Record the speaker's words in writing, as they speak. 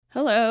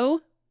Hello.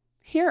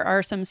 Here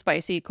are some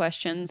spicy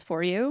questions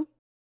for you.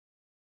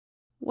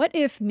 What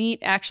if meat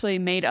actually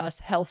made us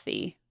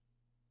healthy?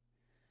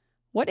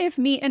 What if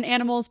meat and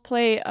animals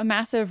play a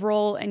massive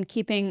role in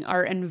keeping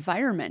our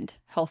environment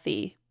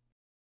healthy?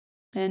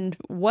 And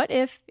what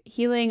if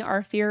healing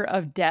our fear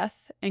of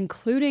death,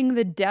 including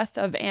the death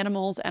of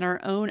animals and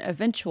our own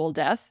eventual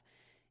death,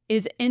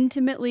 is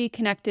intimately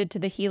connected to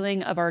the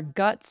healing of our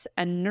guts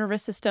and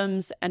nervous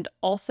systems and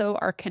also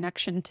our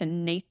connection to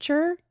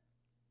nature?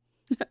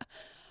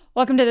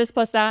 Welcome to This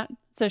Plus That.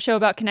 It's a show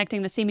about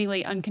connecting the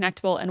seemingly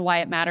unconnectable and why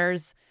it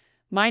matters.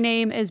 My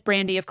name is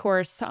Brandy, of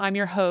course. I'm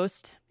your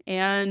host,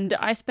 and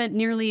I spent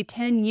nearly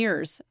 10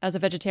 years as a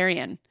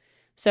vegetarian.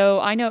 So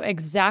I know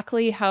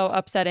exactly how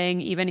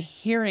upsetting even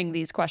hearing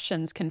these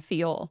questions can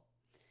feel.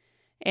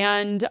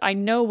 And I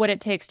know what it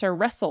takes to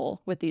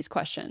wrestle with these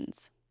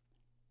questions.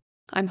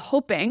 I'm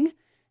hoping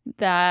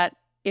that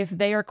if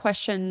they are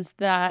questions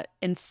that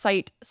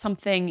incite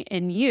something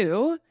in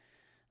you,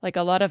 like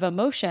a lot of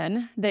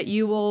emotion, that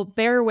you will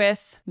bear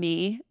with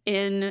me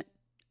in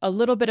a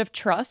little bit of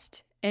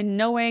trust in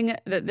knowing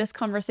that this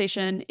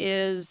conversation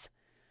is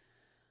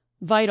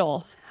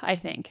vital, I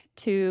think,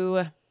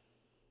 to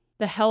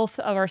the health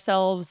of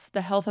ourselves,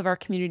 the health of our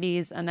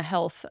communities, and the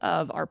health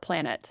of our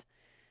planet.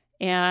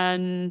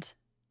 And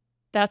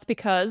that's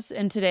because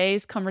in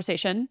today's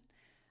conversation,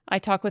 I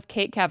talk with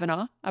Kate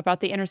Kavanaugh about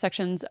the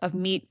intersections of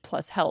meat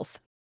plus health.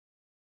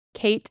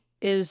 Kate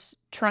is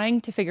trying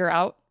to figure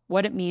out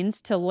what it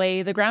means to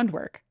lay the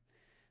groundwork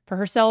for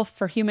herself,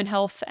 for human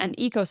health and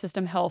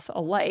ecosystem health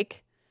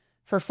alike,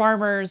 for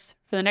farmers,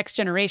 for the next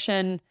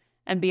generation,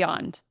 and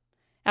beyond.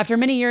 After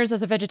many years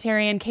as a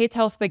vegetarian, Kate's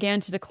health began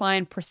to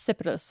decline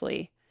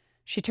precipitously.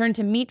 She turned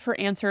to meat for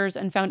answers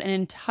and found an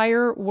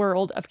entire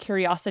world of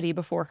curiosity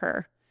before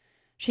her.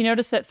 She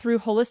noticed that through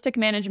holistic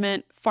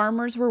management,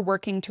 farmers were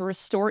working to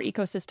restore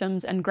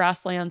ecosystems and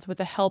grasslands with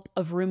the help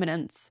of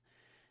ruminants.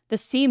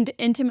 This seemed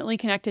intimately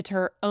connected to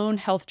her own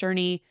health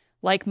journey,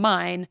 like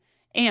mine,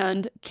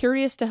 and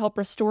curious to help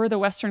restore the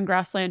Western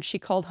grassland she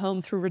called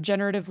home through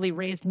regeneratively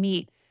raised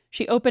meat,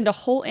 she opened a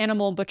whole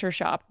animal butcher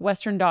shop,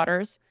 Western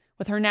Daughters,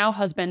 with her now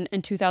husband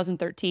in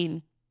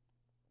 2013.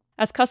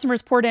 As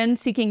customers poured in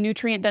seeking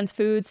nutrient-dense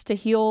foods to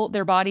heal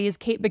their bodies,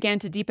 Kate began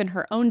to deepen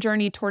her own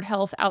journey toward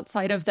health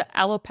outside of the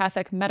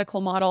allopathic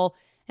medical model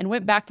and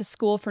went back to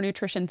school for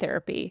nutrition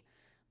therapy.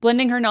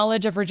 Blending her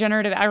knowledge of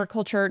regenerative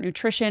agriculture,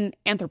 nutrition,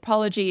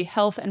 anthropology,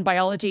 health, and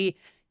biology,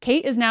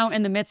 Kate is now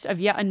in the midst of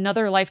yet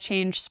another life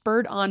change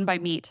spurred on by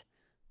meat.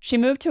 She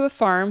moved to a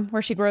farm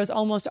where she grows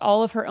almost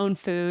all of her own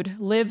food,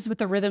 lives with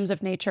the rhythms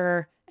of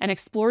nature, and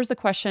explores the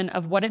question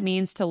of what it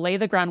means to lay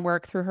the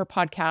groundwork through her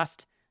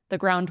podcast, the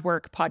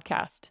Groundwork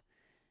Podcast.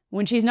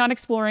 When she's not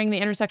exploring the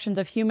intersections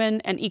of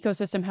human and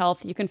ecosystem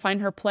health, you can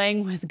find her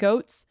playing with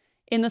goats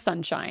in the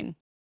sunshine.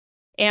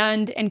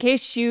 And in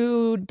case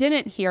you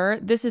didn't hear,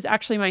 this is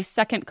actually my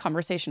second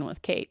conversation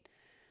with Kate.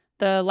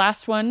 The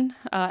last one,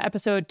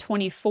 episode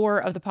 24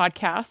 of the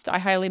podcast, I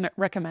highly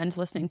recommend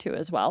listening to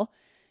as well.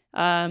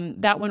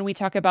 That one we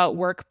talk about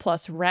work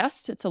plus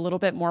rest. It's a little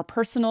bit more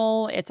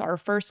personal. It's our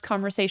first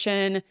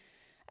conversation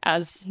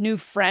as new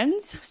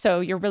friends. So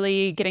you're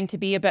really getting to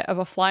be a bit of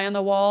a fly on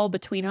the wall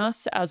between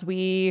us as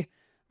we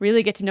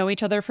really get to know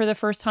each other for the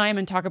first time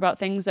and talk about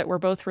things that we're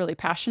both really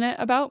passionate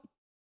about.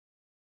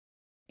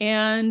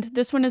 And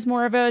this one is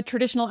more of a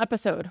traditional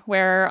episode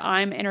where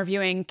I'm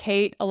interviewing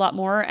Kate a lot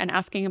more and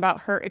asking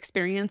about her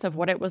experience of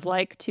what it was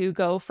like to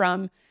go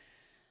from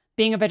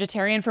being a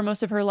vegetarian for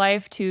most of her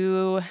life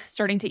to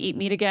starting to eat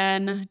meat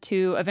again,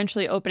 to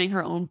eventually opening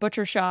her own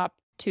butcher shop,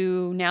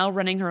 to now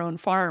running her own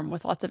farm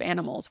with lots of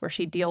animals where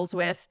she deals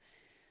with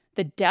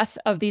the death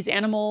of these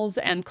animals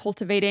and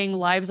cultivating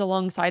lives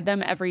alongside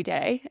them every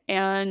day.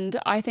 And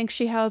I think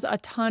she has a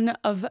ton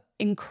of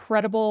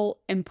incredible,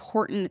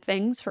 important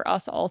things for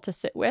us all to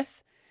sit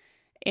with.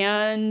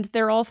 And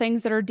they're all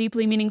things that are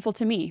deeply meaningful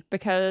to me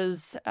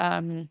because,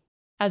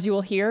 as you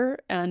will hear,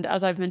 and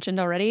as I've mentioned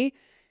already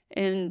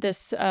in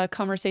this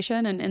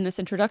conversation and in this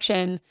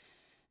introduction,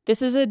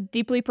 this is a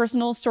deeply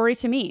personal story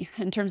to me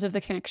in terms of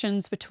the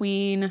connections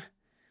between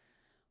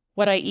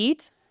what I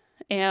eat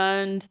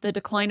and the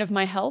decline of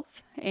my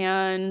health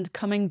and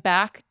coming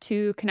back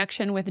to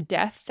connection with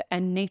death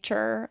and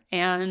nature.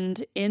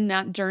 And in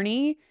that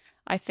journey,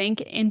 I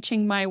think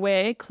inching my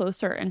way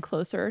closer and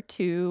closer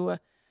to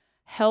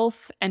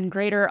health and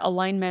greater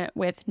alignment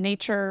with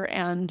nature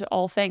and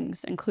all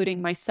things,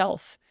 including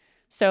myself.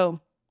 So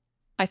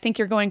I think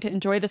you're going to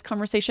enjoy this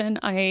conversation.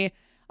 I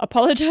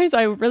apologize.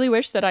 I really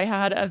wish that I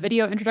had a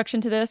video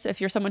introduction to this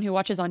if you're someone who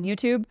watches on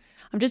YouTube.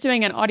 I'm just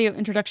doing an audio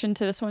introduction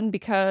to this one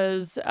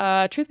because,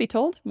 truth be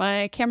told,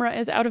 my camera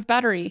is out of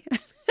battery.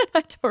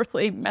 I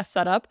totally messed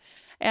that up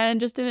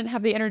and just didn't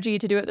have the energy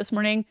to do it this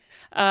morning.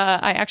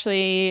 I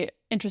actually,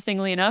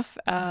 interestingly enough,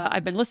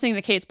 I've been listening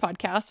to Kate's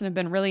podcast and have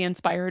been really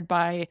inspired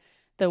by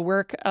the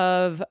work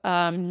of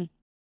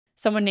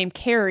someone named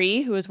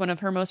Carrie, who is one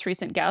of her most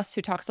recent guests,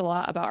 who talks a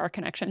lot about our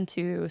connection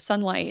to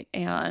sunlight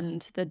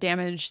and the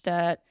damage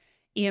that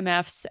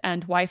EMFs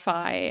and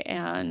Wi-Fi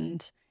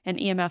and and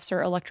EMFs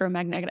are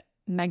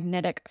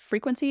electromagnetic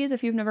frequencies,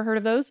 if you've never heard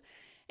of those.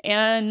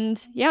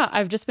 And yeah,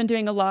 I've just been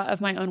doing a lot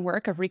of my own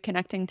work of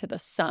reconnecting to the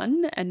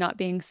sun and not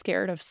being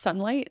scared of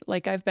sunlight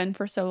like I've been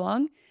for so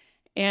long.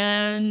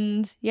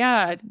 And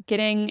yeah,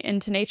 getting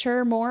into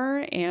nature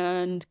more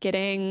and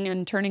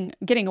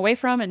getting away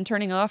from and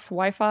turning off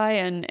Wi-Fi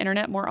and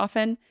internet more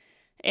often.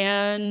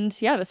 And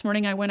yeah, this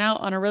morning I went out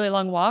on a really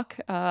long walk.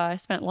 I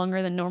spent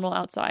longer than normal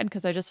outside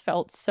because I just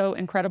felt so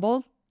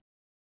incredible.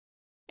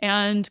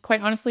 And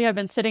quite honestly, I've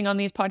been sitting on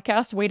these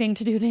podcasts waiting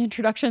to do the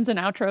introductions and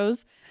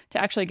outros to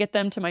actually get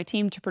them to my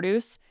team to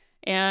produce.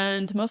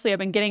 And mostly I've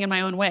been getting in my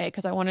own way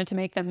because I wanted to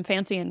make them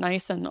fancy and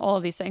nice and all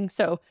of these things.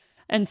 So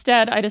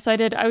instead, I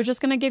decided I was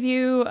just going to give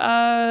you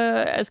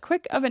as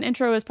quick of an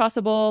intro as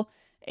possible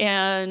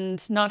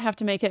and not have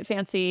to make it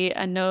fancy,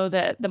 and know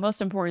that the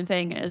most important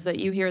thing is that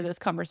you hear this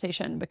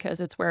conversation because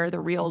it's where the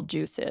real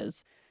juice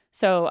is.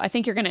 So I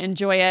think you're going to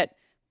enjoy it.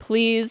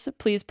 Please,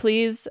 please,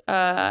 please.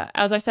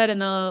 As I said in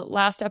the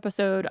last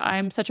episode,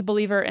 I'm such a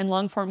believer in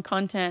long form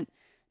content.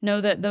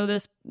 Know that though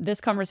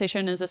this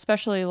conversation is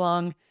especially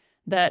long,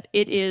 that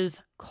it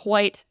is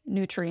quite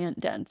nutrient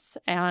dense.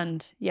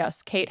 And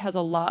yes, Kate has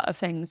a lot of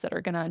things that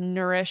are going to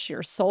nourish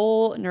your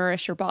soul,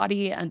 nourish your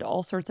body, and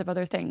all sorts of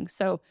other things.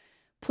 So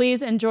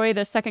please enjoy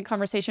the second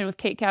conversation with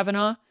Kate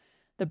Kavanaugh,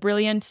 the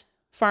brilliant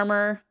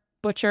farmer,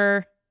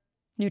 butcher,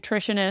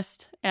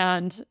 nutritionist,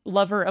 and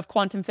lover of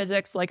quantum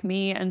physics like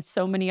me and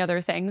so many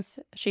other things.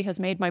 She has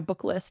made my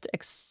book list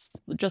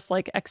just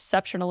like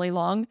exceptionally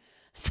long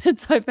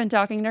since I've been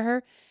talking to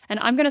her. And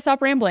I'm going to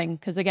stop rambling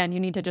because, again, you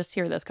need to just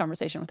hear this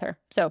conversation with her.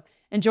 So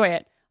enjoy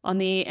it on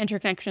the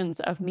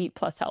interconnections of meat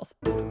plus health.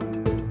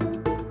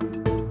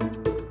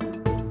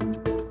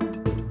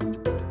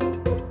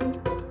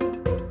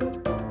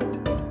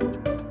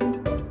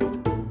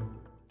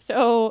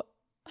 So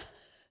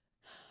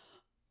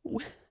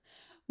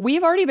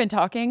we've already been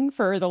talking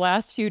for the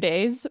last few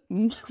days,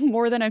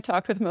 more than I've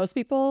talked with most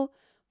people,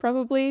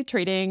 probably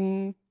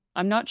trading,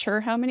 I'm not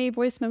sure how many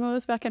voice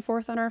memos back and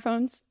forth on our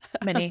phones.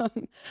 Many.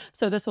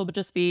 So this will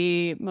just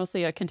be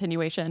mostly a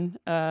continuation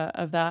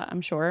of that,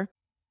 I'm sure.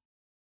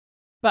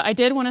 But I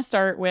did want to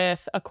start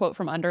with a quote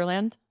from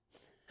Underland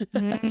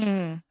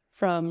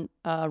from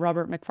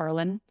Robert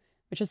McFarlane,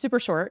 which is super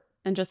short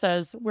and just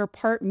says, "We're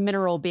part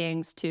mineral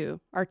beings too.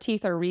 Our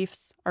teeth are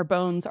reefs, our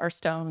bones are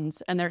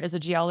stones, and there is a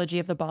geology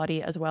of the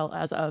body as well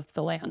as of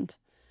the land."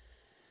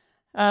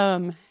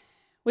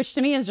 Which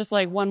to me is just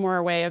like one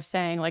more way of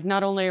saying, like,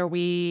 not only are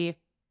we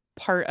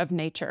part of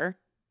nature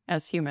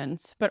as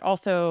humans, but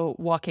also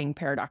walking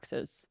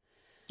paradoxes.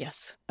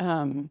 Yes.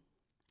 And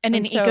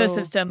an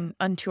ecosystem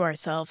unto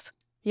ourselves.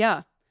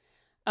 Yeah.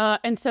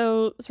 And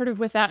so sort of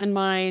with that in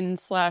mind,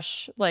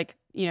 slash, like,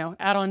 you know,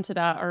 add on to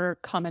that or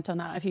comment on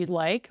that if you'd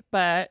like.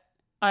 But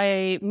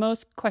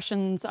most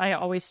questions I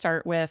always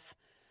start with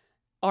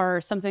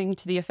are something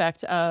to the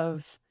effect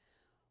of,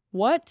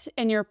 what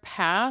in your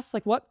past,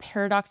 like what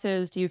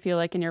paradoxes do you feel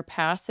like in your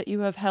past that you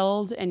have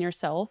held in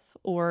yourself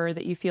or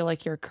that you feel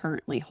like you're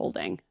currently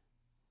holding?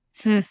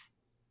 I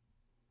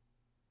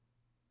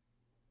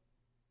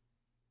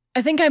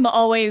think I'm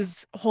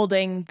always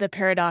holding the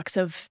paradox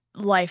of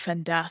life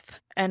and death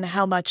and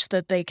how much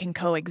that they can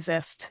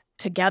coexist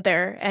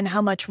together and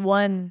how much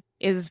one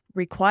is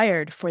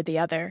required for the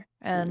other.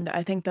 And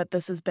I think that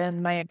this has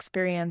been my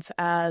experience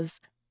as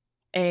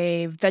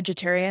a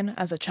vegetarian,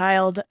 as a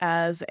child,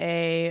 as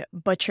a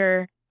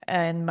butcher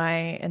in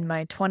my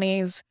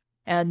 20s,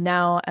 and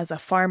now as a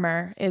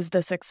farmer, is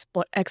this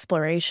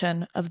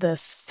exploration of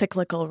this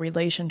cyclical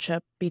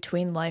relationship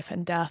between life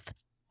and death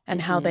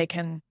and how they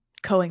can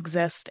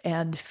coexist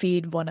and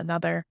feed one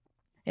another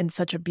in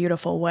such a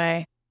beautiful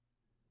way.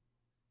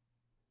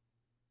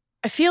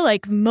 I feel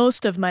like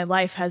most of my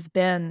life has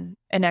been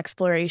an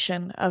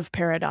exploration of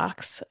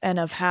paradox and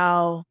of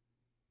how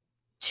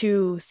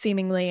two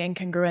seemingly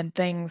incongruent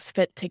things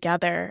fit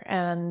together.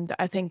 And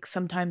I think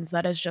sometimes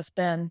that has just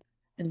been,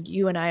 and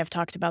you and I have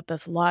talked about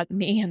this a lot,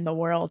 me and the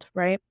world,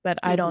 right? But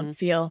I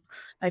feel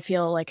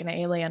like an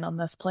alien on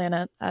this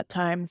planet at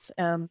times,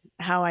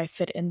 how I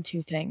fit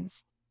into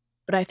things.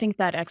 But I think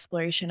that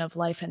exploration of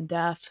life and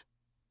death,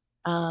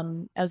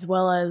 as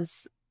well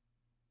as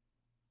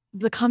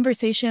the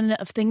conversation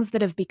of things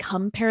that have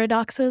become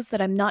paradoxes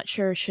that I'm not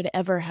sure should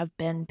ever have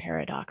been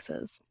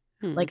paradoxes.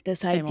 Like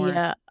this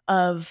idea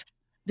of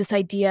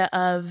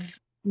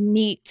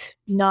meat,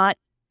 not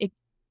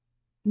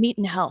meat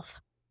and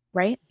health,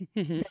 right?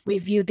 We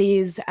view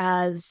these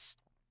as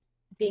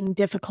being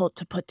difficult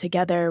to put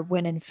together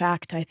when in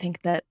fact I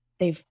think that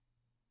they've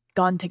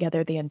gone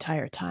together the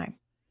entire time.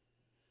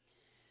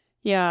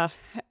 Yeah.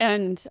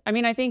 And I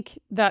mean, I think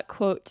that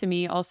quote to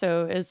me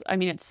also is, I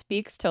mean, it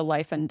speaks to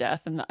life and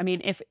death. And I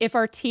mean, if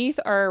our teeth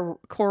are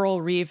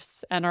coral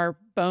reefs and our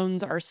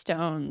bones are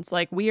stones,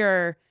 like we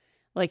are,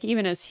 like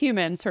even as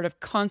humans, sort of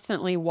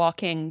constantly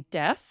walking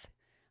death,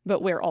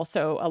 but we're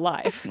also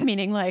alive,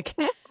 meaning like,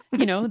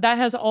 you know, that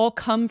has all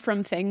come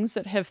from things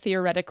that have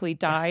theoretically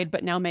died,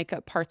 but now make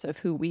up parts of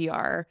who we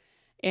are.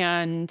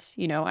 And,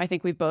 I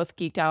think we've both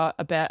geeked out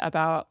a bit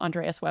about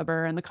Andreas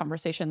Weber and the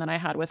conversation that I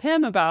had with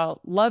him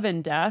about love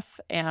and death.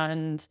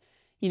 And,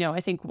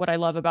 I think what I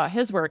love about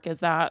his work is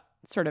that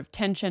sort of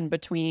tension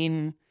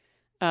between,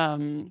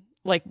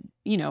 like,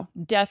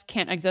 death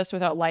can't exist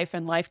without life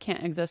and life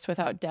can't exist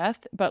without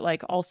death, but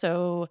like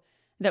also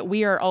that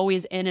we are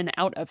always in and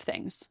out of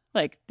things.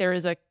 Like there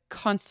is a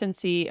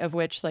constancy of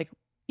which, like,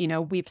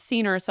 we've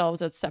seen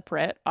ourselves as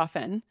separate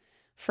often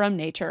from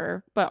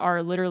nature, but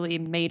are literally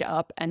made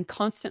up and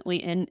constantly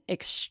in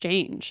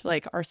exchange.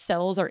 Like our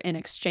cells are in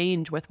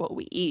exchange with what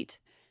we eat.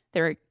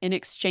 They're in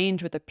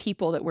exchange with the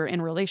people that we're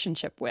in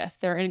relationship with.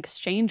 They're in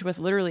exchange with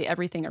literally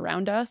everything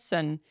around us.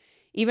 And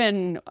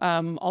even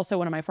also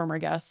one of my former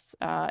guests,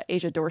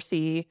 Asia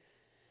Dorsey,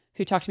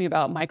 who talked to me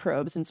about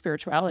microbes and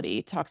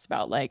spirituality, talks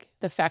about like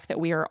the fact that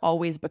we are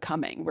always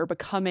becoming. We're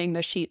becoming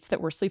the sheets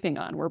that we're sleeping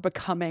on. We're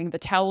becoming the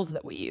towels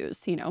that we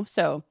use,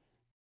 So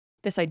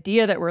this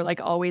idea that we're like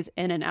always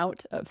in and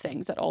out of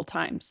things at all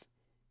times.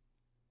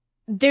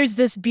 There's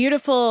this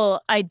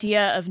beautiful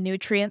idea of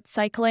nutrient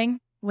cycling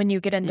when you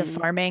get into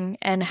farming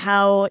and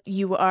how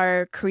you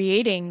are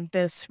creating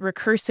this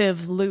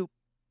recursive loop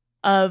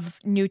of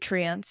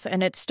nutrients.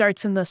 And it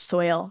starts in the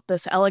soil,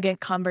 this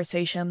elegant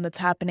conversation that's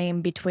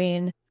happening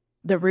between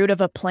the root of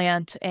a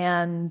plant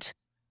and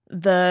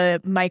the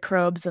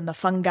microbes and the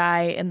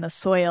fungi in the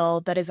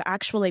soil that is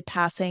actually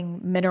passing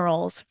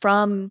minerals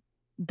from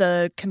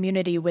the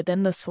community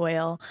within the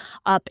soil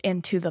up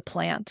into the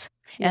plant.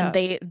 Yeah.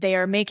 And they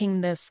are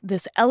making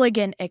this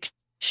elegant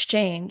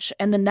exchange.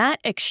 And then that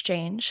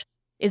exchange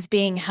is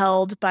being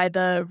held by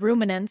the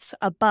ruminants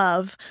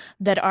above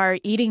that are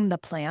eating the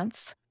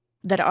plants,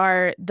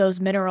 those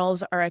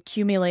minerals are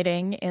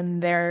accumulating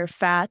in their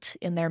fat,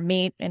 in their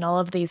meat, in all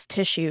of these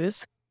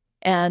tissues.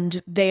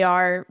 And they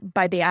are,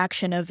 by the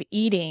action of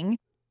eating,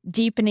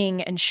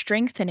 deepening and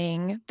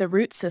strengthening the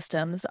root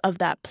systems of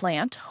that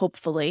plant,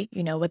 hopefully,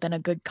 within a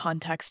good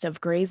context of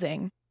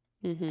grazing.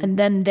 Mm-hmm. And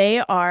then they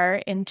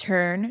are, in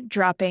turn,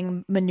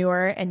 dropping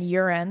manure and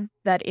urine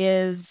that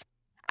is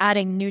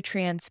adding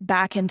nutrients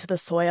back into the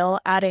soil,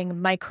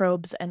 adding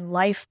microbes and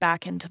life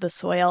back into the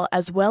soil,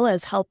 as well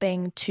as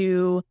helping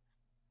to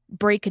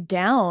break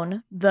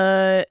down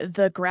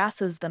the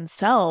grasses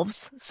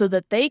themselves so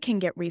that they can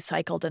get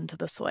recycled into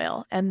the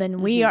soil. And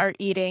then we are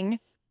eating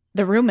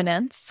the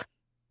ruminants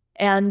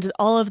and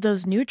all of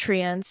those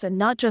nutrients, and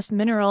not just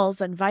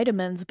minerals and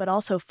vitamins, but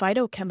also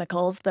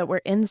phytochemicals that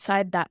were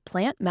inside that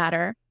plant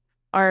matter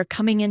are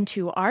coming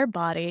into our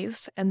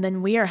bodies. And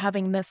then we are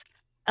having this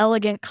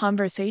elegant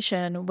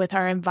conversation with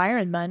our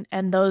environment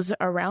and those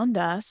around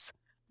us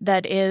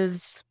that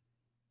is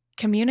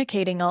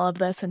communicating all of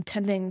this and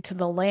tending to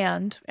the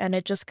land. And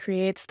it just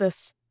creates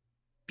this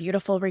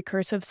beautiful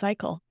recursive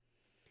cycle.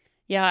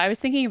 Yeah, I was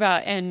thinking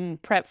about in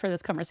prep for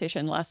this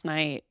conversation last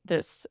night,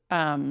 this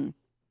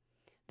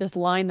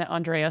line that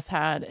Andreas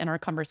had in our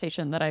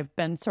conversation that I've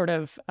been sort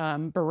of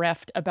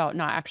bereft about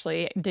not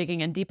actually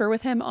digging in deeper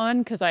with him on,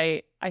 because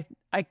I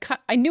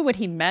knew what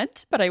he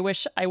meant, but I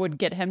wish I would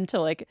get him to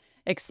like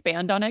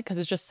expand on it because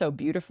it's just so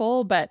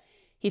beautiful. But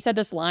he said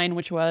this line,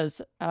 which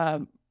was,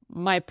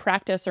 my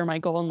practice or my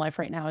goal in life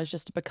right now is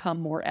just to become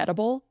more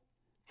edible.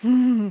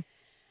 And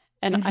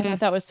I thought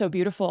that was so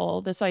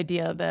beautiful, this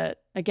idea that,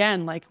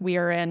 again, like we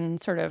are in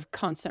sort of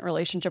constant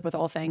relationship with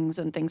all things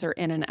and things are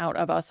in and out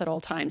of us at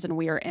all times. And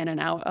we are in and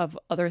out of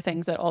other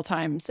things at all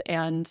times.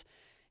 And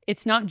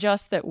it's not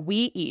just that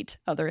we eat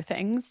other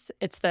things.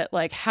 It's that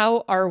like,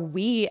 how are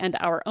we and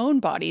our own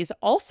bodies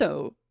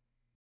also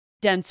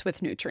dense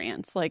with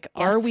nutrients? Like,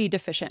 Yes. Are we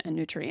deficient in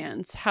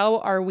nutrients? How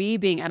are we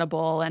being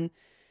edible? And,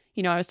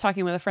 I was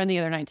talking with a friend the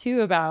other night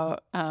too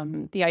about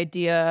the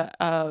idea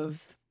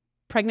of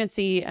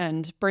pregnancy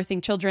and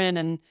birthing children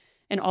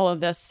and all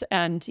of this.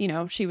 And,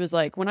 she was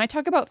like, when I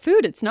talk about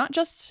food, it's not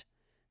just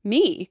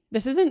me.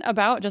 This isn't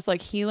about just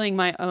like healing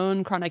my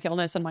own chronic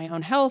illness and my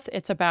own health.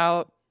 It's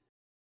about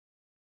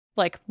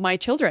like my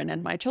children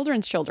and my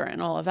children's children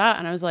and all of that.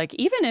 And I was like,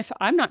 even if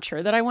I'm not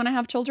sure that I want to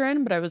have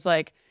children, but I was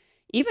like,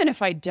 even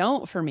if I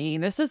don't, for me,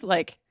 this is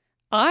like,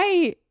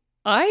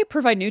 I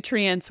provide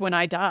nutrients when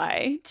I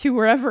die to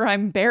wherever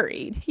I'm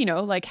buried,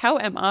 like how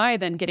am I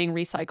then getting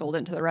recycled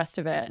into the rest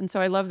of it? And so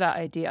I love that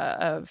idea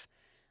of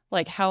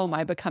like, how am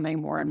I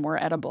becoming more and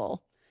more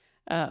edible?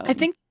 I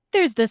think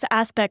there's this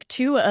aspect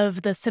too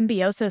of the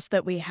symbiosis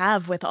that we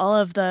have with all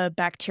of the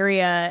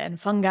bacteria and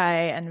fungi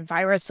and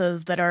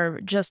viruses that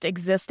are just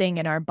existing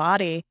in our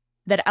body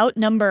that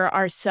outnumber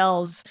our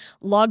cells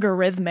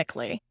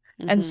logarithmically.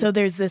 And so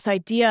there's this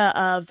idea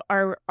of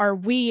are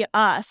we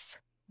us?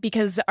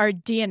 Because our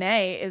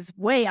DNA is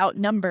way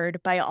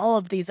outnumbered by all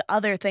of these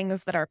other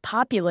things that are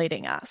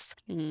populating us.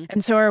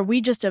 And so are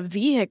we just a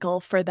vehicle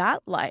for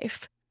that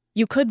life?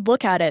 You could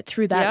look at it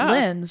through that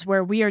lens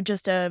where we are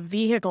just a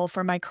vehicle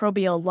for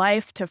microbial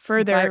life to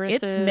further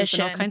viruses its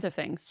mission and all kinds of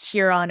things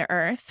here on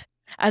Earth,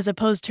 as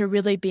opposed to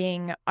really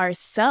being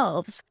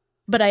ourselves.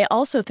 But I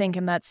also think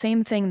in that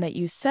same thing that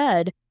you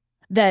said,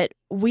 that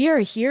we are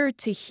here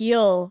to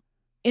heal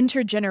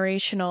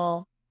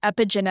intergenerational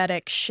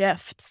epigenetic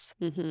shifts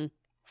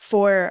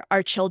for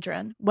our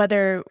children,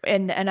 whether,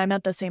 and I'm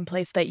at the same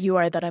place that you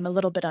are, that I'm a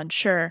little bit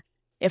unsure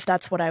if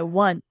that's what I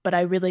want, but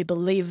I really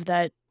believe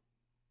that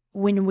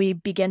when we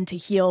begin to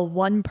heal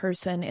one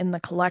person in the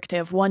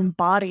collective, one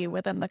body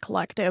within the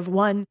collective,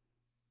 one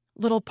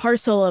little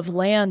parcel of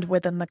land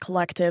within the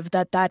collective,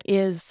 that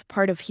is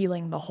part of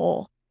healing the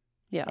whole.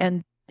 Yeah.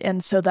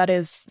 And so that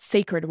is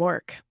sacred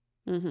work.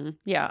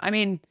 Yeah. I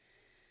mean,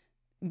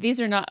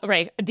 these are not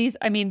right. These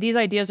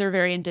ideas are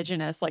very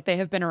indigenous. Like, they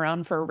have been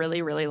around for a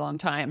really, really long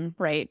time.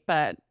 Right.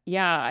 But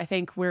yeah, I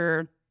think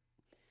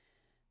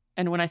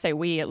and when I say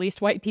we, at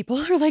least white people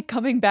are like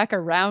coming back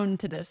around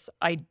to this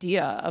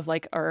idea of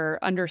like our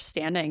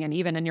understanding. And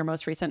even in your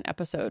most recent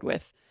episode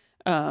with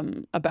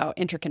about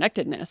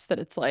interconnectedness, that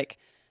it's like,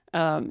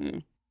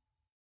 that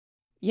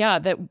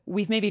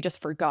we've maybe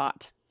just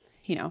forgot,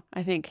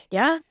 I think.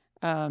 Yeah.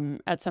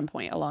 At some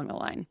point along the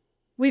line.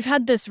 We've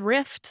had this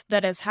rift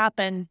that has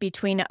happened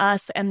between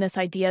us and this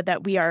idea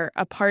that we are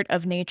a part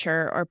of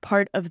nature or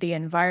part of the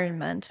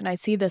environment. And I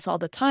see this all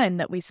the time,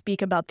 that we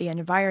speak about the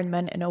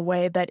environment in a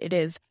way that it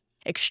is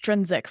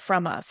extrinsic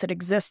from us. It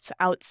exists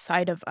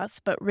outside of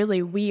us, but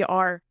really we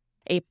are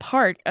a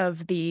part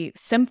of the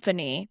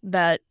symphony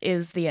that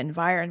is the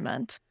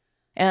environment.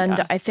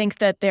 And I think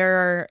that there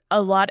are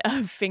a lot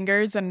of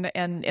fingers, and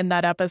in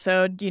that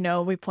episode,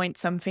 we point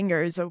some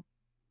fingers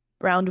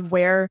around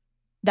where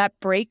that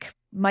break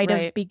might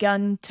have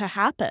begun to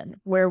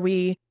happen, where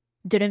we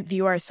didn't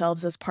view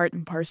ourselves as part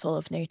and parcel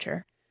of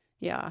nature.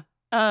 Yeah.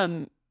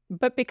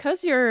 But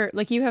because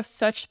you have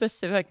such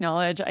specific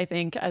knowledge, I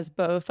think, as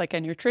both like a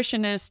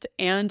nutritionist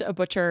and a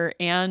butcher,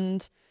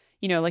 and,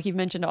 like you've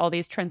mentioned all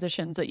these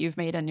transitions that you've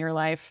made in your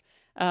life,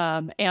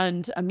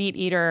 and a meat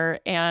eater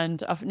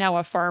and now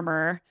a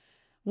farmer,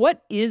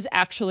 what is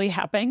actually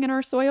happening in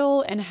our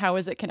soil and how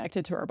is it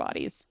connected to our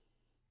bodies?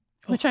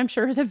 Which I'm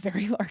sure is a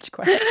very large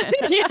question.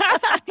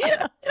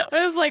 I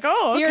was like,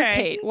 oh, okay. Dear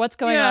Kate, what's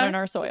going on in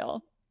our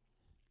soil?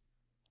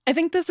 I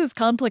think this is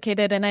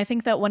complicated, and I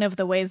think that one of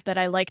the ways that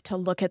I like to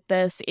look at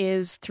this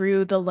is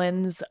through the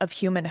lens of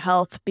human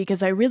health,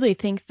 because I really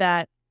think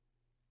that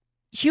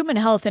human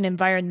health and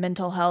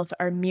environmental health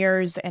are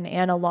mirrors and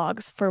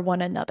analogs for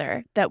one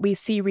another, that we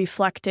see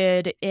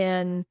reflected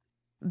in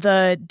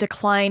the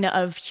decline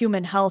of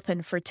human health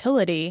and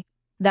fertility,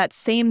 that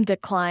same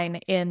decline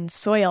in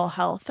soil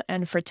health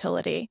and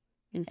fertility.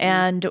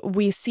 And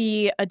we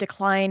see a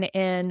decline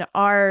in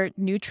our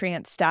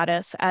nutrient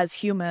status as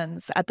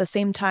humans at the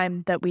same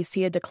time that we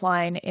see a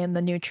decline in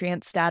the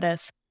nutrient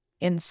status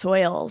in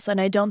soils.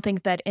 And I don't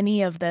think that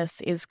any of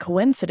this is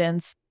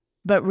coincidence,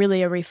 but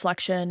really a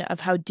reflection of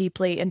how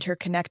deeply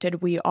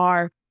interconnected we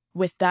are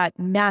with that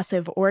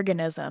massive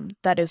organism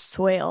that is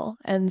soil.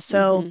 And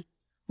so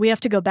we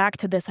have to go back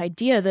to this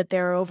idea that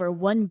there are over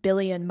 1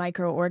 billion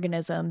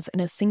microorganisms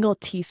in a single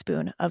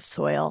teaspoon of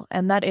soil.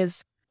 And that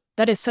is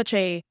such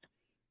a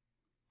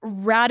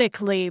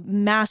radically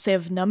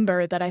massive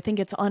number that I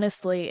think it's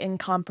honestly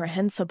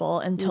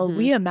incomprehensible until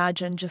we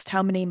imagine just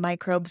how many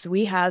microbes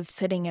we have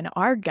sitting in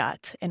our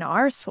gut, in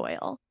our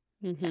soil,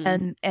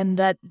 and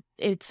that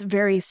it's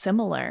very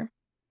similar.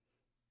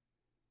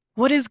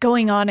 What is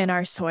going on in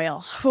our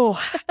soil?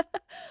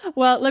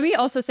 Well, let me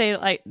also say,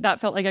 like,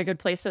 that felt like a good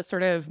place to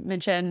sort of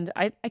mention.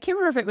 I can't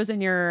remember if it was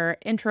in your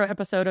intro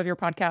episode of your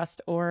podcast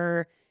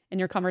or in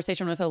your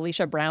conversation with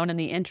Alicia Brown in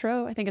the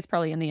intro. I think it's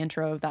probably in the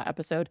intro of that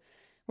episode,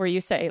 where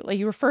you say, like,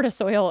 you refer to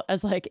soil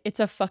as like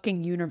it's a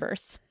fucking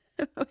universe.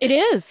 It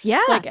is,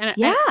 yeah.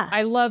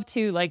 I love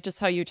to, like, just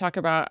how you talk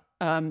about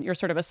your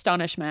sort of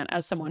astonishment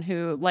as someone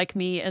who, like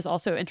me, is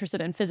also interested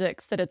in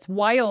physics, that it's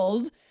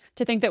wild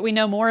to think that we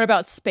know more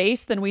about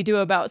space than we do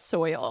about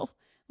soil.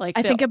 Like,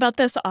 I think about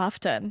this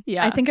often.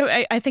 Yeah.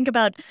 I think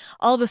about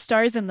all the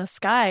stars in the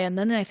sky, and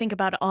then I think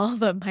about all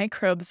the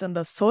microbes in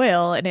the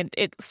soil, and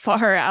it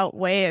far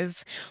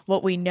outweighs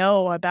what we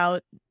know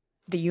about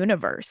the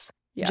universe.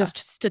 Yeah. Just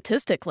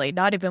statistically,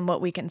 not even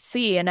what we can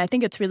see. And I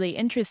think it's really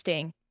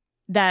interesting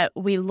that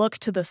we look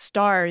to the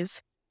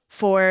stars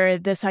for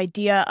this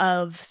idea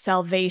of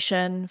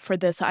salvation, for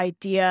this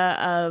idea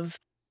of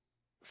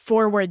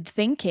forward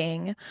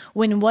thinking,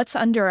 when what's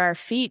under our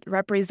feet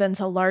represents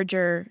a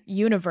larger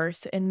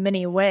universe in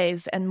many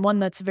ways, and one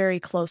that's very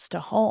close to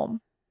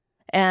home.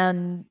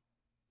 And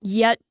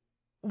yet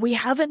we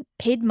haven't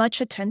paid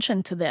much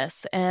attention to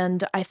this.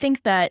 And I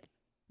think that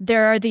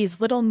there are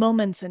these little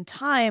moments in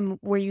time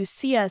where you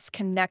see us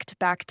connect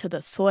back to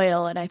the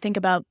soil. And I think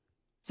about,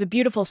 it's a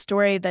beautiful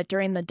story that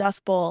during the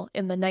Dust Bowl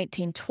in the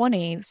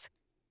 1920s,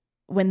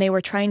 when they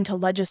were trying to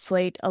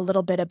legislate a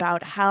little bit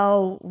about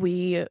how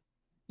we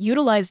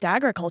utilized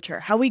agriculture,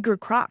 how we grew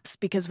crops,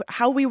 because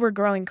how we were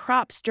growing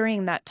crops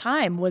during that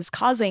time was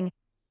causing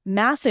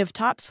massive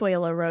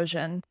topsoil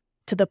erosion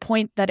to the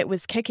point that it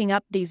was kicking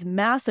up these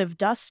massive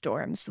dust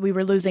storms. We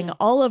were losing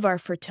all of our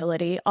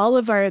fertility, all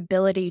of our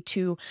ability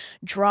to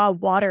draw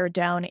water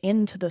down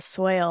into the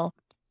soil.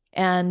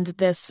 And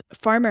this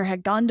farmer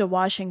had gone to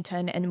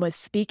Washington and was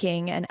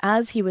speaking. And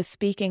as he was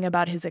speaking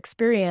about his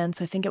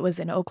experience, I think it was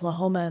in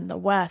Oklahoma in the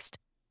West,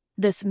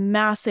 this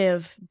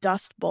massive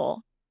dust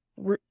bowl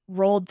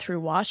rolled through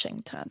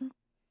Washington.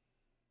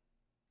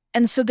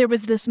 And so there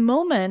was this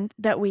moment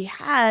that we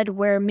had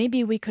where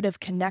maybe we could have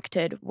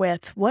connected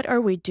with what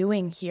are we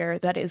doing here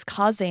that is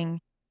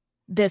causing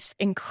this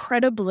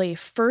incredibly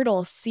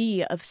fertile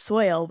sea of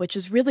soil, which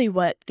is really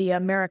what the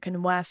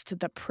American West,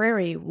 the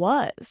prairie,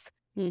 was.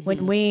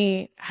 When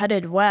we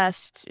headed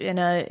west in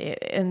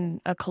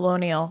a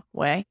colonial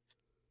way,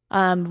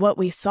 what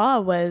we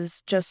saw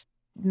was just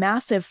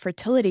massive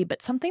fertility,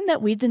 but something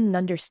that we didn't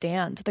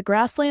understand. The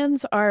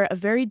grasslands are a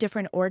very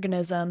different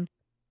organism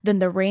than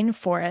the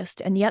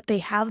rainforest, and yet they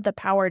have the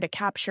power to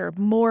capture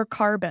more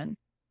carbon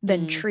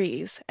than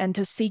trees and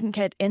to sink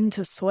it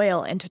into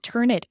soil and to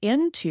turn it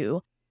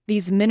into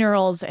these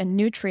minerals and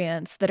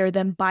nutrients that are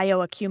then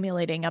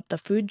bioaccumulating up the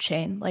food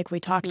chain, like we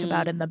talked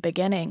about in the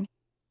beginning.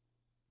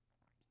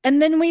 And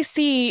then we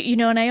see,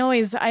 and I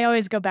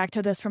always go back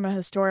to this from a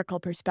historical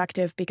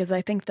perspective, because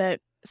I think that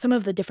some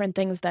of the different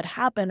things that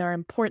happen are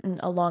important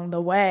along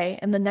the way.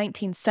 In the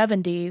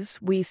 1970s,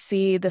 we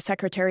see the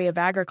Secretary of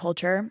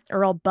Agriculture,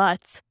 Earl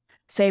Butz,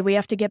 say we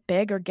have to get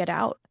big or get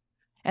out.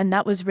 And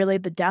that was really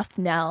the death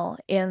knell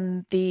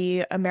in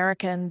the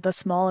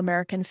small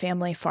American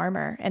family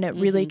farmer. And it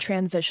really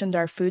transitioned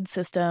our food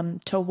system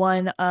to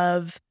one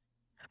of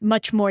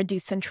much more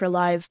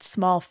decentralized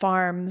small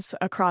farms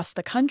across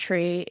the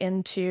country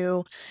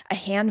into a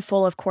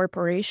handful of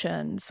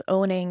corporations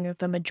owning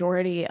the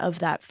majority of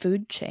that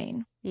food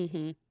chain.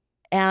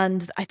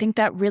 And I think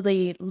that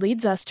really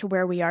leads us to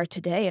where we are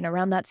today. And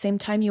around that same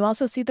time, you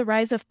also see the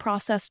rise of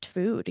processed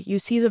food. You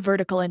see the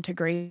vertical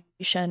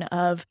integration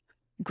of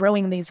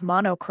growing these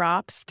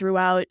monocrops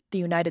throughout the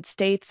United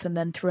States and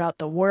then throughout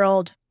the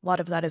world. A lot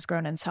of that is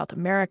grown in South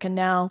America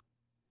now.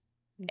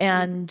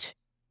 And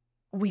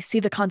we see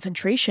the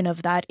concentration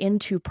of that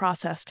into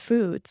processed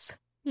foods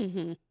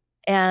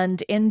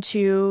and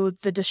into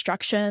the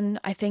destruction,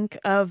 I think,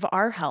 of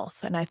our health.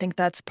 And I think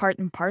that's part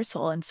and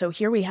parcel. And so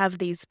here we have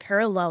these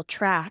parallel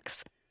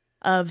tracks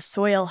of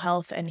soil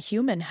health and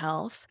human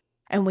health.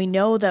 And we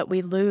know that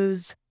we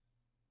lose,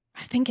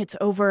 I think it's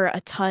over a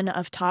ton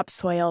of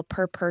topsoil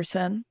per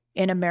person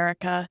in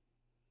America.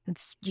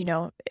 It's,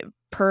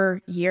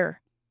 per year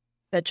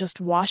that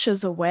just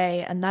washes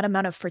away. And that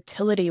amount of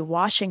fertility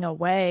washing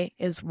away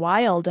is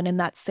wild. And in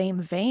that same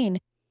vein,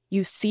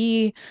 you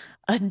see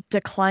a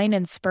decline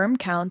in sperm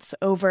counts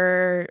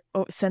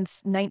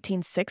since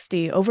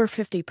 1960, over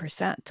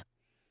 50%.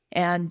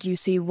 And you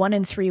see 1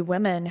 in 3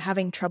 women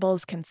having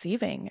troubles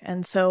conceiving.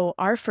 And so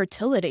our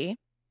fertility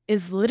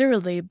is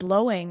literally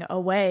blowing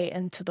away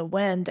into the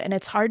wind. And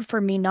it's hard for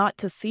me not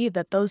to see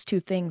that those two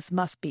things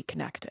must be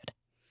connected.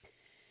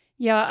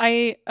 Yeah,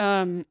 I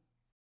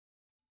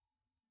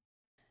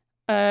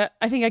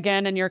think,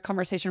 again, in your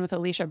conversation with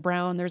Alicia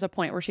Brown, there's a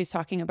point where she's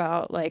talking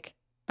about like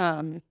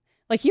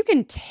you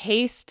can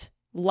taste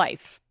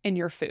life in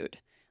your food.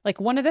 Like,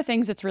 one of the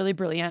things that's really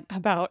brilliant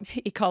about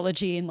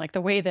ecology and like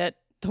the way that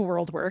the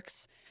world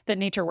works, that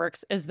nature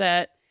works, is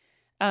that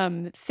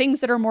things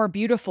that are more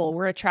beautiful,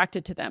 we're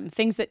attracted to them.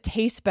 Things that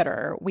taste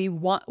better,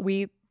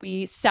 we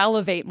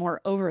salivate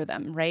more over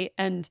them, right?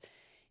 And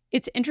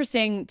it's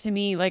interesting to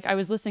me, like I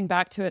was listening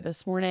back to it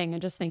this morning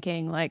and just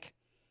thinking like,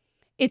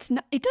 it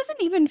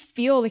doesn't even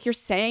feel like you're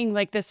saying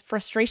like this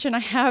frustration I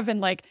have and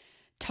like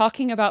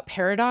talking about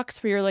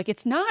paradox where you're like,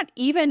 it's not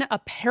even a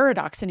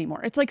paradox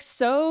anymore. It's like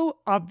so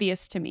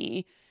obvious to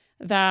me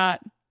that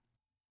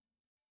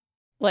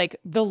like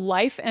the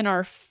life in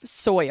our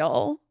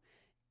soil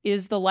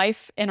is the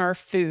life in our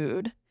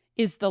food,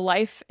 is the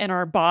life in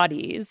our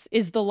bodies,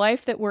 is the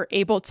life that we're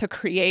able to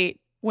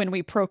create when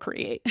we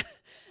procreate.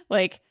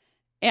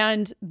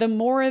 And the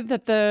more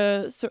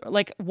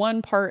that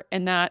one part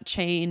in that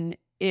chain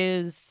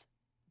is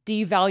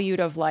devalued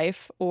of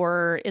life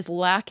or is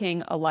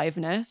lacking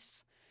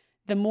aliveness,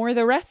 the more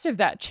the rest of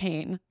that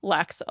chain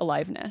lacks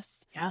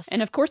aliveness. Yes.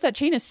 And of course, that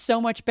chain is so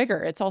much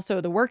bigger. It's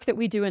also the work that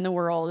we do in the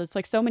world. It's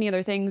like so many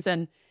other things.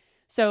 And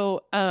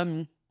so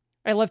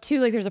I love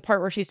too, like there's a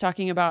part where she's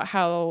talking about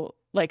how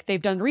like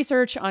they've done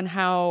research on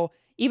how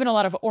even a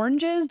lot of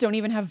oranges don't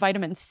even have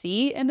vitamin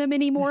C in them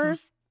anymore.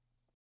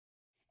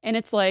 And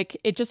it's like,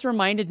 it just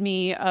reminded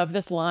me of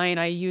this line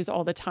I use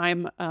all the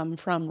time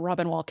from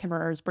Robin Wall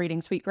Kimmerer's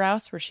Breeding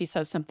Sweetgrass, where she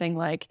says something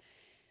like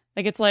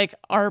it's like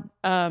our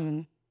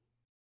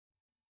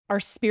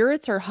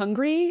spirits are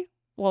hungry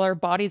while our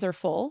bodies are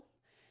full,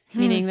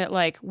 meaning that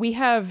like we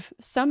have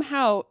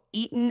somehow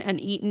eaten and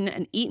eaten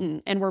and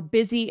eaten, and we're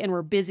busy and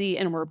we're busy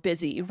and we're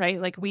busy,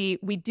 right? Like we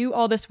do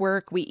all this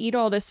work, we eat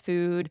all this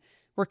food,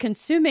 we're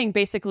consuming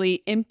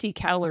basically empty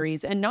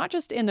calories, and not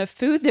just in the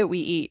food that we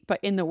eat, but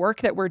in the work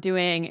that we're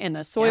doing, in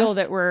the soil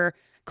that we're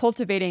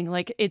cultivating.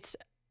 Like it's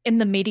in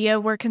the media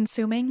we're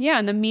consuming. Yeah,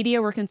 in the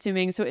media we're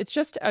consuming. So it's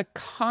just a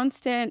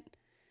constant,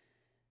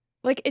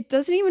 like it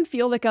doesn't even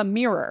feel like a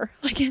mirror.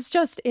 Like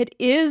it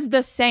is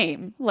the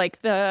same. Like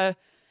all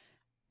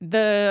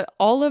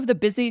of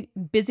the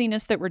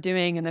busyness that we're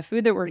doing and the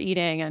food that we're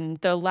eating and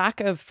the lack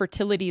of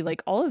fertility,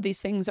 like all of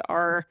these things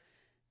are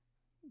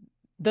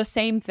the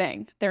same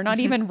thing. They're not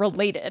even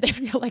related. I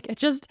feel like it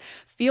just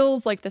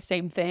feels like the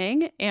same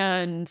thing.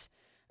 And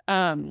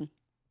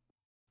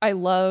I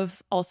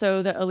love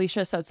also that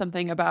Alicia said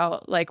something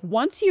about like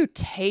once you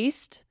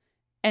taste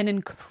an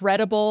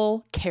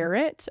incredible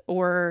carrot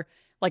or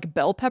like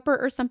bell pepper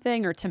or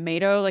something or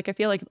tomato, like I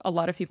feel like a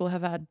lot of people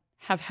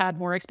have had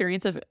more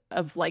experience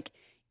of like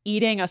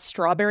eating a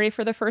strawberry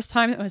for the first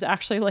time that was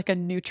actually like a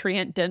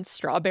nutrient dense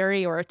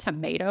strawberry or a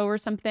tomato or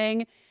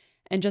something,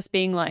 and just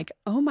being like,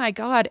 oh my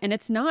God. And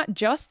it's not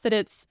just that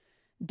it's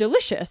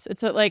delicious,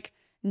 it's that like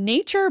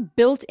nature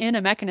built in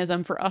a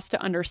mechanism for us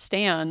to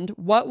understand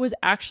what was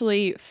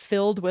actually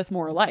filled with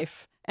more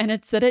life. And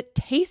it's that it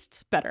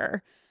tastes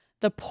better.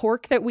 The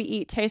pork that we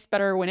eat tastes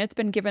better when it's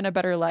been given a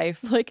better life.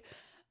 Like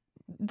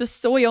the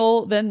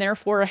soil then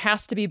therefore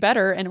has to be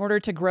better in order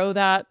to grow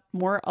that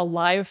more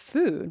alive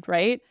food,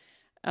 right?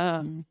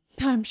 I'm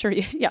sure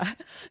you, yeah.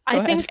 Go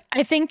ahead.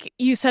 I think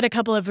you said a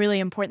couple of really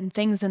important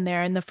things in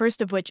there, and the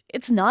first of which,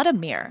 it's not a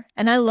mirror.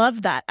 And I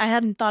love that. I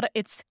hadn't thought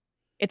it's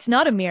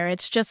not a mirror.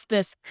 It's just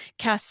this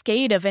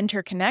cascade of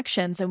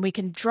interconnections, and we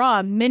can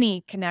draw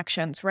many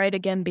connections, right?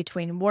 Again,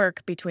 between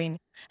work, between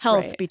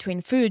health, Right.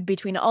 between food,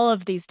 between all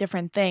of these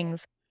different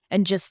things,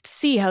 and just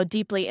see how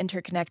deeply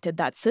interconnected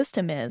that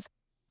system is.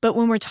 But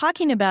when we're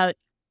talking about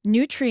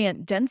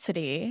nutrient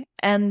density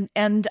and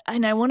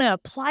I want to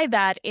apply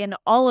that in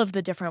all of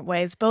the different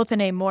ways, both in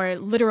a more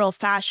literal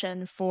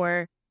fashion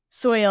for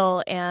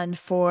soil and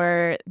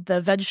for the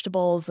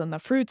vegetables and the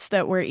fruits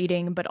that we're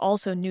eating, but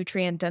also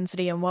nutrient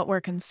density and what we're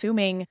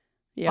consuming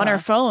on our Yeah.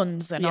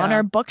 phones and on Yeah.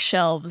 our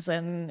bookshelves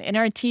and in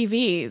our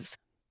TVs.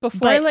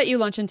 Before I But let you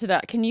launch into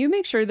that, can you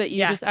make sure that you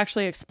yeah. just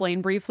actually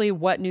explain briefly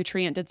what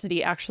nutrient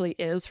density actually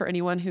is for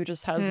anyone who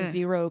just has Hmm.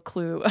 zero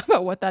clue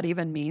about what that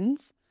even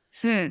means?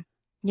 Hmm.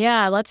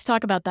 Yeah, let's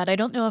talk about that. I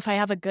don't know if I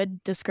have a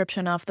good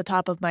description off the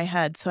top of my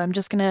head, so I'm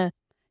just gonna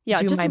Yeah,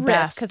 do just my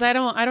riff, because best. I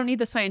don't need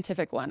the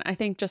scientific one. I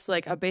think just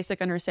like a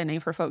basic understanding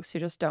for folks who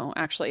just don't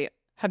actually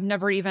have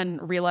never even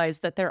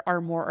realized that there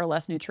are more or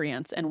less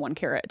nutrients in one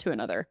carrot to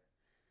another.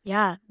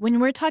 Yeah,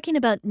 when we're talking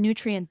about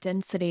nutrient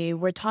density,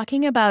 we're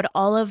talking about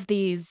all of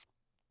these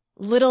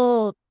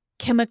little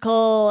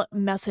chemical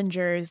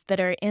messengers that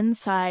are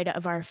inside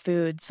of our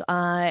foods.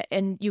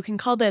 And you can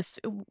call this,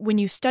 when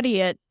you study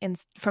it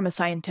from a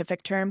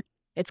scientific term,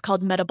 it's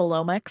called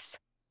metabolomics.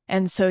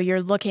 And so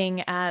you're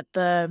looking at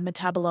the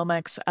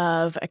metabolomics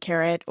of a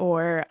carrot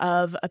or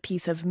of a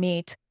piece of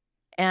meat.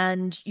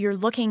 And you're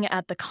looking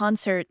at the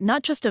concert,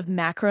 not just of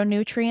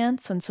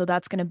macronutrients. And so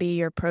that's going to be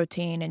your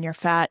protein and your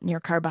fat and your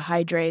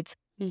carbohydrates,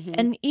 Mm-hmm.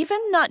 and even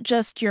not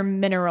just your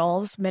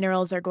minerals.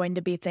 Minerals are going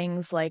to be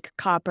things like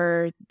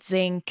copper,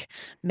 zinc,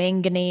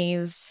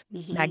 manganese,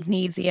 Mm-hmm.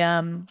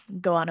 magnesium,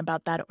 go on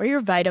about that, or your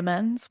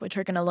vitamins, which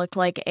are going to look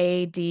like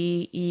A,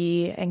 D,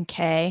 E, and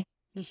K.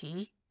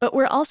 Mm-hmm. But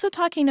we're also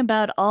talking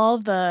about all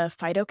the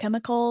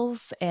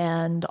phytochemicals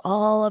and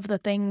all of the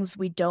things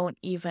we don't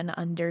even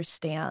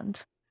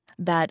understand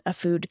that a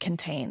food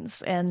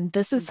contains. And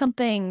this is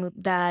something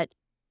that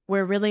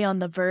we're really on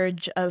the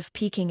verge of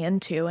peeking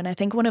into. And I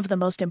think one of the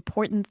most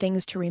important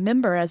things to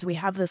remember as we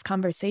have this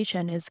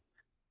conversation is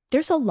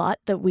there's a lot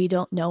that we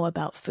don't know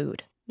about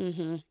food.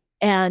 Mm-hmm.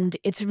 And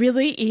it's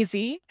really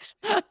easy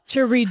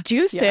to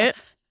reduce Yeah. it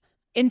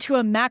into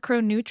a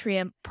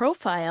macronutrient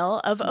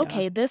profile of, Yeah.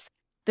 okay, this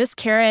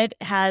carrot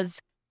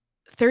has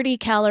 30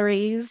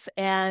 calories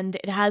and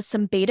it has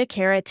some beta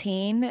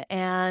carotene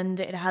and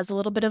it has a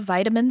little bit of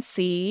vitamin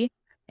C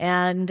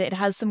and it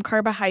has some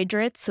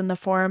carbohydrates in the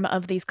form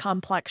of these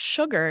complex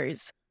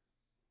sugars.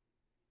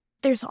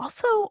 There's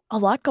also a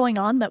lot going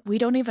on that we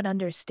don't even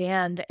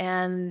understand.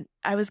 And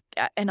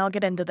I'll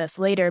get into this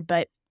later,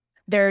 but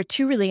there are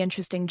two really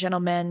interesting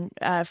gentlemen,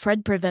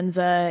 Fred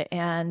Provenza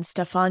and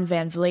Stefan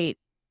Van Vliet,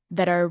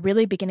 that are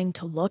really beginning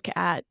to look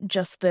at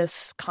just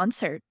this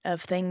concert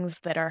of things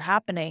that are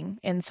happening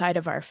inside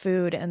of our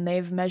food. And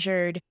they've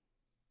measured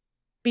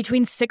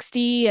between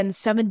 60 and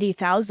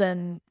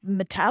 70,000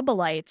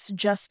 metabolites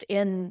just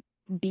in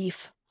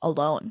beef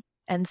alone.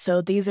 And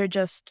so these are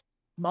just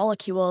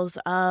molecules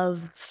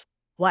of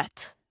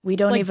what? We It's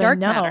don't like even dark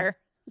know. matter.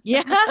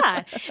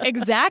 Yeah,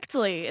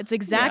 exactly. It's Yeah.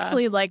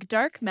 exactly like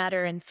dark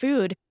matter in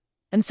food.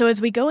 And so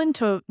as we go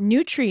into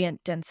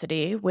nutrient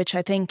density, which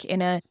I think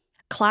in a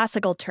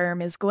classical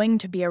term is going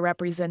to be a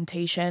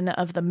representation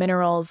of the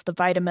minerals, the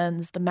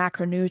vitamins, the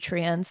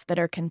macronutrients that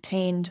are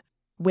contained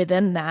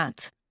within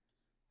that,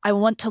 I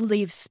want to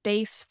leave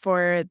space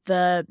for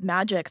the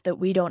magic that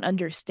we don't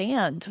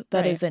understand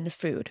that Right. is in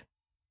food.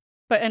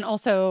 But and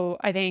also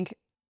I think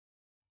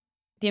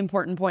the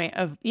important point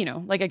of,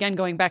 like again,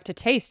 going back to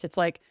taste, it's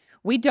like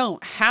we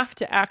don't have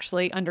to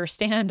actually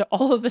understand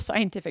all of the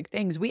scientific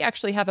things. We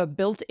actually have a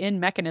built in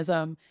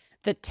mechanism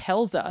that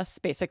tells us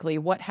basically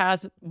what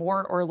has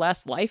more or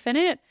less life in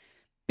it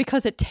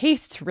because it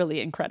tastes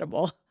really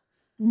incredible.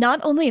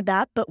 Not only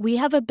that, but we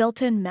have a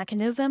built-in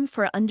mechanism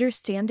for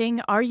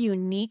understanding our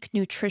unique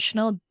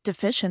nutritional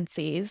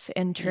deficiencies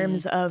in Mm,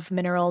 terms of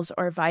minerals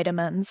or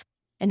vitamins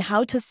and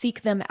how to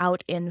seek them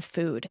out in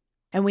food.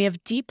 And we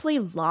have deeply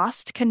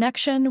lost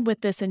connection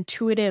with this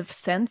intuitive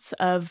sense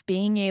of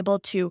being able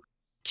to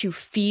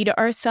feed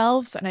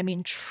ourselves, and I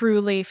mean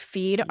truly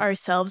feed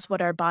ourselves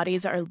what our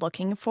bodies are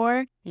looking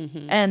for.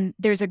 And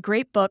there's a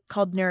great book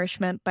called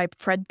Nourishment by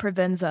Fred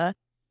Provenza,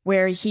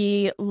 where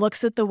he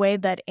looks at the way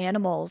that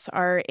animals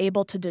are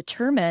able to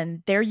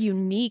determine their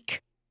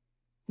unique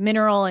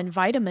mineral and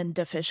vitamin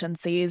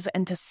deficiencies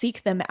and to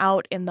seek them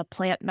out in the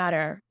plant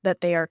matter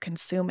that they are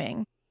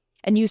consuming.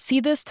 And you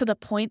see this to the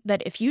point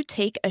that if you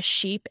take a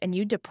sheep and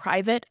you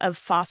deprive it of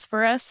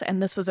phosphorus,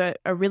 and this was a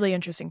really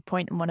interesting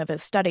point in one of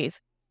his studies,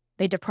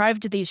 they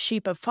deprived these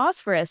sheep of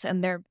phosphorus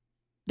and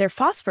their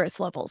phosphorus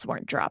levels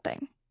weren't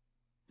dropping.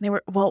 They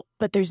were, well,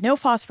 but there's no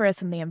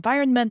phosphorus in the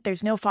environment.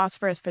 There's no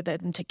phosphorus for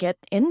them to get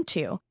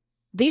into.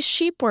 These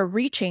sheep were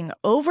reaching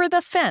over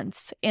the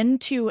fence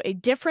into a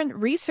different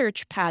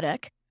research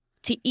paddock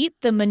to eat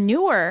the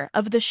manure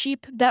of the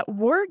sheep that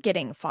were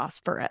getting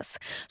phosphorus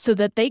so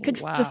that they could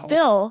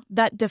fulfill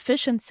that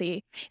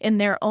deficiency in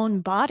their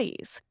own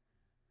bodies.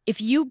 If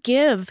you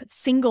give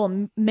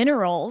single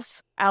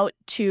minerals out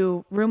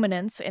to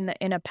ruminants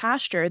in a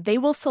pasture, they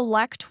will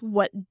select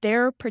what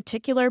their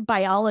particular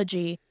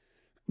biology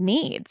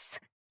needs.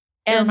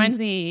 It reminds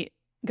me,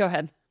 go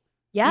ahead.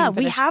 Yeah,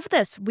 we have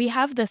this. We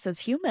have this as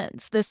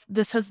humans.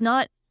 This has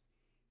not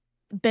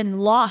been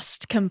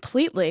lost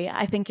completely.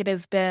 I think it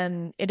has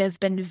been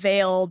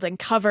veiled and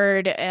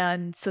covered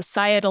and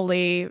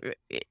societally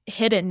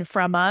hidden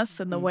from us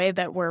in the way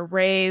that we're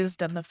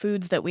raised and the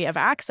foods that we have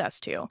access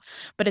to,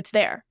 but it's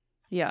there.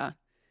 Yeah.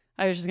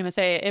 I was just going to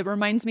say, it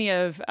reminds me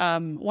of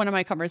one of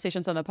my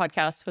conversations on the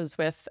podcast was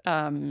with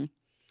a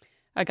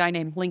guy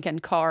named Lincoln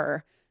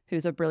Carr,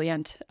 who's a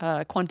brilliant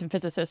quantum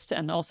physicist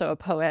and also a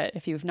poet.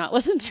 If you've not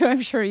listened to,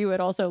 I'm sure you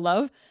would also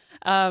love.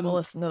 We'll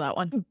listen to that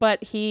one.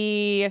 But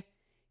he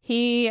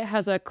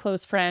has a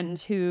close friend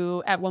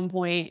who at one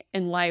point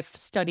in life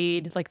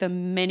studied like the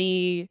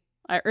many,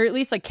 or at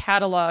least like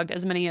cataloged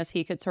as many as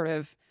he could sort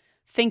of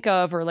think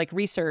of or like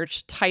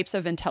research types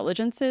of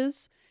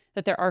intelligences,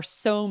 that there are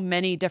so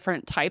many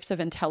different types of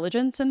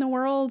intelligence in the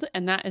world.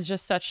 And that is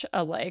just such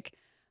a like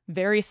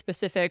very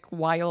specific,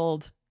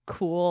 wild,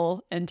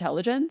 cool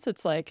intelligence.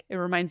 It's like, it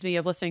reminds me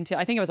of listening to,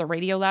 I think it was a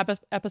Radio Lab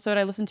episode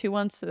I listened to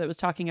once that was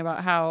talking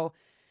about how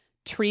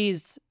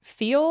trees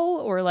feel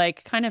or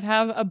like kind of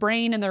have a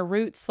brain in their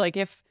roots. Like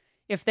if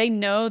they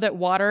know that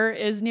water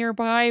is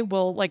nearby,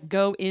 will like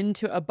go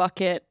into a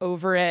bucket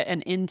over it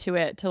and into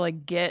it to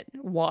like get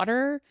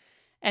water.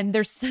 And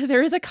there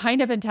is a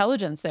kind of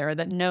intelligence there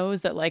that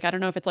knows that, like, I don't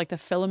know if it's like the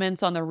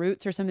filaments on the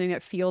roots or something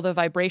that feel the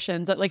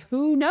vibrations, that like,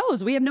 who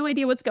knows? We have no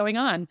idea what's going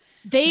on.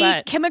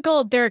 There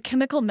are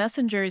chemical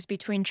messengers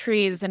between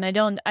trees. And I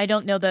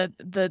don't know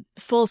the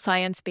full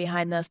science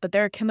behind this, but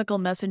there are chemical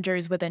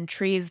messengers within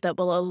trees that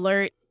will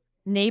alert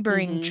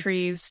neighboring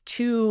trees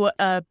to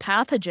a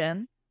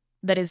pathogen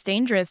that is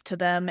dangerous to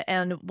them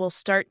and will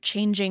start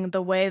changing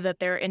the way that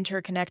their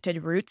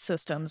interconnected root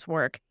systems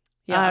work.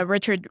 Yeah.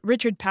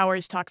 Richard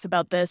Powers talks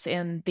about this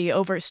in The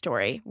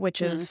Overstory,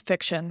 which is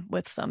fiction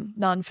with some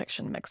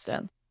nonfiction mixed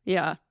in.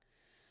 Yeah.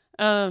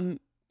 I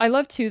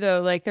love too,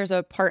 though, like there's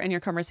a part in your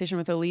conversation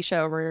with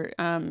Alicia where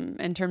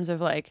in terms of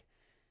like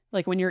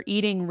when you're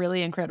eating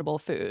really incredible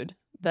food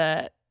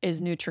that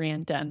is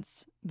nutrient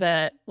dense,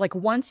 that like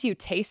once you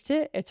taste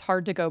it, it's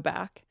hard to go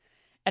back.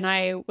 And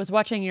I was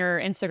watching your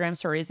Instagram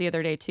stories the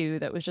other day too,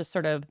 that was just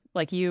sort of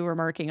like you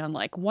remarking on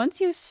like, once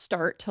you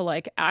start to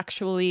like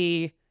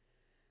actually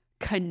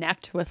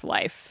connect with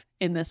life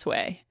in this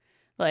way,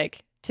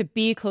 like to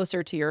be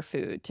closer to your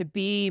food, to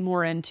be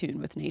more in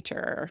tune with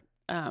nature,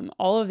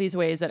 all of these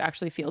ways that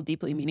actually feel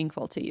deeply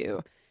meaningful to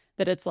you,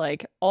 that it's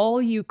like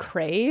all you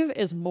crave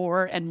is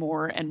more and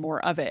more and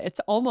more of it. It's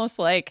almost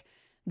like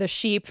the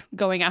sheep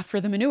going after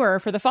the manure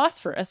for the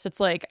phosphorus. It's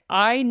like,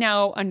 I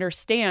now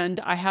understand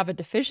I have a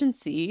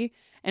deficiency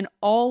and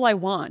all I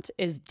want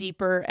is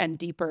deeper and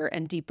deeper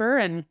and deeper.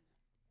 And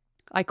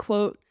I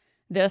quote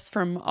this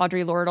from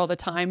Audre Lorde all the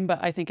time, but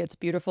I think it's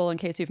beautiful in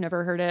case you've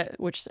never heard it,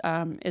 which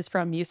is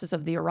from Uses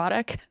of the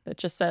Erotic, that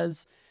just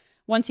says,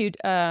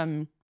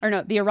 the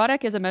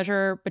erotic is a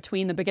measure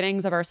between the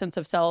beginnings of our sense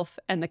of self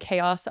and the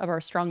chaos of our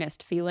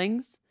strongest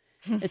feelings.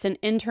 It's an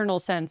internal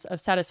sense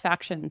of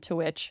satisfaction to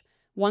which,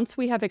 once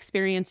we have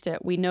experienced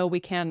it, we know we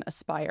can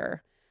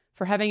aspire.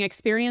 For having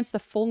experienced the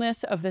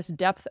fullness of this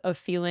depth of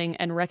feeling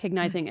and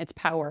recognizing its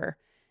power,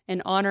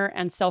 in honor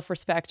and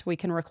self-respect, we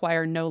can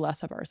require no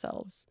less of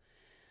ourselves.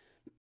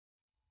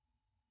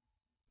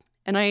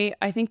 And I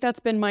think that's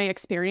been my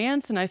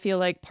experience. And I feel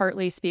like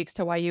partly speaks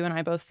to why you and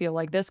I both feel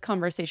like this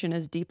conversation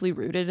is deeply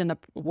rooted in the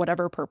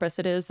whatever purpose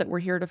it is that we're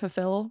here to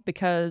fulfill.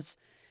 Because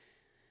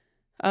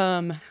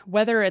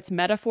whether it's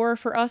metaphor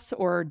for us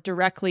or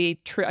directly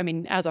true, I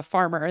mean, as a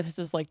farmer, this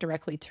is like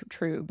directly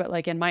true, but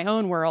like in my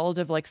own world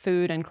of like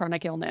food and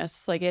chronic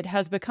illness, like it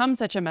has become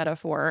such a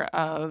metaphor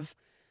of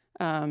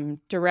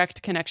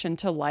direct connection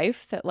to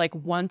life that like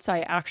once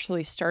I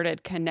actually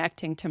started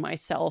connecting to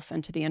myself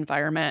and to the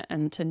environment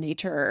and to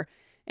nature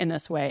in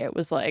this way, it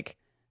was like,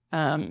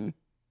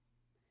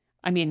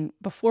 I mean,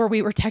 before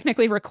we were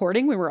technically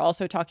recording, we were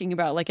also talking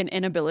about like an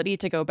inability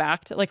to go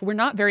back to, like, we're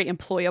not very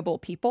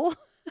employable people.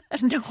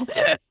 No.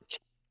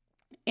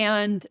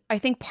 And I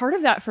think part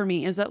of that for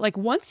me is that, like,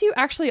 once you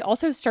actually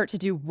also start to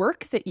do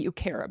work that you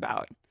care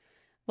about,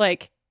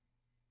 like,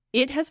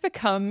 it has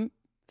become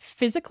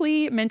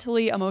physically,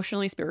 mentally,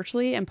 emotionally,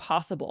 spiritually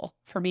impossible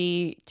for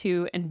me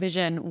to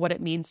envision what it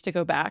means to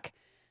go back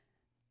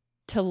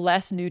to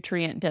less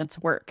nutrient dense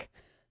work,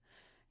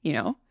 you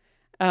know?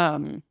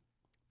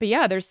 But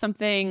yeah, there's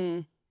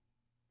something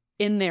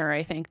in there,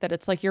 I think, that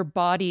it's like your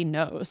body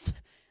knows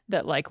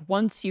that, like,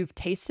 once you've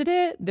tasted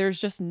it, there's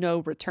just no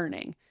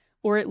returning.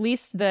 Or at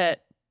least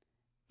that,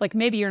 like,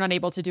 maybe you're not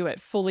able to do it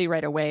fully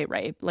right away,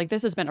 right? Like,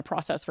 this has been a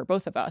process for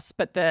both of us,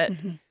 but that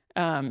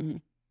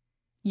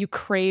you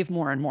crave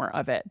more and more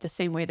of it, the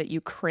same way that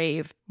you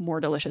crave more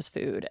delicious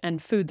food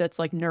and food that's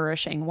like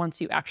nourishing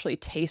once you actually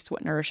taste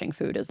what nourishing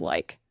food is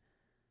like.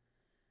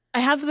 I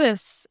have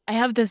this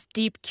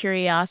deep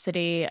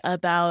curiosity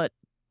about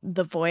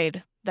the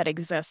void that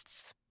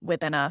exists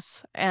within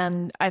us.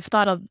 And I've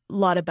thought a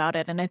lot about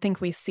it. And I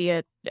think we see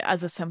it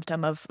as a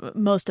symptom of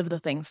most of the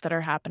things that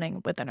are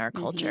happening within our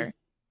culture,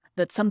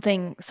 that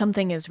something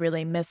is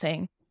really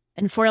missing.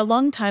 And for a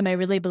long time, I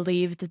really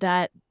believed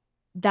that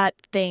that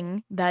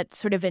thing, that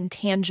sort of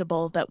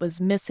intangible that was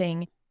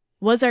missing,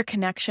 was our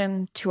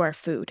connection to our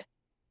food.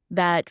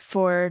 That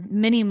for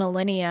many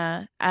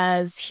millennia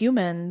as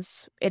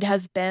humans, it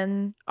has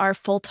been our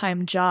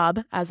full-time job,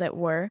 as it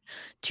were,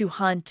 to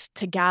hunt,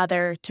 to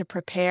gather, to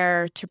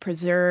prepare, to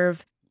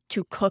preserve,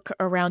 to cook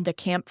around a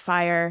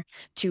campfire,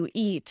 to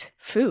eat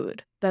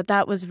food.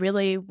 That was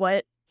really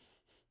what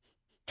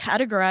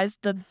categorized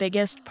the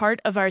biggest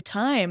part of our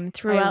time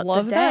throughout the day. I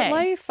love that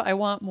life. I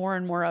want more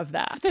and more of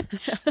that.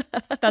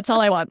 That's all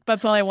I want.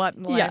 That's all I want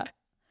in life. Yeah.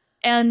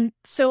 And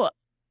so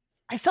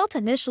I felt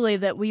initially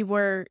that we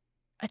were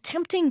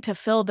attempting to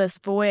fill this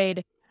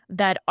void,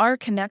 that our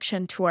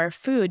connection to our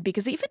food,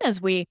 because even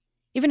as we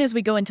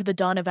go into the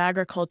dawn of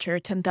agriculture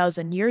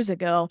 10,000 years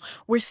ago,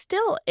 we're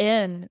still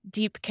in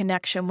deep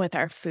connection with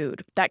our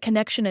food. That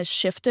connection has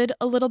shifted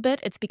a little bit.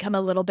 It's become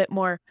a little bit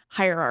more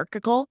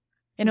hierarchical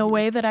in a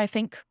way that I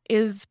think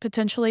is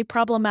potentially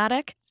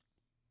problematic.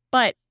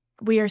 But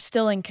we are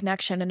still in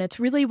connection, and it's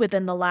really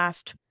within the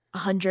last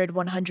 100,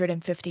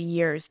 150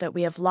 years that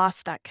we have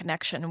lost that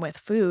connection with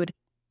food.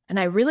 And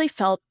I really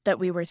felt that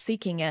we were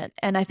seeking it.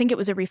 And I think it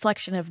was a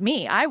reflection of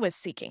me. I was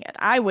seeking it.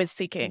 I was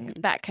seeking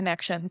that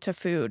connection to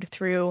food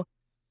through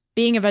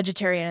being a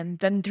vegetarian,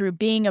 then through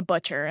being a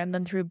butcher, and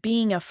then through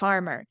being a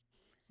farmer.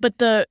 But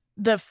the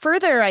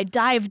further I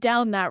dive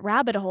down that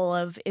rabbit hole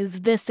of,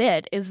 is this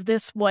it? Is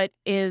this what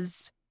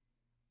is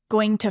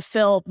going to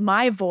fill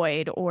my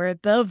void or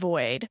the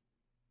void?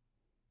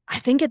 I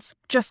think it's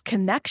just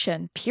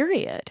connection,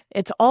 period.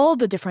 It's all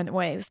the different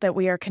ways that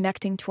we are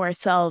connecting to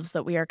ourselves,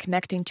 that we are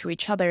connecting to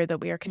each other,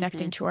 that we are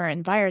connecting to our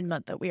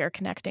environment, that we are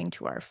connecting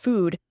to our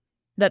food,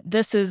 that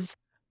this is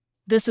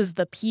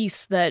the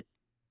piece that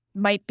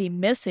might be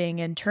missing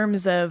in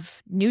terms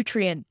of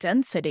nutrient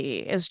density,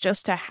 is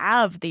just to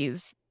have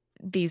these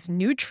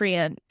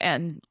nutrient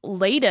and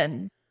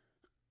laden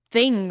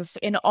things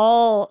in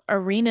all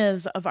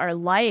arenas of our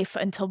life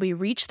until we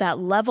reach that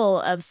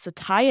level of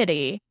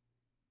satiety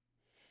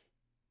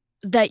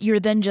that you're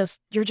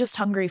just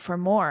hungry for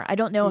more. I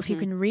don't know if you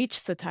can reach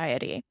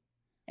satiety.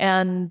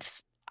 And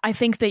I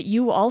think that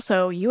you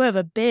have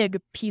a big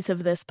piece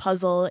of this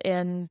puzzle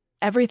in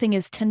everything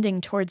is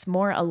tending towards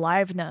more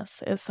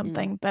aliveness, is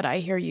something that I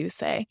hear you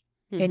say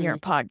in your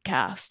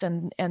podcast.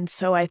 And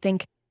so I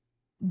think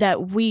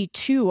that we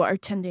too are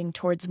tending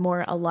towards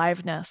more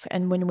aliveness.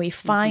 And when we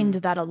find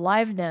that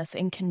aliveness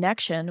in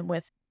connection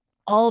with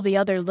all the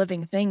other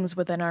living things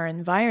within our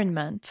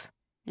environment,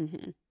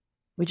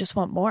 we just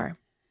want more.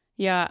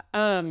 Yeah.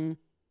 And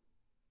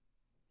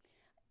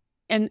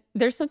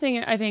there's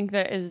something I think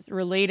that is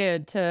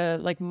related to,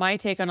 like, my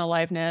take on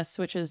aliveness,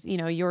 which is,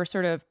 you're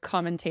sort of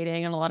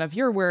commentating in a lot of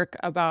your work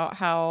about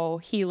how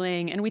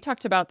healing, and we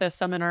talked about this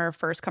some in our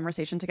first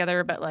conversation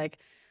together, but like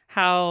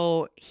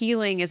how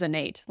healing is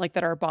innate, like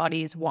that our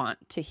bodies want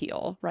to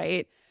heal,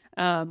 right?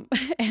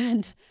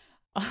 And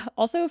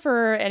also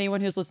for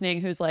anyone who's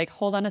listening who's like,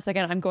 hold on a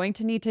second, I'm going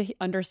to need to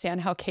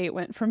understand how Kate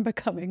went from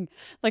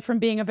from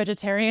being a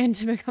vegetarian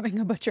to becoming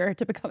a butcher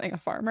to becoming a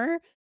farmer.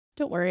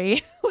 Don't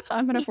worry.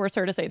 I'm going to force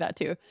her to say that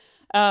too.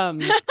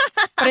 But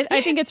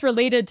I think it's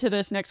related to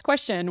this next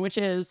question, which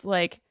is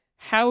like,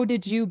 how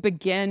did you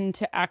begin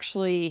to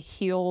actually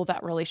heal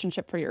that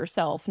relationship for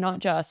yourself? Not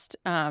just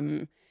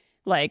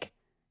like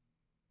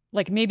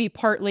maybe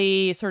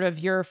partly sort of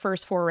your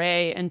first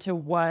foray into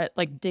what,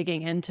 like,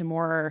 digging into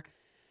more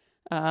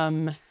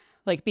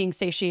like being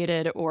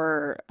satiated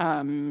or,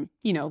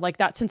 like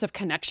that sense of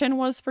connection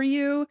was for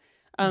you.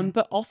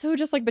 But also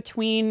just like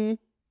between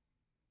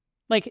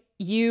like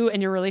you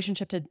and your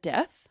relationship to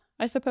death,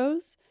 I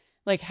suppose.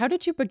 Like, how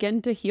did you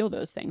begin to heal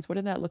those things? What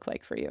did that look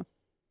like for you?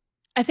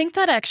 I think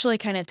that actually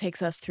kind of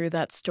takes us through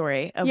that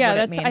story of what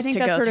it means to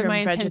go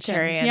from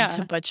vegetarian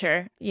to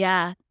butcher.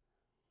 Yeah.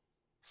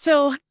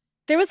 So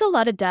There was a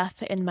lot of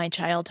death in my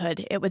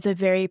childhood. It was a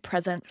very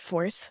present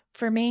force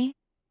for me,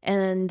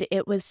 and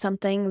it was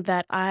something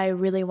that I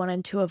really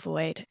wanted to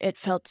avoid. It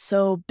felt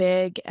so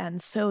big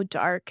and so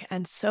dark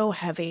and so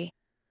heavy,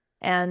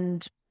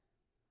 and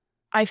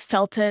I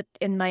felt it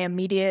in my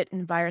immediate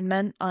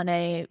environment on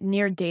a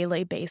near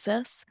daily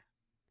basis,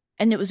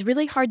 and it was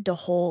really hard to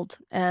hold.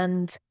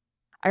 And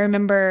I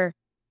remember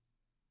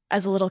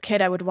as a little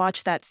kid, I would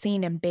watch that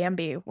scene in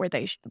Bambi where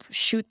they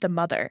shoot the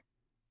mother,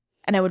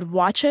 and I would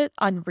watch it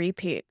on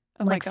repeat.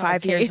 Oh my Like God,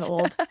 5 years Kate.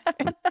 old.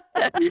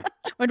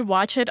 Would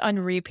watch it on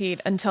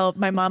repeat until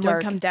my It's mom would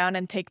dark. come down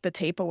and take the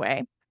tape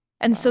away.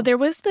 And so Wow. there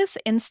was this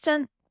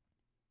instant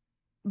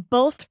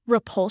both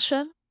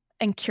repulsion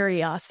and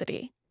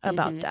curiosity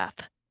about Mhm.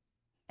 death.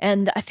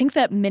 And I think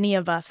that many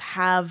of us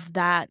have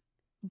that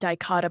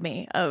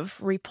dichotomy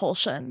of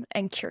repulsion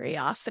and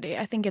curiosity.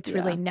 I think it's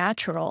really Yeah.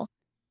 natural.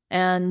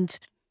 And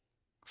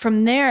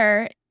from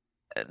there,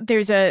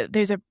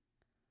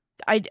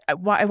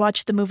 I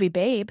watched the movie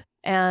Babe,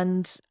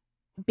 and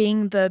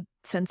being the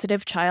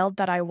sensitive child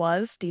that I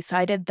was,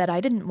 decided that I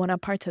didn't want to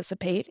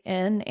participate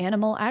in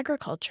animal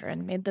agriculture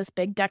and made this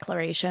big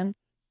declaration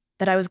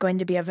that I was going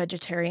to be a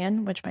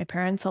vegetarian, which my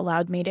parents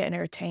allowed me to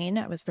entertain.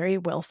 I was very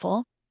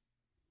willful.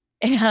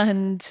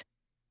 And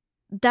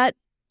that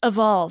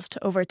evolved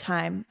over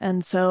time.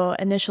 And so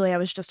initially I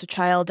was just a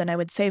child, and I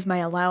would save my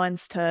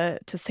allowance to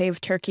save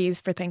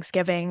turkeys for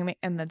Thanksgiving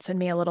and then send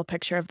me a little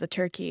picture of the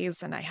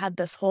turkeys. And I had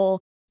this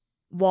whole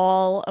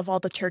wall of all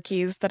the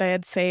turkeys that I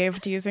had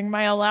saved using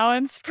my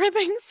allowance for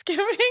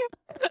Thanksgiving.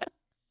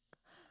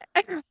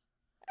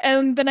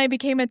 And then I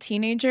became a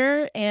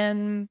teenager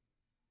in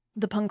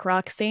the punk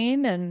rock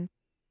scene, and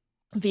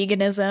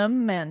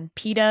veganism and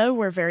PETA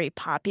were very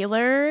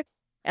popular.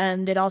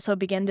 And it also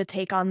began to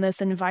take on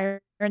this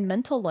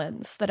environmental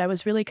lens that I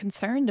was really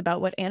concerned about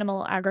what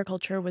animal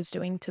agriculture was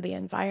doing to the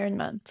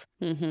environment.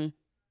 Mhm.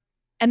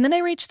 And then I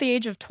reached the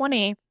age of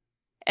 20,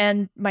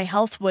 and my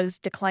health was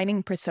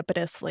declining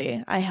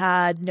precipitously. I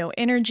had no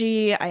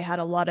energy. I had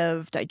a lot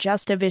of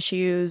digestive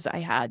issues. I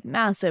had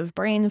massive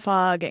brain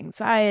fog,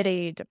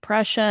 anxiety,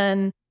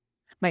 depression.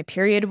 My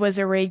period was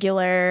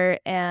irregular,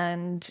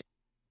 and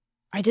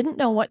I didn't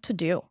know what to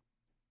do.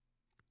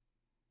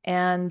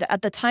 And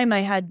at the time,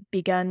 I had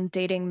begun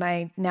dating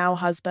my now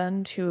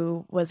husband,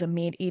 who was a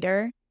meat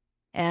eater,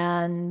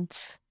 and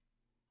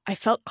I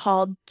felt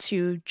called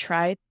to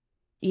try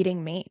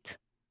eating meat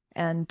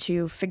and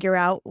to figure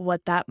out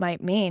what that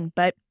might mean.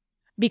 But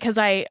because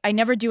I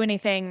never do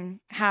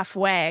anything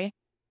halfway,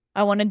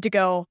 I wanted to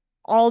go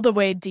all the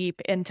way deep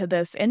into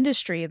this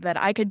industry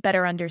that I could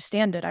better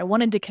understand it. I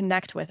wanted to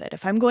connect with it.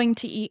 If I'm going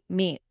to eat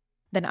meat,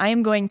 then I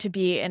am going to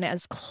be in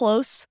as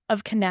close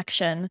of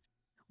connection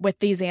with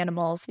these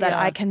animals that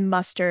I Yeah. can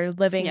muster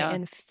living Yeah.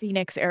 in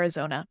Phoenix,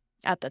 Arizona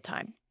at the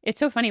time. It's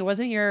so funny.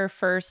 Wasn't your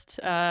first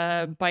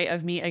bite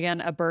of meat again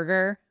a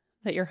burger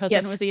that your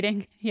husband Yes. was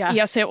eating? Yeah.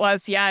 Yes, it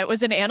was. Yeah, it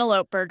was an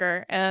antelope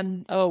burger.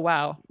 And Oh,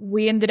 wow.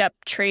 we ended up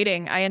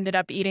trading. I ended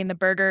up eating the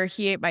burger.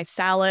 He ate my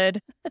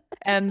salad.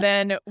 And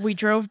then we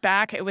drove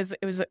back. We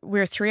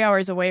were 3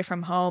 hours away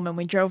from home, and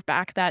we drove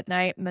back that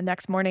night. And the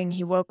next morning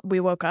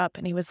we woke up,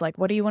 and he was like,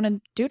 "What do you want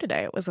to do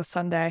today?" It was a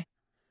Sunday.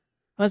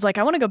 I was like,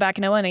 "I want to go back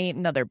and I want to eat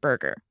another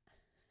burger."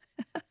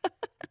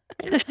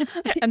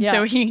 And Yeah.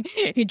 so he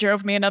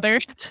drove me another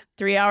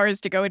 3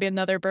 hours to go eat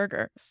another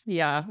burger.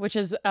 Yeah, which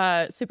is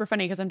super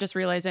funny because I'm just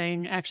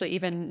realizing, actually,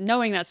 even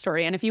knowing that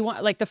story, and if you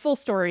want, like, the full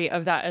story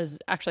of that is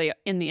actually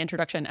in the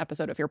introduction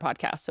episode of your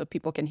podcast, so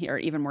people can hear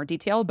even more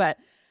detail. But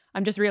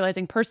I'm just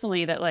realizing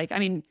personally that, like, I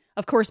mean,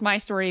 of course, my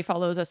story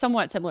follows a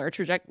somewhat similar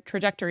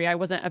trajectory. I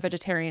wasn't a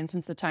vegetarian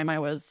since the time I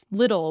was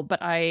little,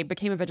 but I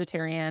became a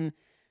vegetarian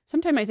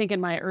sometime, I think, in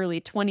my early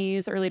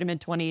 20s, early to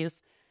mid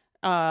 20s.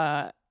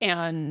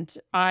 And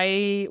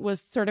I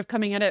was sort of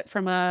coming at it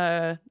from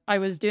I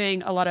was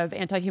doing a lot of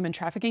anti-human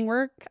trafficking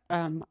work.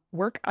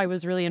 I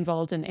was really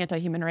involved in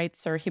anti-human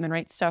rights or human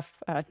rights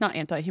stuff. Not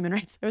anti-human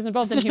rights. I was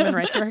involved in human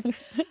rights work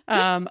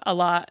a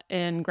lot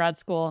in grad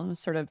school. It was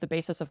sort of the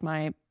basis of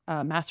my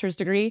master's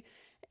degree.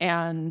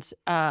 And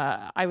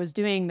I was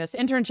doing this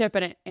internship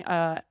at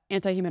an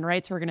anti-human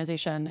rights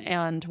organization.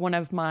 And one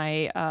of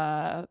my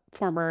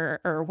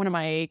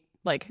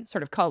like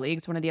sort of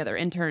colleagues, one of the other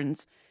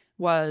interns,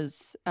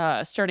 was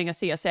starting a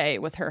CSA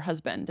with her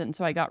husband. And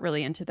so I got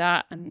really into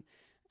that and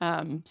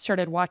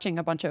started watching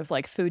a bunch of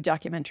like food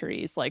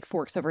documentaries, like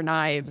Forks Over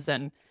Knives,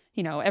 and,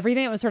 you know,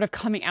 everything that was sort of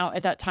coming out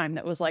at that time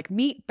that was like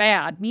meat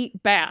bad,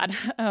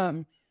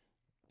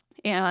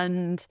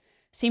 and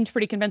seemed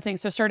pretty convincing.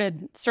 So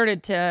started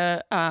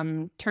to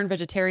turn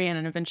vegetarian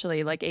and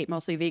eventually like ate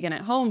mostly vegan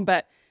at home.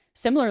 But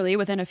similarly,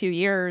 within a few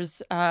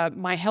years,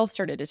 my health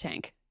started to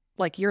tank.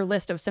 Like your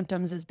list of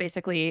symptoms is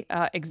basically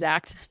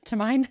exact to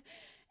mine.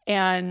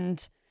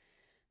 And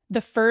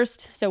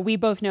so we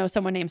both know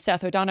someone named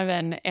Seth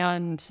O'Donovan.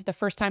 And the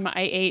first time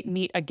I ate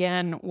meat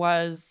again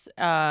was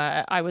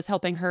I was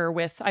helping her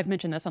with, I've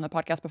mentioned this on the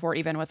podcast before,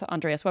 even with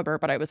Andreas Weber,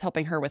 but I was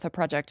helping her with a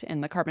project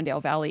in the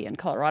Carbondale Valley in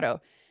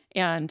Colorado.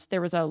 And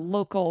there was a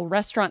local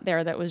restaurant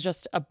there that was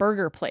just a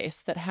burger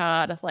place that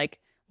had like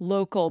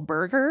local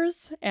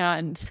burgers.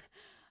 And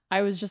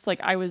I was just like,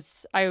 I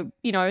was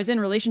in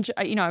relationship,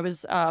 I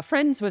was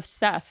friends with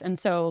Seth. And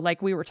so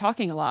like we were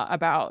talking a lot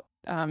about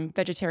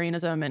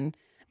vegetarianism and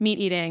meat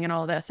eating and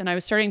all this. And I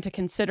was starting to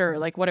consider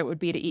like what it would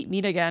be to eat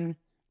meat again.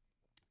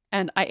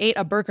 And I ate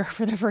a burger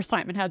for the first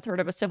time and had sort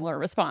of a similar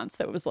response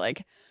that was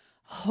like,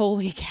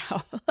 holy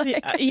cow.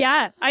 Like,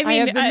 yeah. I I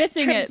mean, have been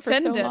missing it for so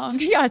transcendent. long.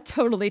 Yeah,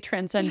 totally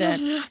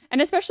transcendent.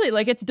 And especially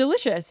like it's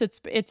delicious.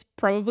 It's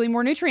probably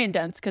more nutrient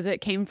dense because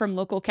it came from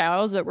local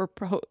cows that were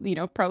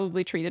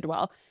probably treated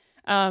well.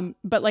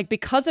 But like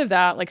because of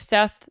that, like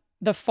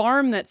the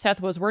farm that Seth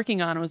was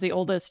working on was the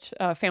oldest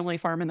family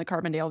farm in the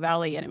Carbondale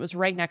Valley, and it was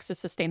right next to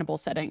Sustainable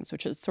Settings,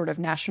 which is sort of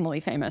nationally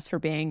famous for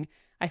being,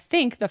 I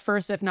think, the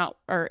first, if not,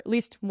 or at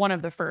least one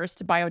of the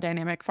first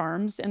biodynamic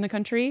farms in the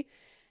country.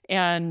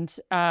 And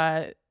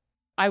I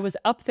was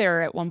up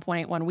there at one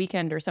point, one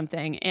weekend or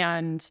something,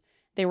 and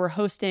they were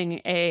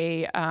hosting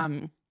a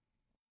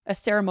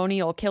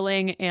ceremonial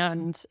killing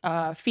and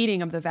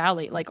feeding of the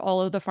valley. Like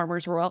all of the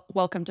farmers were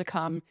welcome to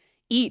come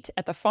eat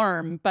at the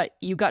farm, but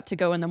you got to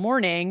go in the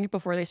morning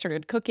before they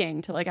started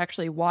cooking to like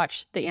actually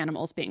watch the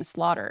animals being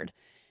slaughtered.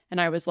 And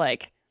I was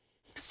like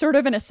sort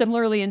of in a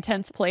similarly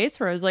intense place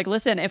where I was like,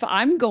 listen, if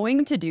I'm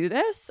going to do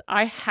this,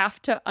 I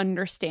have to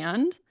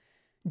understand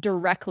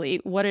directly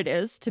what it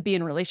is to be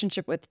in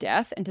relationship with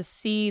death and to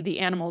see the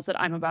animals that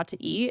I'm about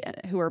to eat,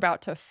 who are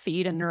about to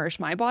feed and nourish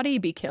my body,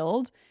 be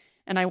killed.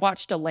 And I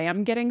watched a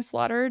lamb getting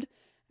slaughtered,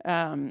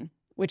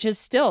 which is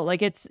still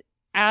like, it's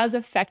as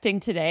affecting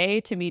today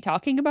to me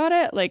talking about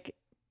it, like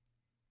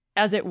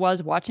as it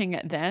was watching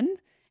it then.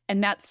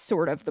 And that's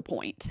sort of the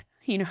point,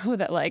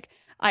 that like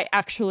I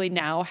actually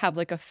now have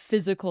like a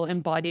physical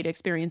embodied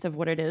experience of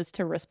what it is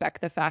to respect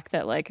the fact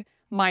that like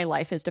my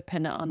life is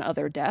dependent on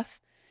other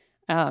death.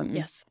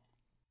 Yes.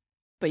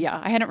 But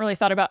yeah, I hadn't really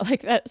thought about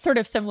like that. Sort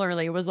of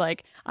similarly was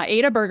like I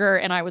ate a burger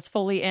and I was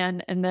fully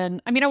in. And then,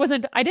 I mean,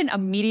 I didn't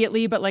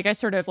immediately, but like I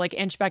sort of like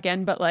inched back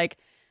in, but like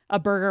a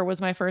burger was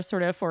my first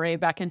sort of foray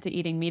back into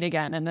eating meat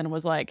again. And then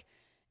was like,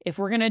 if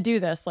we're going to do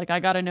this, like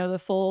I got to know the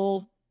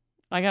full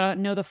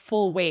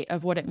weight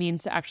of what it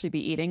means to actually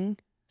be eating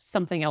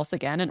something else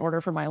again in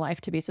order for my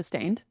life to be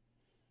sustained,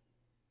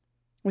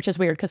 which is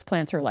weird because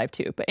plants are alive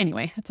too. But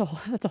anyway, that's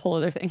a whole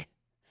other thing.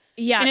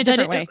 Yeah. In a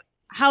different way.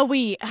 How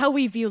we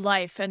view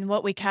life and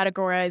what we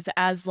categorize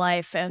as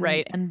life and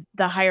Right. and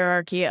the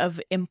hierarchy of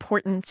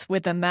importance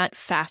within that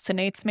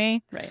fascinates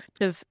me. Right.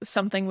 Is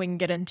something we can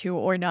get into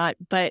or not.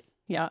 But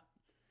yeah,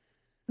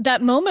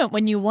 that moment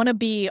when you want to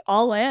be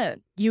all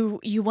in, you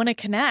want to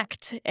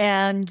connect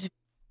and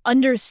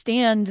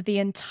understand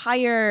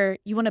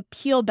you want to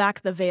peel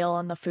back the veil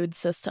on the food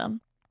system,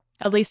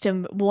 at least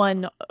in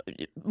one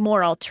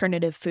more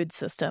alternative food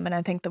system. And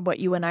I think that what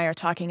you and I are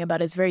talking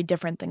about is very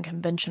different than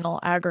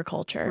conventional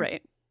agriculture.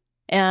 right.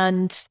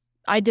 And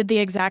I did the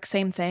exact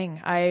same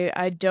thing.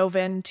 I dove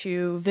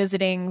into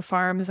visiting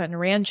farms and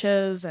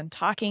ranches and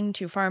talking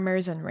to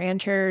farmers and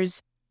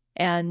ranchers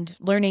and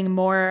learning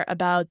more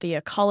about the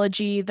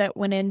ecology that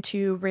went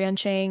into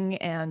ranching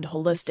and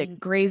holistic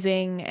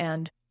grazing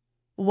and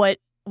what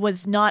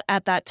was not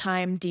at that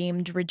time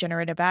deemed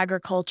regenerative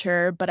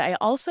agriculture. But I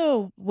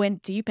also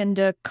went deep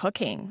into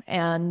cooking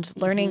and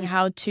learning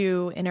how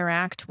to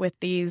interact with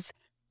these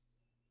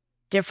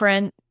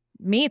different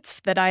meats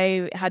that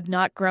I had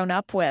not grown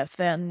up with.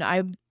 And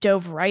I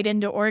dove right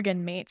into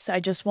organ meats. I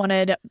just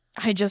wanted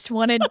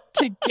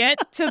to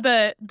get to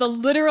the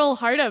literal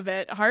heart of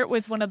it. Heart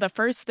was one of the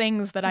first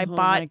things that I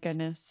bought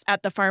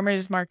at the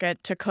farmer's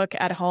market to cook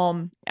at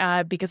home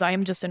because I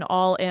am just an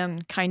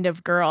all-in kind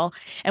of girl.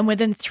 And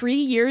within 3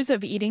 years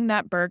of eating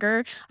that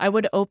burger, I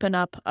would open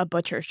up a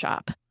butcher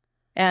shop.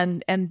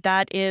 And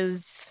that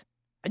is,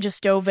 I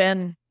just dove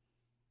in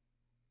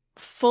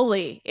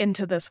fully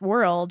into this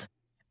world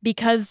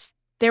because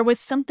there was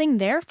something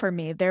there for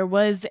me. There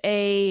was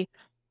a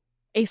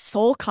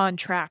soul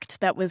contract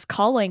that was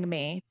calling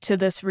me to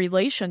this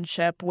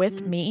relationship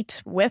with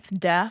meat, with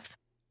death,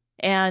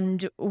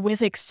 and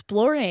with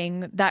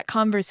exploring that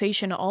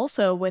conversation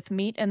also with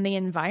meat and the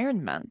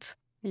environment.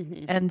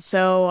 And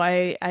so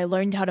I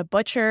learned how to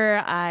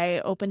butcher.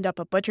 I opened up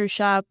a butcher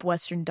shop,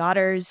 Western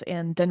Daughters,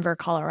 in Denver,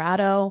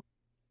 Colorado,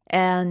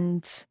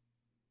 and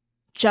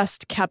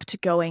just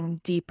kept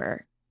going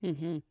deeper.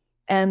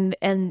 And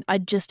I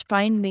just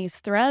find these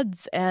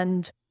threads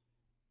and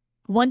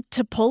want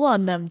to pull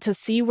on them to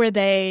see where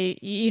they,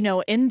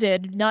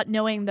 ended, not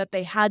knowing that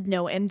they had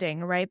no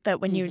ending, right?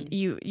 That when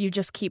you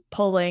just keep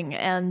pulling.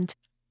 And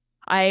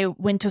I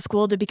went to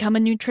school to become a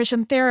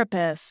nutrition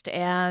therapist,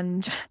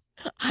 and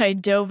I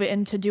dove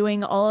into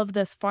doing all of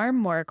this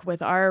farm work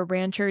with our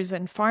ranchers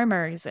and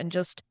farmers and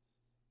just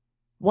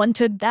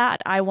wanted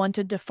that. I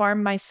wanted to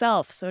farm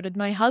myself. So did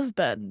my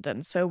husband.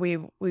 And so we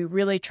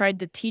really tried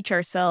to teach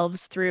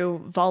ourselves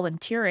through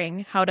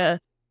volunteering how to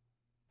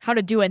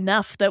do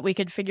enough that we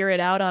could figure it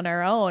out on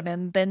our own,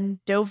 and then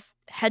dove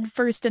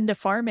headfirst into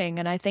farming.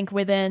 And I think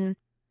within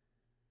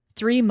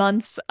 3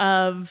 months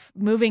of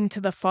moving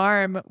to the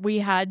farm, we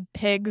had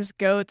pigs,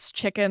 goats,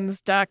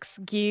 chickens, ducks,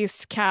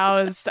 geese,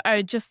 cows,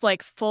 just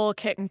like full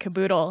kit and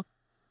caboodle.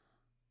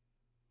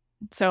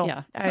 So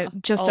Yeah.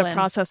 just All a in.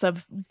 process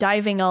of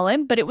diving all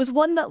in, but it was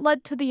one that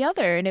led to the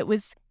other. And it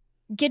was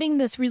getting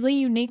this really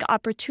unique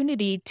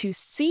opportunity to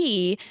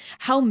see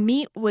how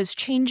meat was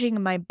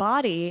changing my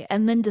body,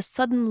 and then to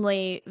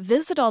suddenly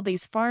visit all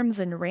these farms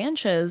and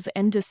ranches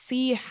and to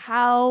see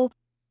how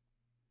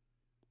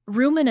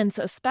ruminants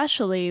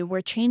especially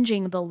were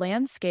changing the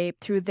landscape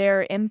through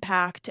their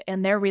impact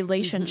and their Mm-hmm.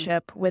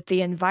 relationship with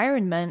the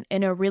environment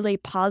in a really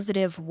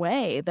positive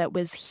way that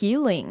was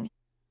healing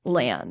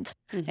land.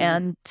 Mm-hmm.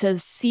 And to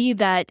see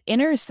that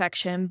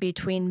intersection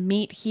between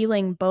meat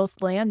healing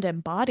both land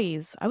and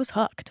bodies, I was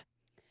hooked.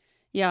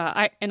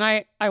 Yeah,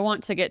 I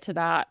want to get to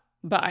that,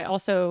 but I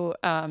also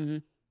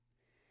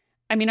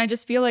I mean, I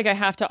just feel like I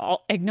have to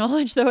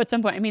acknowledge though at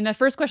some point. I mean, the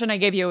first question I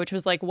gave you, which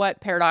was like,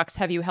 what paradox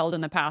have you held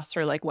in the past,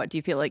 or like, what do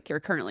you feel like you're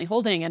currently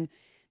holding? And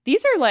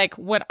these are like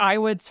what I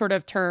would sort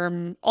of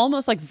term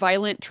almost like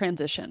violent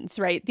transitions,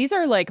 right? These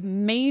are like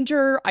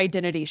major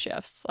identity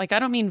shifts. Like, I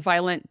don't mean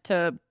violent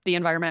to the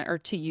environment or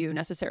to you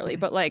necessarily,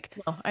 but like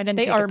Well, I didn't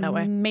they take are it that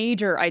way.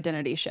 major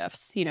identity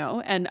shifts, you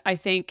know? And I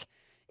think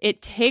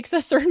it takes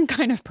a certain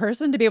kind of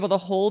person to be able to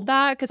hold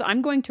that, because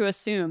I'm going to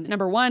assume,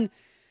 number one,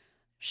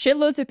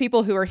 shitloads of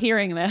people who are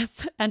hearing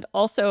this, and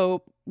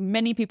also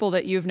many people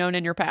that you've known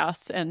in your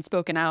past and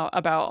spoken out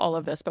about all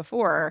of this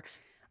before,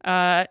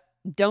 uh,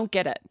 don't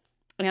get it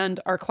and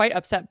are quite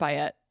upset by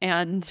it.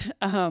 And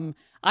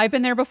I've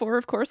been there before,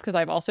 of course, because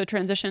I've also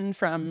transitioned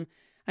from.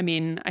 I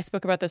mean, I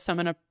spoke about this some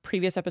in a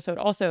previous episode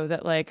also,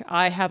 that like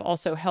I have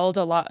also held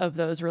a lot of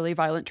those really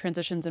violent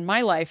transitions in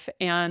my life,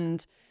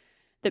 and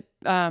that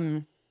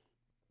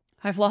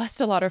I've lost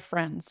a lot of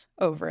friends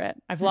over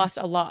it. I've lost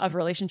a lot of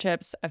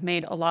relationships. I've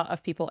made a lot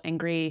of people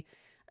angry.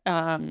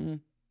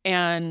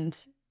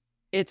 And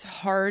it's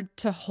hard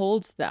to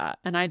hold that.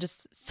 And I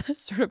just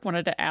sort of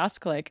wanted to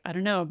ask, like, I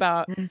don't know,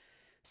 about Mm.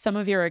 some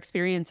of your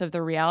experience of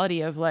the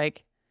reality of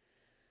like,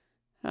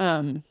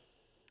 um,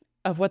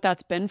 of what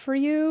that's been for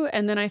you.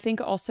 And then I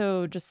think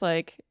also just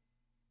like,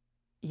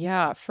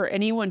 yeah, for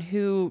anyone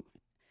who,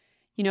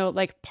 you know,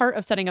 like part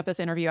of setting up this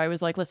interview, I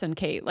was like, listen,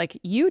 Kate, like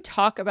you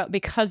talk about,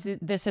 because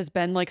this has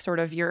been like sort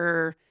of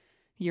your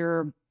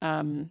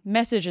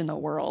message in the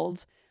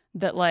world,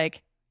 that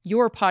like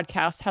your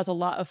podcast has a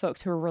lot of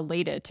folks who are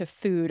related to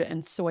food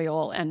and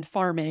soil and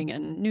farming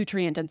and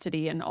nutrient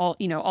density and all,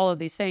 you know, all of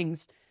these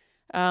things.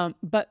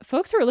 But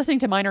folks who are listening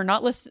to mine are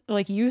not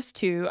like used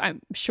to,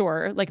 I'm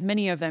sure, like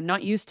many of them,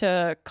 not used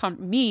to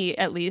me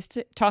at least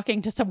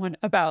talking to someone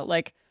about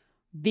like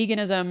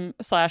veganism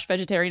slash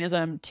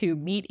vegetarianism to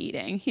meat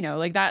eating, you know,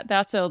 like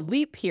that's a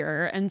leap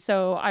here. And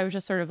so I was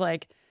just sort of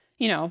like,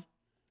 you know,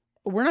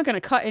 we're not going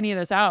to cut any of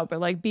this out, but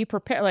like be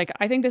prepared. Like,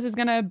 I think this is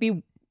going to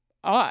be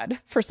odd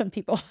for some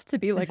people to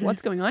be like,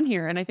 what's going on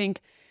here? And I think,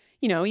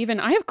 you know, even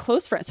I have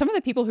close friends, some of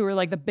the people who are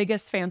like the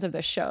biggest fans of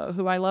this show,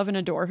 who I love and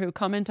adore, who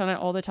comment on it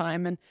all the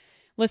time and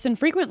listen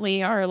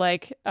frequently, are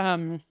like,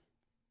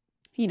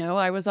 you know,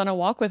 I was on a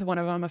walk with one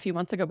of them a few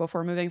months ago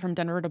before moving from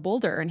Denver to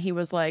Boulder. And he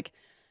was like,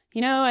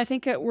 you know, I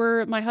think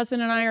my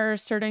husband and I are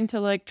starting to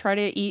like try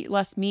to eat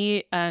less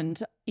meat.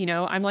 And, you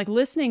know, I'm like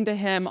listening to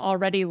him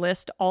already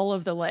list all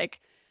of the like,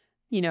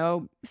 you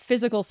know,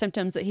 physical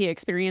symptoms that he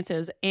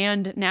experiences,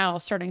 and now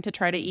starting to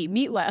try to eat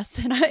meat less.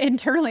 And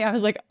internally I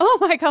was like, oh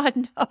my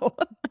God, no.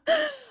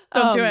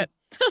 Don't do it.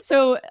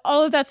 So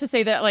all of that's to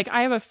say that like,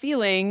 I have a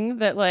feeling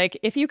that like,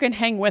 if you can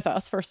hang with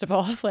us, first of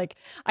all, like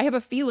I have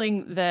a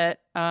feeling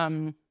that,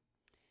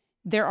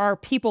 there are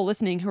people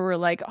listening who are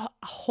like,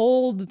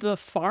 hold the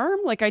farm.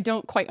 Like, I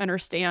don't quite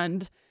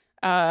understand.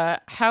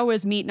 How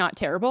is meat not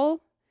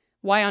terrible?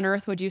 Why on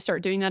earth would you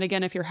start doing that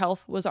again if your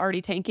health was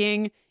already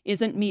tanking?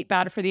 Isn't meat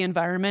bad for the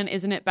environment?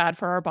 Isn't it bad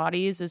for our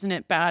bodies? Isn't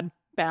it bad,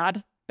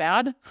 bad,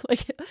 bad?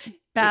 Like,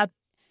 Bad.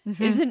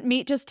 Hmm. isn't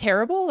meat just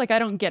terrible? Like, I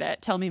don't get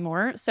it. Tell me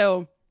more.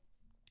 So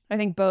I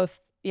think both,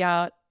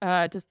 yeah,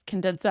 just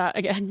condense that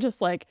again, just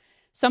like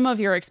some of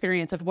your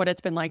experience of what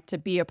it's been like to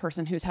be a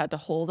person who's had to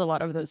hold a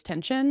lot of those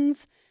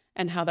tensions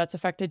and how that's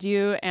affected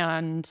you.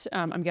 And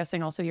I'm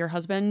guessing also your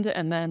husband.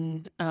 And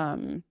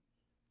then,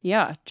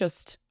 yeah,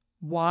 just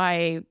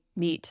why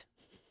meat?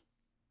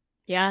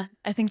 Yeah,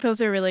 I think those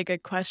are really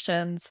good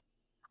questions.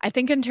 I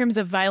think in terms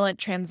of violent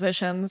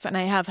transitions, and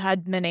I have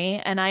had many,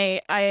 and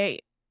I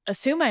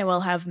assume I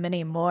will have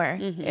many more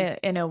Mm-hmm.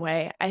 in a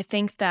way. I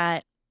think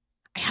that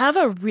I have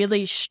a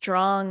really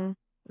strong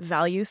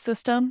value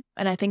system,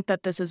 and I think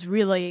that this is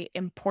really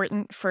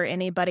important for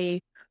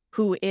anybody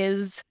who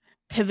is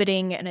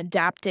pivoting and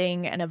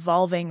adapting and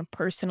evolving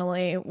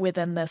personally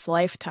within this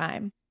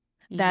lifetime,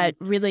 Mm-hmm. that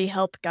really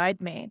help guide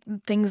me,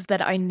 things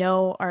that I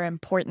know are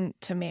important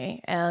to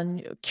me.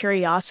 And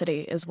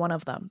curiosity is one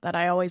of them, that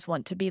I always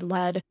want to be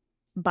led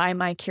by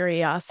my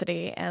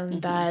curiosity, and Mm-hmm.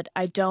 that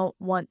I don't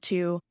want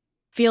to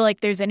feel like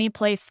there's any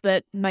place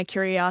that my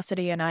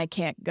curiosity and I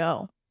can't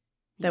go,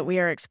 Yeah. that we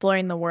are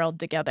exploring the world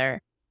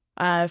together.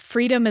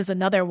 Freedom is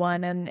another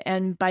one,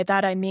 and by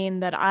that I mean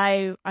that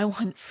I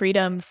want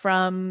freedom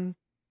from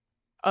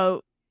a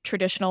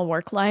traditional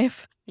work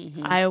life.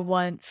 Mm-hmm. I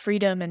want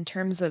freedom in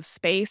terms of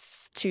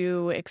space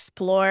to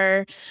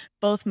explore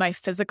both my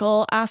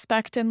physical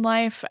aspect in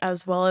life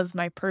as well as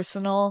my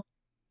personal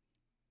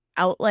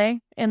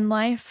outlay in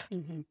life.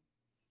 Mm-hmm.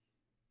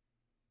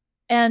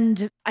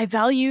 And I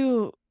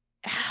value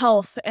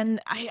health. And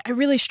I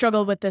really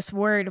struggle with this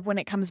word when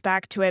it comes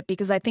back to it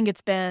because I think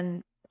it's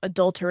been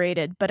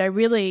adulterated, but I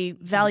really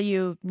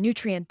value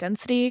nutrient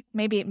density.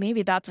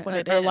 Maybe that's what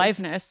it Or is.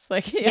 aliveness.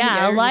 Like, yeah,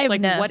 Yeah, you're just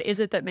like, what is aliveness.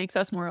 it that makes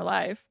us more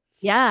alive?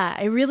 Yeah,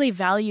 I really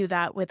value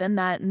that within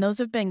that. And those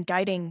have been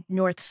guiding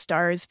North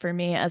Stars for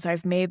me as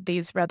I've made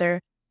these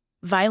rather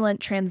violent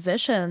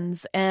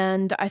transitions.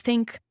 And I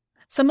think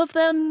some of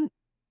them,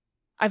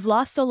 I've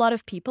lost a lot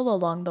of people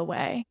along the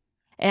way.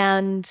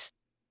 And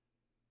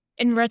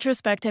in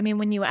retrospect, I mean,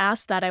 when you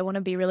asked that, I want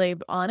to be really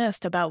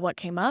honest about what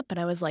came up. And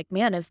I was like,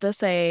 man, is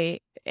this a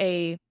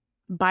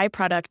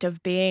byproduct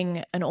of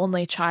being an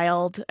only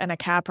child and a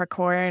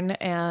Capricorn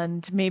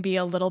and maybe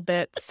a little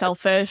bit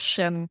selfish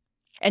and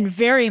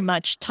very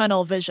much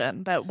tunnel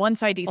vision that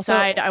once I Also,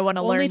 decide I want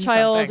to only learn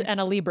child something. and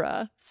a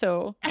Libra.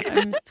 So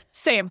I'm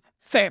Same.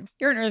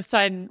 you're an Earth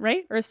sign,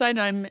 right? Earth sign.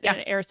 I'm Yeah.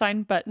 an air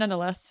sign, but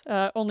nonetheless,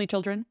 only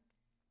children.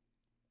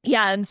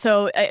 Yeah, and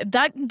so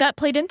that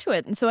played into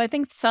it. And so I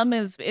think some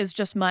is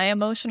just my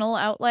emotional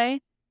outlay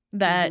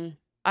that Mm-hmm.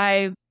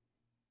 I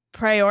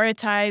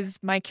prioritize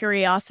my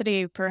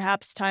curiosity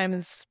perhaps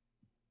times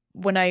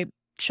when I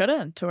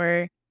shouldn't,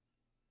 or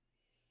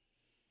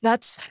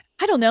that's,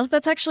 I don't know.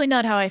 That's actually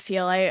not how I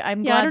feel.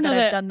 I'm Yeah, I don't glad that know I've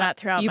that done that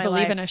throughout you my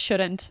believe in a life.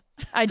 shouldn't.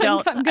 I I'm,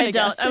 don't. I'm I gonna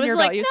don't. guess I in was your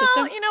like, value no,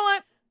 system. you know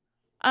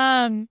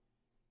what?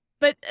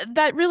 But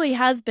that really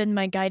has been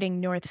my guiding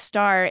North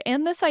Star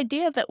and this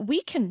idea that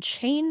we can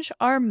change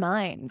our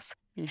minds.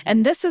 Mm-hmm.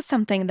 And this is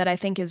something that I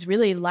think is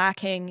really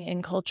lacking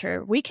in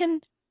culture. We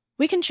can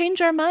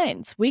change our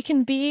minds. We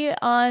can be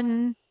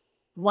on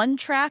one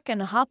track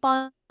and hop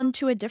on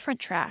to a different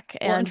track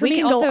Well, and and for we me,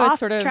 can go also, it's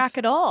sort off of track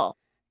at all.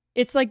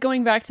 it's like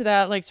going back to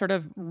that like sort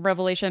of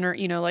revelation or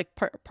like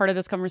part of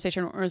this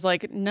conversation where it's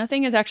like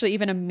nothing is actually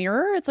even a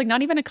mirror. It's like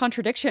not even a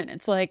contradiction.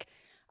 It's like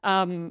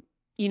um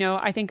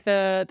I think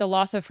the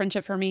loss of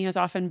friendship for me has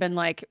often been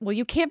like, well,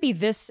 you can't be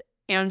this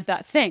and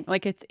that thing.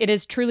 Like it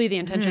is truly the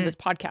intention of Mm, this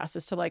podcast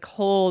is to like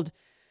hold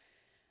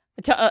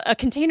to a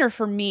container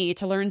for me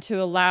to learn to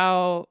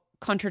allow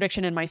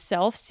contradiction in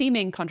myself,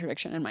 seeming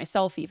contradiction in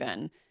myself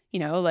even.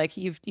 Like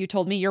you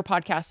told me your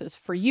podcast is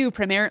for you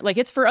primarily, like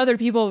it's for other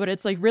people, but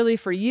it's like really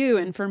for you.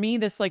 And for me,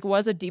 this like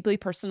was a deeply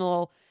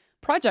personal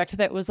project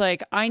that was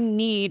like, I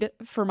need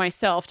for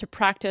myself to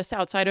practice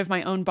outside of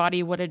my own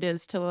body what it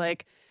is to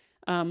like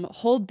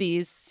hold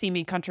these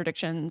seeming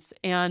contradictions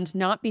and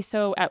not be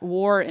so at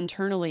war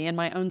internally in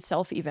my own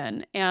self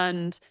even.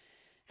 And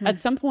mm.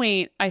 at some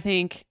point, I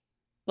think,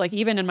 like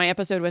even in my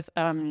episode with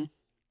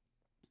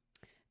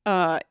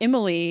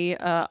Emily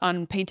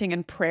on painting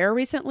and prayer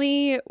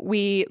recently,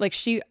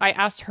 I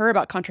asked her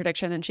about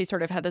contradiction and she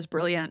sort of had this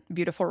brilliant,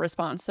 beautiful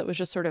response that was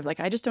just sort of like,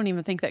 I just don't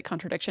even think that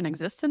contradiction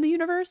exists in the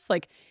universe.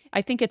 Like,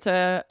 I think it's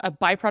a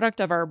byproduct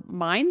of our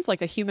minds,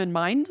 like a human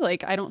mind.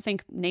 Like, I don't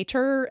think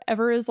nature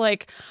ever is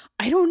like,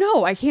 I don't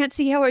know. I can't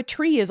see how a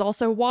tree is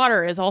also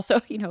water, is also,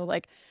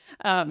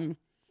 um,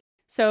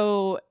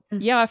 so Mm.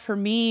 yeah, for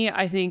me,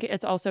 I think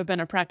it's also been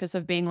a practice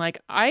of being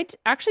like,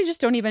 actually just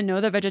don't even know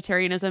that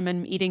vegetarianism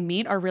and eating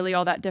meat are really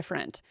all that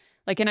different.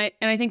 Like, and I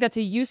think that's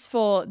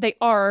they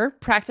are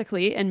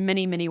practically in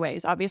many, many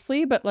ways,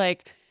 obviously, but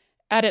like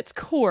at its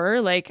core,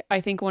 like I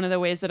think one of the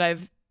ways that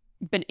I've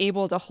been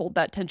able to hold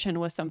that tension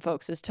with some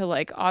folks is to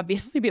like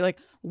obviously be like,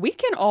 we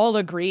can all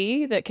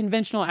agree that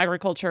conventional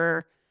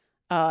agriculture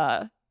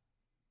uh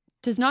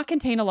does not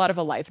contain a lot of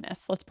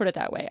aliveness. Let's put it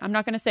that way. I'm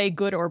not going to say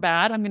good or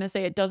bad. I'm going to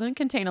say it doesn't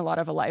contain a lot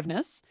of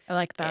aliveness, I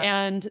like that.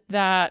 and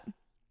that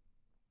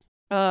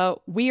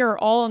we are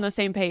all on the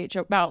same page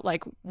about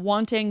like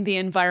wanting the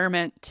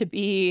environment to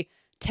be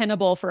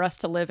tenable for us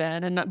to live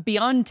in, and not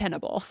beyond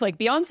tenable, like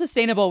beyond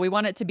sustainable. We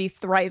want it to be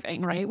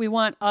thriving, right? We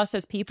want us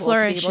as people to be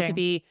able to Flourishing.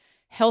 be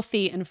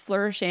healthy and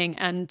flourishing,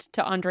 and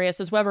to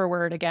Andreas's Weber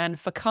word again,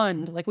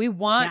 fecund. Like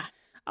Yeah.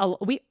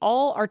 we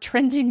all are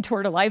trending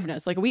toward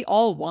aliveness. Like we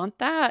all want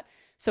that.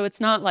 So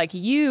it's not like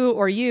you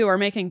are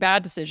making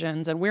bad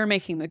decisions and we're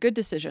making the good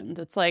decisions.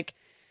 It's like,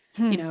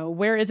 Hmm.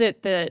 where is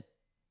it that,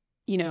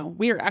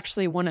 we are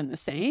actually one and the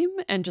same,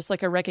 and just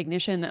like a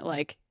recognition that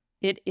like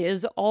it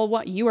is all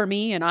what you are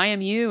me and I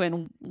am you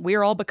and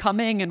we're all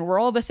becoming and we're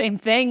all the same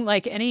thing.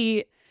 Like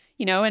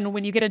and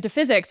when you get into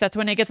physics, that's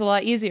when it gets a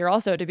lot easier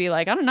also to be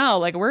like, I don't know,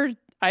 like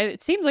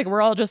it seems like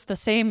we're all just the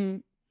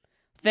same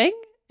thing.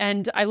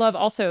 And I love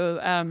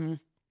also,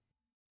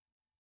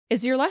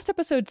 is your last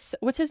episode,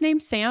 what's his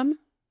name? Sam?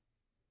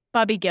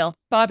 Bobby Gill.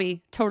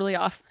 Bobby, totally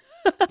off.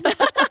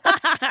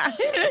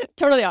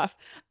 Totally off.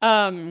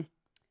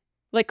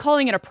 Like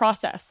calling it a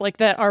process, like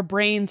that our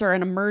brains are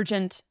an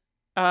emergent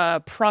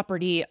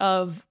property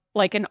of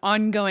like an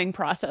ongoing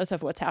process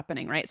of what's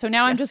happening, right? So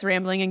now I'm Yes. just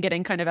rambling and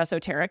getting kind of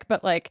esoteric,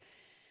 but like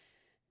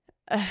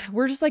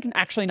we're just like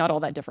actually not all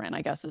that different,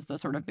 I guess, is the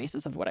sort of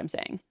basis of what I'm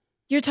saying.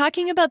 You're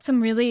talking about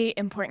some really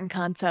important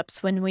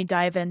concepts when we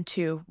dive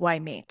into why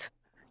meat.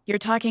 You're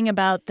talking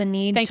about the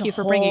need Thank to you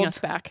for bringing us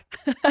hold. back.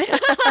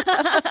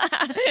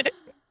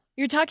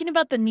 You're talking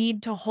about the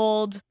need to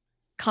hold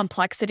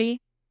complexity,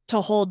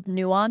 to hold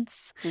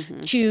nuance,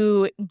 Mm-hmm.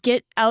 to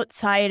get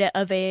outside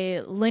of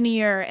a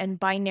linear and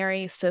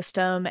binary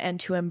system, and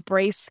to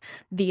embrace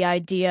the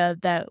idea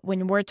that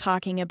when we're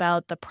talking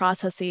about the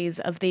processes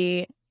of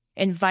the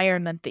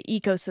environment, the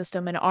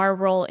ecosystem, and our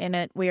role in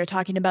it, we are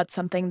talking about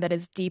something that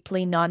is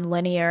deeply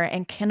nonlinear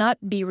and cannot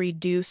be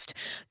reduced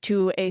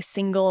to a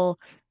single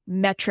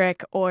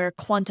metric or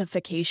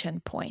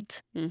quantification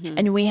point. Mm-hmm.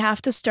 And we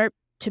have to start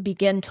to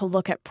begin to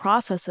look at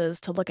processes,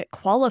 to look at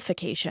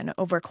qualification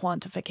over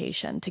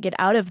quantification, to get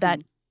out of that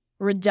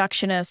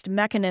reductionist,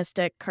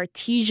 mechanistic,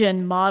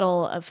 Cartesian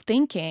model of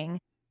thinking,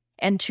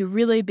 and to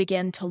really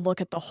begin to look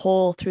at the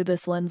whole through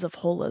this lens of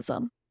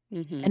holism.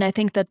 Mm-hmm. And I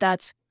think that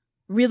that's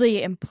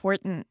really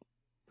important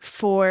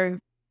for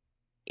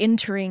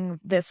entering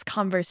this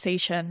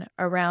conversation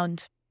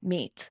around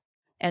meat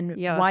and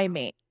why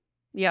meat.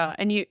 Yeah.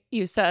 And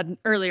you said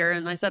earlier,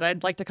 and I said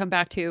I'd like to come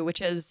back to,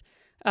 which is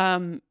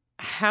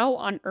how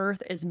on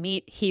earth is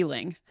meat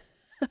healing?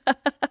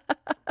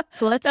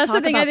 So let's That's talk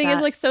the thing about I think that.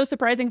 is like so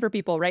surprising for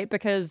people, right?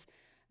 Because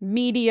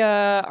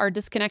media, our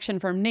disconnection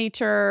from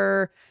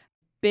nature,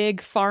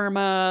 big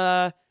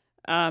pharma,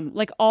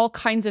 like all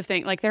kinds of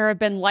things. Like there have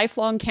been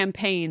lifelong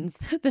campaigns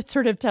that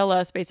sort of tell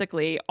us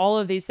basically all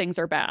of these things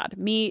are bad.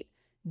 Meat,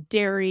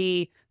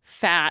 dairy,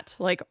 fat,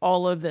 like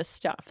all of this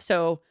stuff.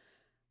 So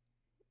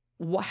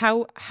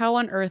how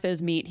on earth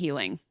is meat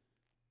healing?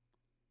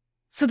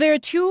 So there are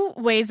two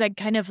ways I'd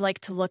kind of like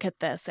to look at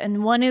this.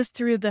 And one is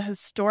through the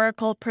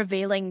historical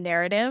prevailing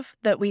narrative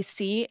that we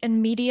see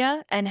in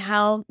media and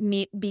how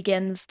meat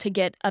begins to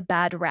get a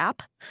bad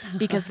rap,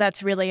 because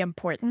that's really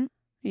important.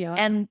 Yeah.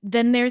 And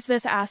then there's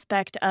this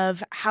aspect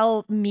of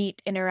how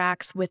meat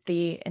interacts with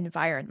the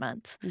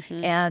environment.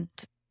 Mm-hmm. And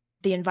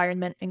the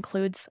environment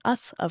includes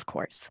us, of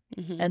course.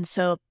 Mm-hmm. And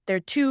so there are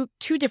two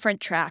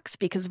different tracks,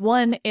 because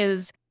one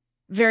is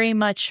very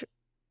much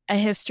a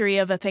history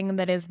of a thing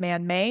that is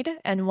man-made,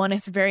 and one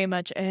is very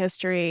much a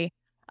history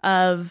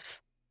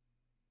of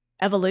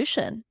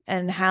evolution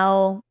and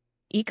how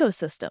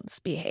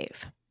ecosystems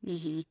behave.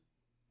 Mm-hmm.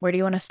 Where do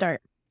you want to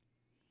start?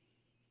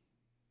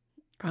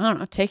 I don't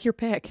know. Take your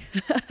pick.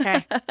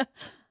 Okay.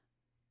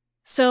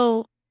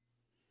 So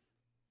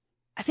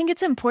I think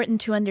it's important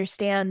to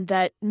understand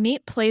that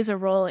meat plays a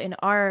role in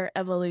our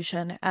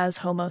evolution as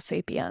Homo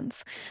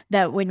sapiens,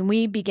 that when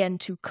we begin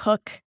to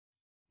cook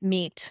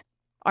meat,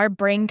 our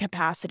brain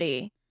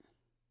capacity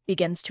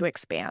begins to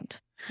expand.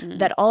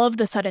 That all of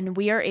the sudden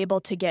we are able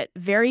to get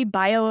very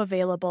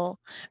bioavailable,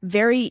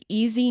 very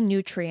easy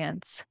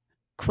nutrients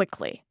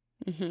quickly.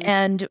 Mm-hmm.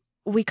 And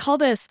we call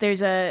this,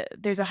 there's a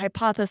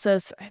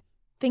hypothesis, I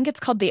think it's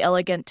called the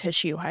elegant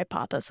tissue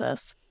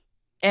hypothesis.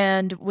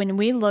 And when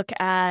we look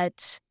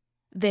at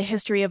the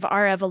history of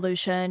our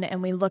evolution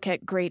and we look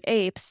at great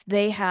apes,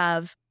 they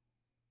have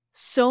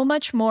so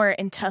much more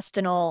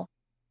intestinal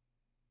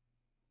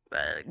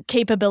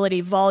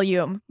capability,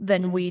 volume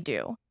than we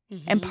do.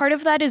 Mm-hmm. And part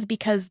of that is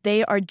because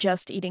they are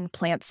just eating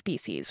plant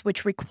species,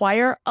 which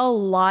require a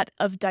lot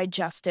of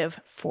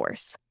digestive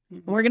force.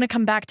 Mm-hmm. We're going to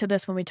come back to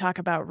this when we talk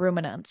about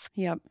ruminants.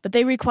 Yep. But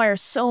they require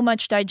so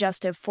much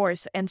digestive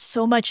force and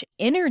so much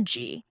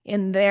energy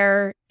in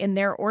their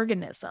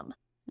organism.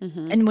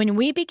 Mm-hmm. And when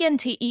we begin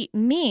to eat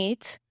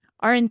meat,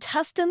 our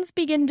intestines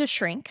begin to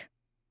shrink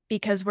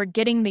because we're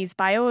getting these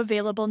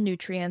bioavailable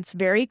nutrients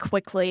very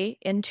quickly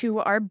into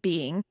our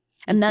being.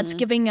 And that's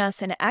giving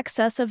us an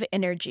excess of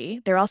energy.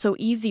 They're also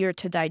easier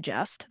to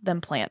digest than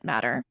plant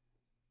matter.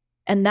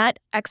 And that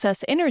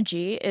excess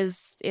energy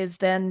is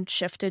then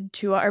shifted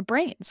to our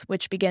brains,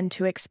 which begin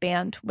to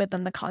expand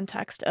within the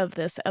context of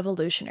this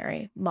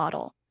evolutionary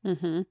model.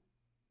 Mm-hmm.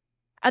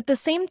 At the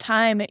same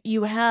time,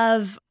 you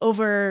have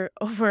over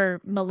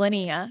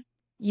millennia,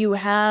 you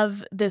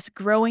have this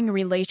growing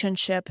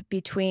relationship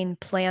between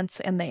plants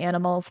and the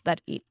animals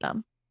that eat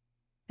them.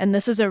 And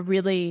this is a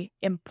really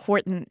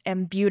important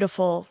and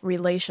beautiful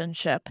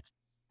relationship.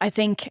 I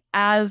think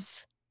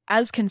as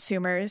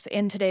consumers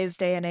in today's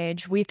day and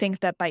age, we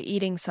think that by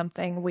eating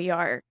something, we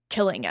are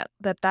killing it,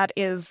 that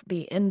is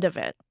the end of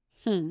it.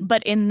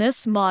 But in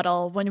this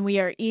model, when we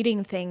are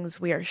eating things,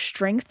 we are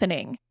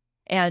strengthening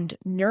and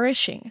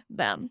nourishing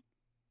them.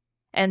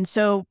 And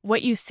so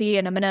what you see,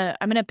 and I'm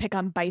gonna pick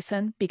on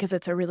bison because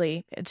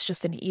it's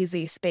just an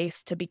easy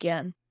space to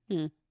begin.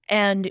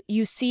 And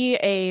you see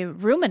a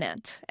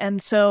ruminant. And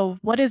so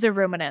what is a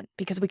ruminant?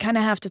 Because we kind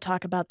of have to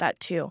talk about that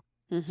too.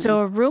 Mm-hmm.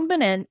 So a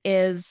ruminant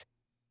is,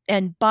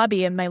 and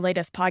Bobby in my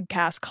latest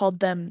podcast called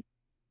them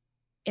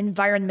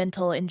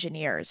environmental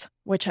engineers,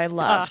 which I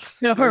loved.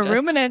 So gorgeous. A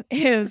ruminant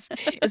is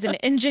an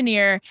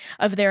engineer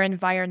of their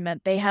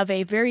environment. They have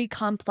a very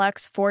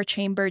complex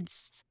 4-chambered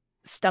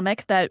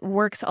stomach that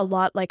works a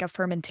lot like a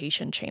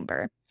fermentation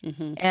chamber.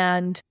 Mm-hmm.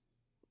 And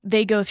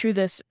they go through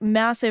this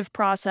massive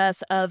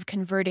process of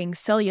converting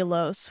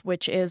cellulose,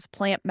 which is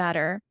plant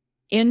matter,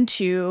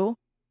 into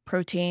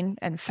protein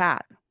and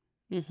fat.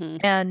 Mm-hmm.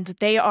 And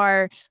they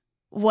are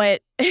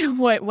what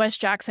what Wes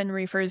Jackson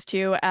refers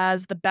to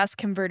as the best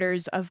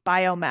converters of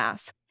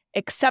biomass,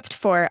 except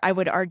for, I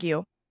would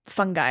argue,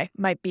 fungi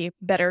might be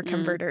better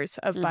converters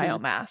of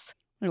biomass.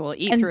 It will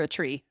eat And through a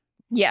tree.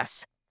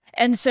 yes.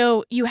 And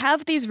so you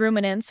have these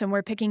ruminants, and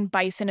we're picking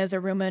bison as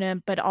a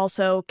ruminant, but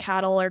also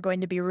cattle are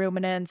going to be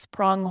ruminants,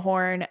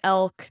 pronghorn,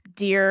 elk,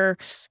 deer,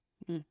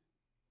 Mm.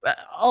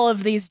 all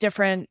of these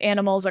different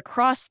animals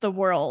across the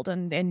world,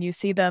 and you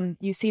see them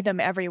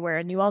everywhere.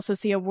 And you also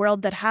see a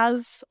world that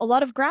has a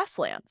lot of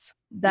grasslands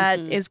that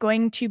is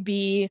going to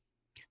be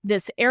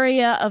this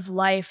area of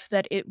life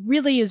that it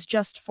really is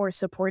just for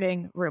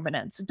supporting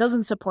ruminants. It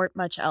doesn't support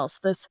much else.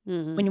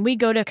 When we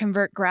go to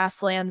convert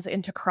grasslands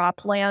into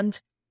cropland,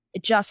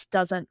 it just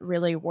doesn't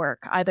really work.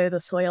 Either the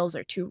soils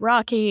are too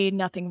rocky,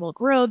 nothing will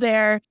grow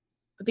there,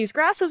 but these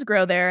grasses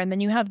grow there, and then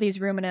you have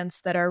these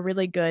ruminants that are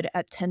really good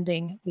at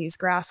tending these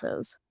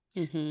grasses.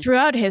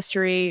 Throughout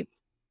history,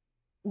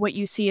 what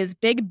you see is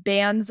big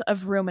bands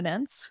of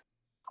ruminants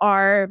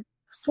are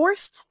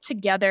forced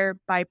together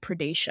by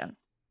predation.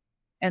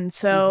 And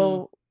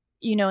so,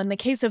 in the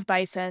case of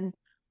bison,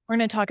 we're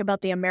going to talk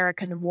about the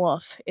American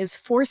wolf is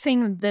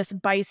forcing this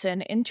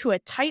bison into a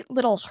tight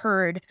little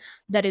herd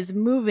that is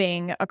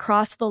moving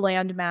across the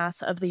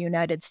landmass of the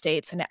United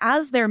States. And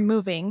as they're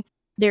moving,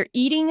 they're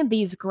eating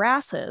these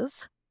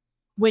grasses,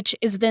 which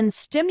is then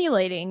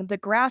stimulating the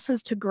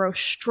grasses to grow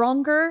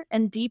stronger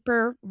and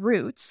deeper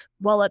roots,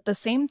 while at the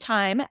same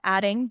time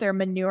adding their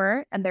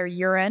manure and their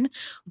urine,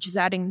 which is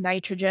adding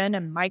nitrogen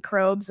and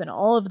microbes and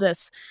all of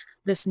this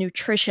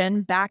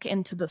nutrition back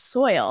into the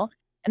soil.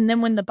 And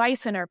then when the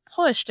bison are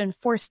pushed and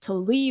forced to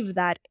leave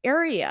that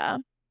area,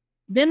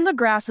 then the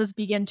grasses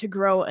begin to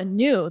grow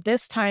anew,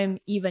 this time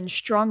even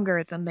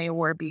stronger than they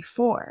were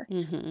before.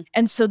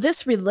 And so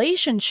this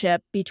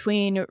relationship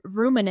between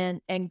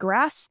ruminant and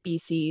grass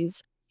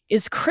species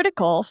is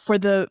critical for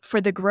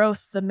the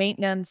growth, the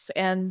maintenance,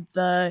 and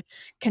the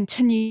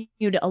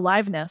continued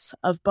aliveness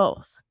of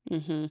both.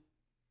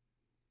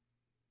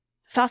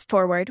 Fast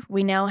forward,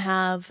 we now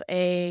have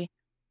a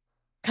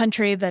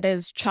country that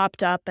is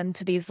chopped up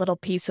into these little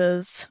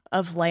pieces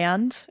of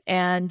land,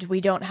 and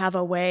we don't have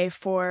a way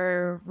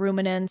for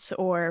ruminants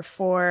or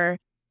for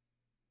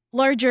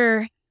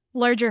larger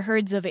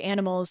herds of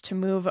animals to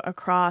move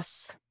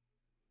across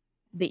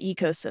the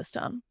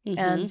ecosystem.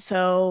 And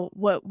so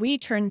what we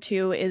turn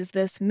to is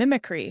this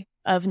mimicry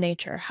of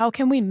nature. How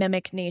can we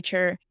mimic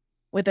nature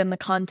within the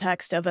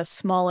context of a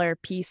smaller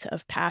piece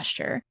of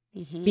pasture?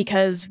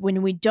 Because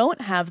when we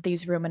don't have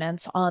these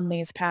ruminants on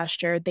these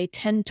pasture, they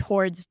tend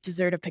towards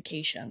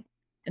desertification.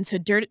 And so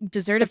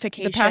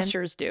desertification... The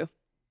pastures do.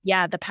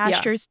 Yeah, the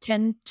pastures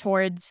tend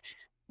towards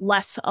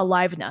less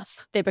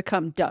aliveness. They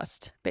become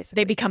dust,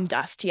 basically. They become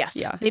dust, yes.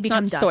 Yeah, they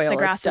become dust. Soil, the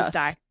grasses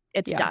die.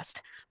 It's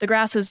dust. The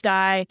grasses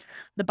die.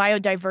 The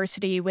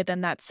biodiversity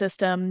within that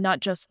system, not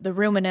just the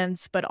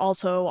ruminants, but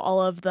also all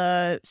of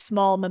the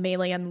small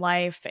mammalian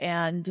life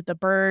and the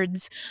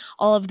birds,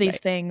 all of these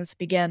things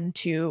begin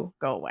to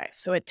go away.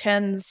 So it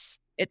tends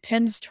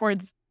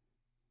towards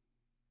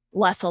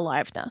less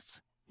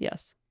aliveness.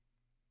 Yes.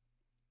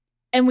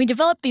 And we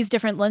develop these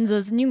different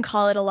lenses, and you can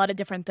call it a lot of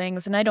different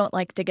things. And I don't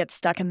like to get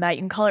stuck in that.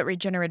 You can call it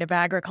regenerative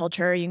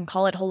agriculture. You can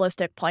call it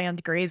holistic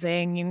planned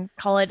grazing. You can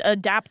call it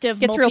adaptive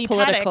multi-paddock grazing. It's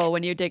real political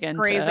when you dig into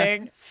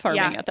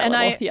farming at that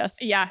level. Yes.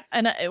 Yeah.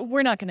 And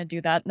we're not going to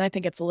do that. And I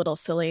think it's a little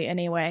silly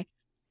anyway.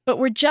 But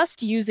we're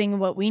just using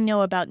what we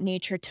know about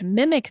nature to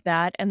mimic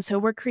that. And so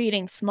we're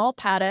creating small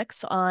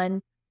paddocks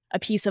on a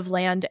piece of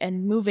land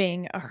and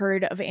moving a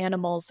herd of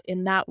animals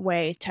in that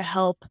way to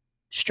help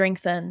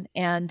strengthen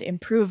and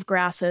improve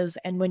grasses.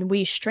 And when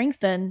we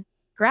strengthen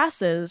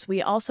grasses,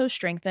 we also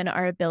strengthen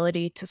our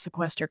ability to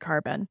sequester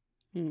carbon.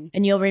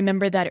 And you'll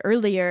remember that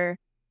earlier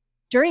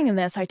during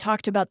this, I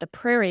talked about the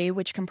prairie,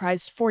 which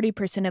comprised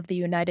 40% of the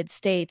United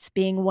States,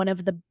 being one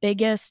of the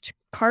biggest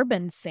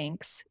carbon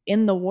sinks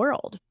in the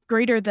world,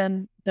 greater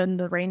than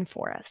the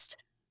rainforest.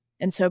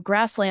 And so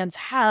grasslands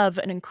have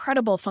an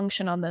incredible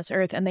function on this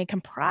earth, and they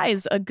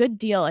comprise a good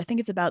deal. I think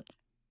it's about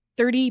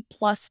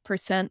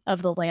 30+%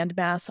 of the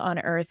landmass on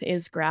Earth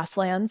is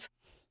grasslands,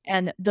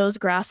 and those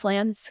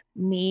grasslands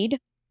need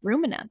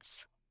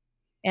ruminants.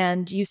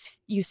 And you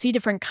see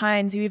different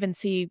kinds. You even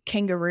see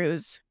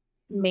kangaroos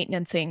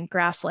maintaining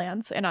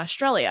grasslands in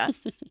Australia,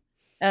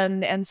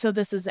 and so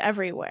this is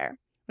everywhere.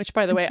 Which,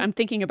 by the way, I'm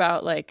thinking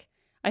about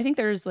I think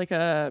there's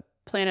a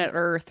Planet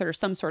Earth or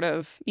some sort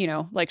of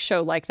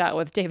show like that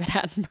with David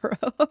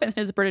Attenborough and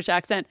his British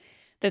accent,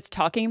 that's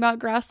talking about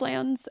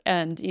grasslands.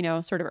 And,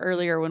 sort of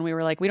earlier when we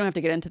were we don't have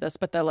to get into this,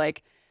 but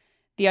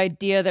the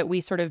idea that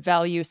we sort of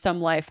value some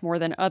life more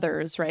than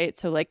others, right?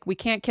 So we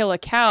can't kill a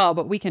cow,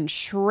 but we can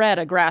shred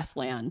a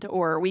grassland,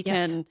 or we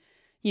can,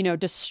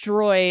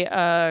 destroy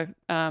a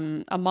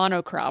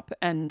monocrop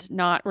and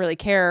not really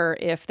care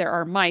if there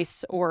are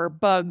mice or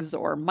bugs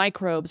or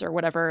microbes or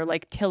whatever,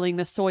 tilling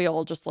the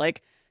soil, just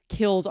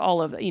kills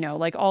all of,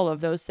 like all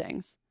of those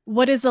things.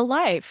 What is a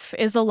life?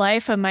 Is a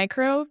life a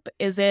microbe?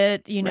 Is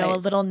it, a Right.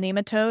 little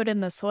nematode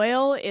in the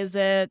soil? Is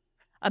it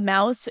a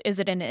mouse? Is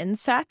it an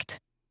insect?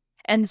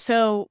 And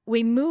so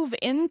we move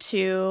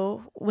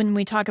into, when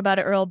we talk about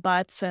Earl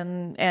Butts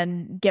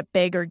and get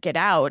big or get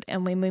out,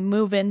 and when we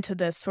move into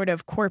this sort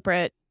of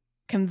corporate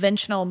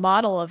conventional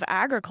model of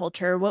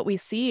agriculture, what we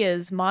see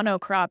is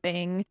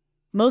monocropping,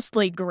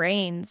 mostly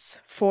grains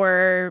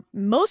for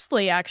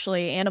mostly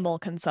actually animal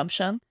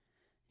consumption,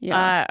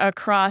 Yeah.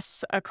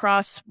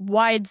 across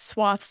wide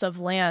swaths of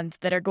land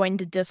that are going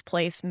to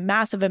displace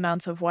massive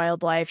amounts of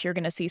wildlife. You're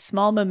going to see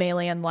small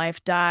mammalian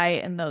life die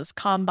in those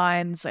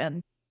combines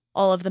and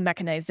all of the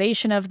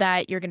mechanization of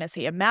that. You're going to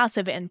see a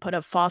massive input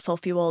of fossil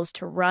fuels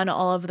to run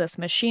all of this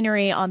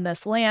machinery on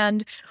this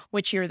land,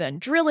 which you're then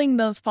drilling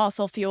those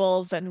fossil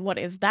fuels. And what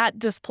is that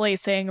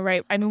displacing,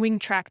 right? I mean, we can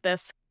track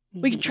this.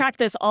 We can Hmm. track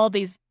this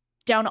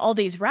down all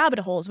these rabbit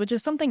holes, which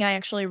is something I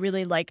actually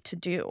really like to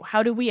do.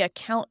 How do we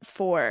account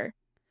for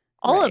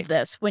all of Right.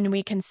 this when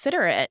we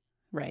consider it?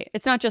 Right.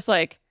 It's not just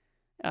like,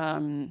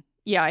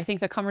 yeah, I think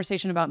the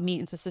conversation about meat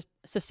and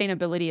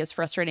sustainability is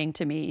frustrating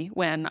to me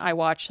when I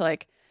watch,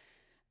 like,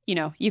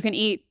 you can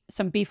eat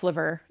some beef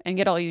liver and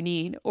get all you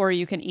need, or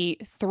you can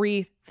eat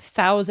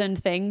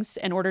 3,000 things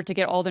in order to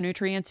get all the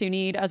nutrients you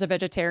need as a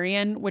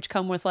vegetarian, which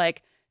come with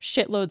like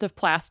shitloads of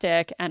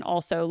plastic and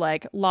also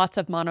like lots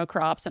of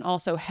monocrops and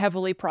also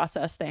heavily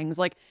processed things.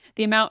 Like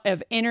the amount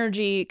of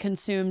energy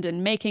consumed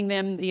in making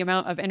them, the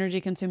amount of energy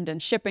consumed in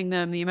shipping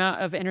them, the amount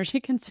of energy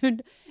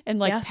consumed in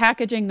like Yes,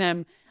 packaging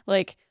them.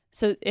 Like,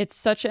 so it's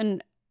such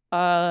an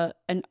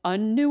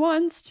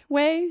unnuanced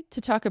way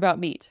to talk about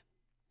meat.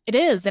 it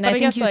is. And But I I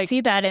think guess you like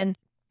see that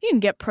you can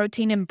get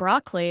protein in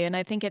broccoli. And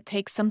I think it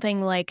takes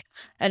something like,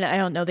 and I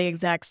don't know the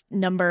exact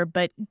number,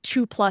 but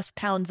 2+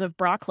 pounds of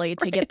broccoli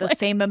to right, get the like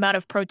same amount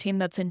of protein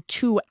that's in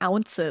 2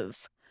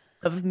 ounces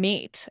of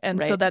meat. And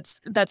so right.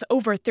 that's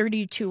over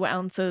 32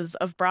 ounces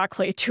of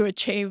broccoli to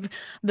achieve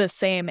the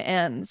same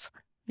ends.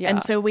 And Yeah.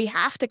 so we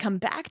have to come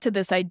back to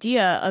this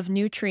idea of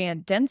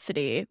nutrient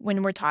density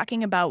when we're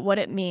talking about what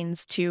it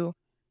means to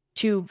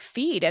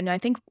feed. And I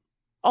think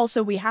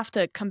also we have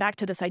to come back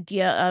to this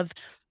idea of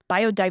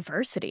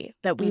biodiversity,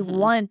 that we Hmm.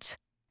 want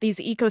these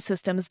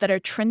ecosystems that are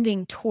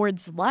trending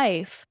towards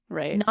life,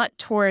 Right. not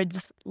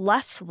towards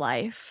less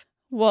life.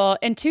 Well,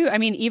 and two, I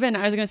mean, even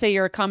I was going to say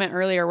your comment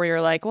earlier where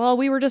you're like, well,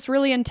 we were just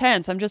really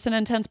intense. I'm just an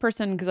intense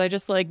person because I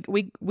just like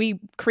we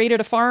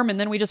created a farm and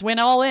then we just went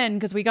all in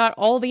because we got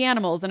all the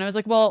animals. And I was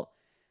like, well,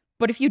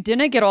 but if you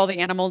didn't get all the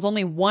animals,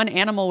 only one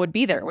animal would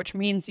be there, which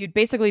means you'd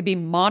basically be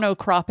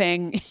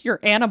monocropping your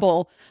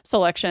animal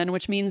selection,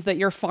 which means that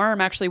your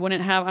farm actually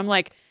wouldn't have. I'm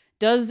like,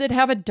 does it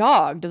have a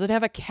dog? Does it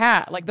have a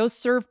cat? Like those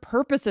serve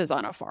purposes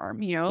on a farm,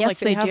 like Yes,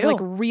 they they have like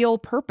do. real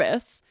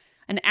purpose.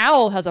 An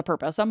owl has a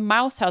purpose, a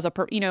mouse has a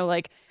purpose,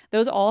 like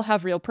those all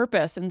have real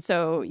purpose. And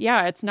so,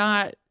 yeah, it's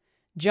not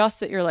just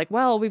that you're like,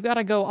 well, we've got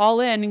to go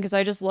all in because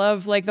I just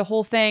love like the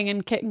whole thing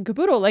and kit and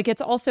caboodle. Like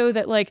it's also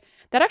that like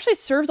that actually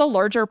serves a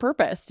larger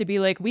purpose to be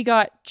like, we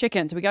got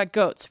chickens, we got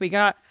goats, we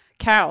got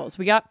cows,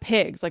 we got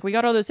pigs, like we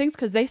got all those things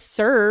because they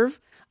serve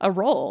a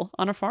role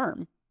on a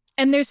farm.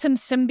 And there's some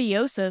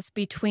symbiosis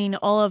between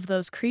all of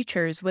those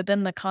creatures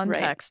within the Right.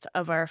 context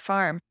of our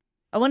farm.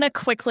 I want to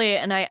quickly,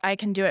 and I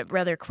can do it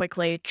rather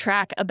quickly,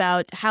 track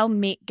about how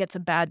meat gets a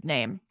bad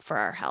name for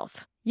our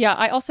health. Yeah,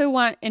 I also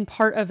want in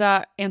part of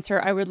that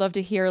answer, I would love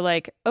to hear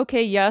like,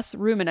 okay, yes,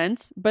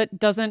 ruminants, but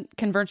doesn't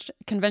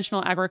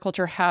conventional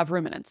agriculture have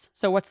ruminants?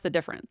 So what's the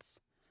difference?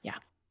 Yeah,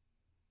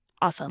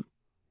 awesome.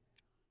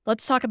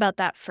 Let's talk about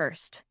that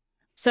first.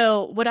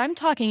 So, what I'm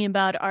talking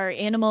about are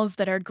animals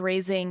that are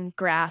grazing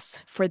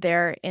grass for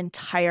their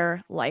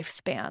entire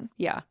lifespan.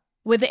 Yeah.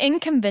 Within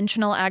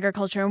conventional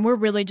agriculture, and we're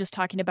really just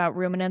talking about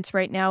ruminants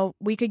right now,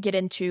 we could get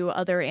into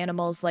other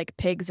animals like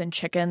pigs and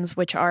chickens,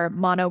 which are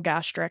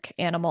monogastric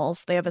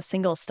animals. They have a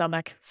single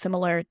stomach,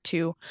 similar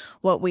to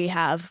what we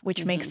have,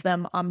 which Hmm. makes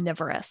them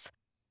omnivorous.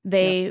 Yep.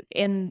 They,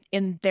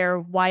 in their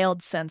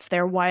wild sense,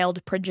 their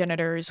wild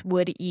progenitors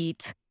would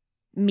eat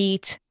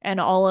meat and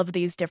all of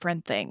these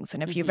different things.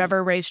 And if you've Hmm.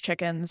 ever raised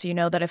chickens, you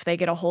know that if they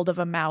get a hold of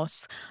a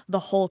mouse, the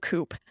whole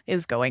coop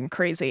is going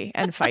crazy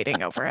and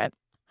fighting over it.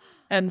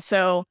 And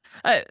so,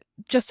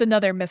 just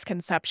another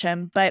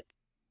misconception. But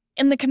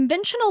in the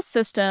conventional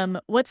system,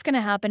 what's going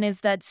to happen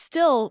is that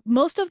still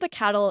most of the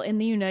cattle in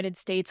the United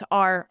States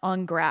are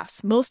on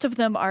grass. Most of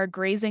them are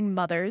grazing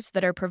mothers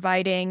that are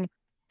providing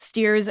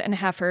steers and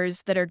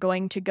heifers that are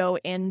going to go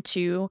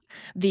into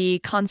the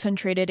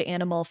concentrated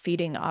animal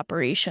feeding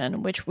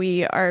operation, which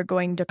we are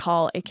going to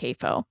call a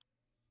CAFO.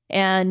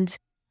 And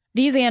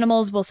these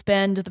animals will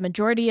spend the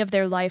majority of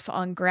their life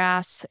on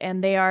grass,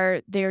 and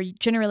they're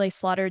generally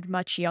slaughtered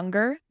much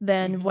younger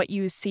than Hmm. what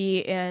you see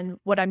in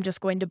what I'm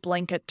just going to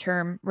blanket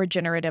term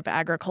regenerative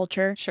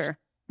agriculture, Sure.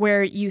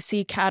 where you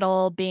see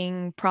cattle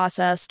being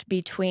processed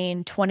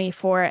between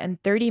 24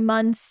 and 30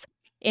 months.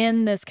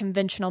 In this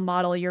conventional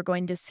model, you're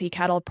going to see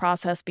cattle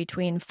processed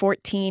between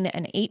 14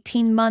 and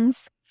 18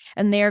 months,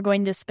 and they are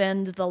going to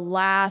spend the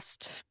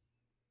last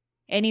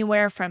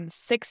anywhere from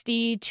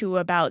 60 to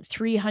about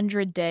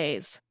 300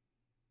 days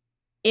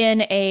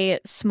in a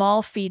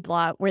small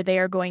feedlot where they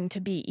are going to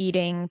be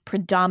eating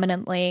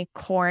predominantly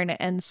corn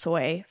and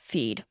soy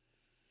feed,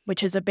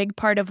 which is a big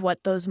part of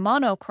what those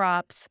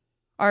monocrops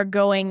are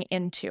going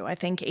into. I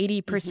think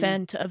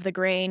 80% of the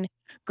grain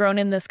grown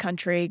in this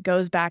country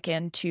goes back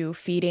into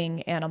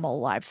feeding animal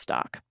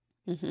livestock.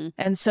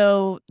 And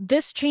so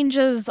this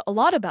changes a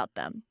lot about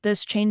them.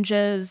 This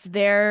changes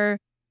their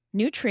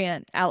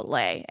nutrient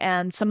outlay.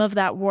 And some of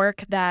that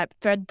work that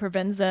Fred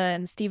Provenza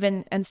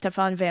and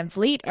Stefan Van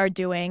Vliet are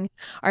doing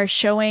are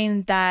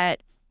showing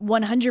that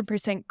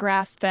 100%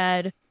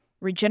 grass-fed,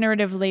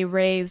 regeneratively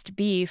raised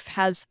beef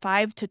has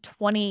 5 to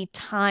 20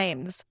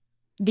 times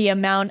the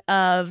amount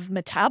of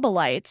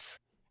metabolites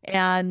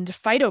and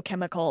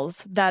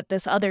phytochemicals that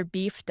this other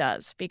beef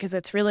does, because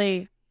it's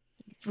really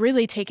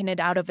taken it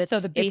out of its So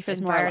the beef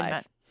is more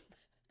alive.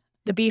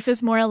 The beef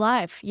is more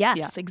alive.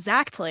 Yes,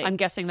 exactly. I'm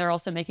guessing they're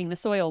also making the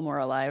soil more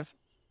alive.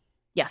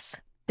 Yes,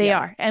 they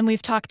are. And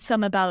we've talked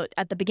some about,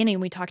 at the beginning,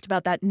 we talked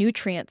about that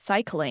nutrient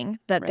cycling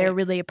that they're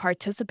really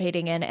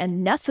participating in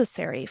and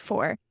necessary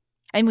for.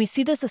 And we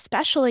see this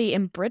especially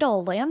in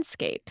brittle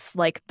landscapes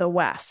like the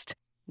West,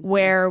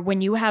 where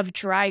when you have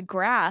dry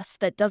grass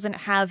that doesn't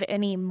have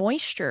any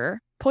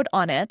moisture put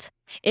on it,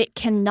 it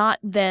cannot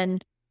then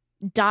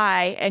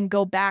die and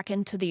go back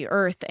into the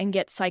earth and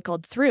get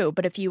cycled through.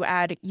 But if you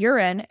add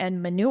urine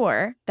and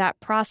manure, that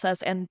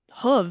process, and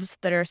hooves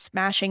that are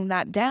smashing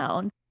that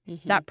down,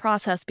 that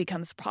process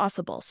becomes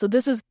possible. So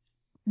this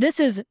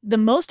is the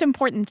most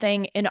important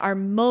thing in our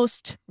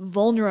most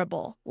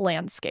vulnerable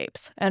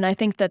landscapes. And I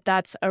think that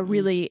that's a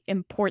really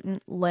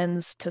important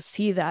lens to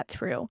see that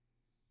through.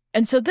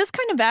 And so this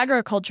kind of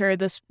agriculture,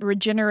 this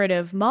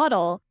regenerative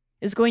model,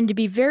 is going to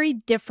be very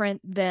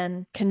different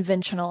than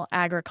conventional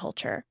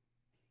agriculture.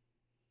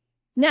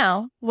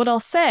 Now, what I'll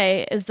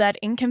say is that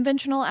in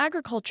conventional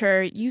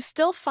agriculture, you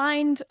still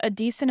find a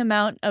decent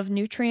amount of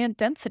nutrient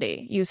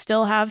density. You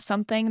still have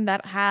something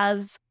that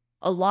has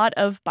a lot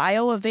of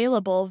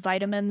bioavailable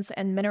vitamins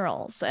and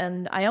minerals.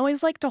 And I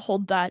always like to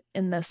hold that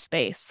in this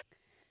space.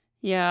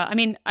 Yeah, I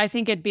mean, I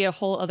think it'd be a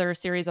whole other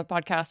series of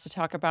podcasts to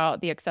talk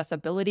about the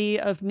accessibility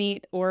of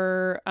meat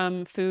or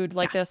food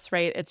like this,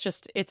 right?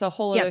 It's a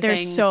whole other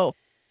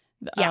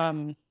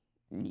thing.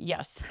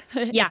 Yes.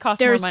 It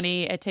costs more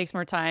money. It takes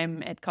more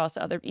time. It costs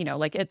other,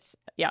 it's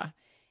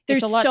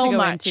a lot to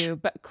go into,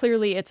 but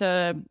clearly it's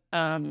a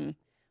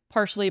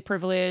partially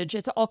privilege.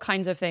 It's all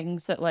kinds of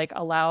things that like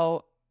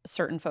allow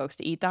certain folks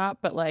to eat that.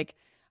 But like,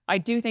 I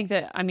do think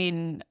that, I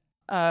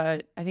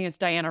think it's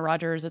Diana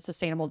Rogers at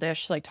Sustainable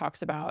Dish, like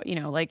talks about,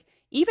 like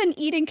even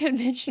eating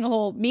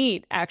conventional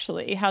meat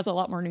actually has a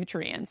lot more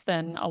nutrients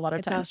than a lot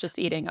of times just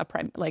eating a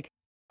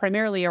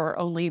primarily or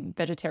only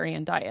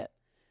vegetarian diet.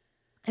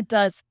 It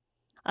does.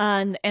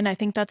 And I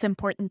think that's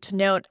important to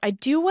note. I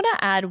do want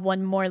to add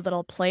one more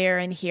little player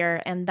in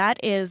here, and that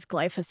is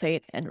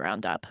glyphosate and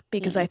Roundup,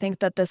 because I think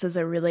that this is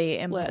a really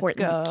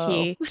important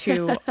key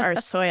to our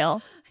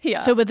soil.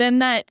 So within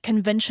that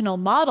conventional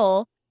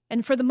model,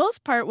 and for the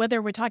most part,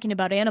 whether we're talking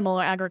about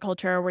animal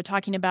agriculture or we're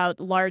talking about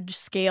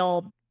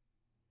large-scale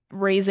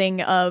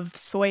raising of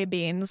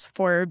soybeans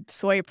for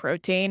soy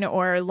protein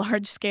or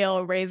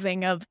large-scale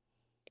raising of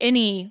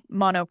any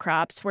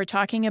monocrops, we're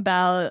talking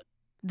about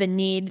the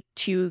need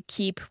to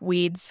keep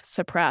weeds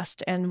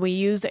suppressed. And we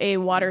use a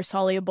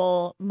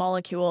water-soluble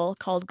molecule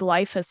called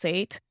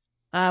glyphosate,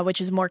 which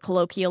is more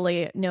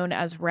colloquially known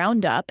as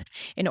Roundup,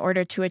 in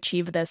order to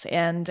achieve this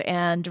end.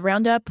 And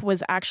Roundup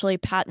was actually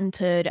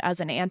patented as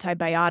an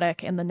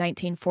antibiotic in the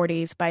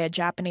 1940s by a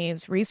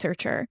Japanese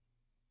researcher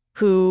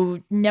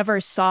who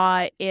never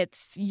saw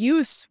its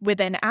use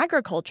within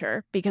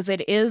agriculture because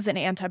it is an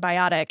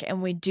antibiotic,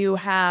 and we do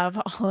have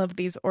all of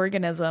these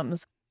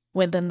organisms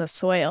within the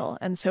soil.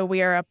 And so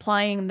we are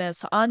applying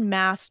this en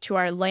masse to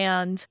our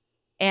land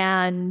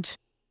and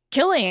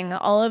killing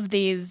all of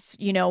these,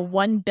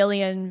 1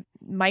 billion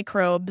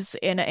microbes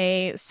in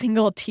a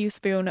single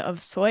teaspoon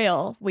of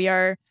soil. We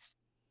are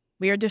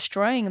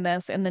destroying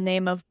this in the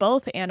name of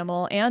both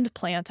animal and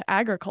plant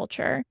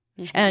agriculture.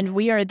 And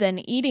we are then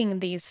eating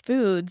these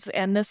foods,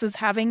 and this is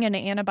having an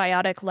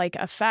antibiotic-like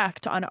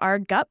effect on our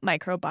gut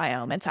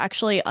microbiome. It's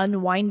actually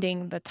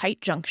unwinding the tight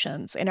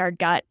junctions in our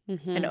gut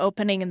and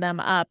opening them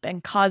up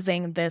and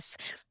causing this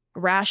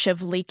rash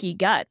of leaky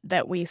gut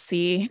that we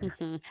see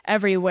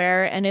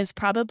everywhere, and is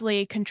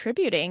probably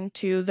contributing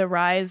to the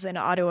rise in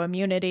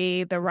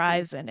autoimmunity, the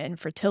rise in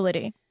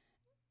infertility.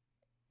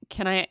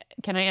 Can I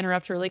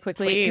interrupt really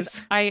quickly?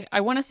 Please. I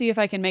want to see if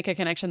I can make a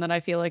connection that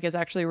I feel like is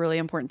actually really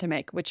important to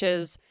make, which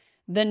is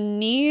the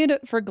need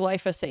for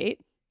glyphosate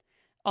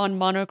on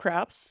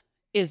monocrops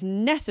is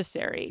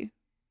necessary.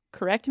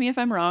 Correct me if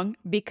I'm wrong,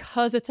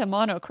 because it's a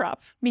monocrop,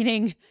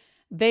 meaning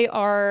they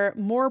are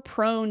more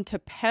prone to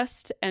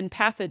pest and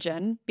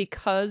pathogen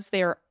because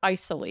they are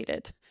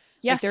isolated.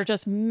 Yes. Like they're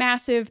just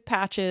massive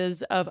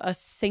patches of a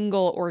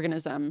single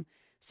organism.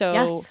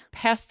 So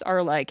pests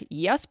are like,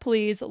 yes,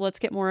 please, let's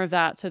get more of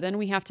that. So then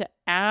we have to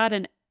add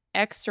an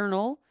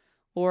external,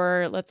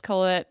 or let's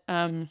call it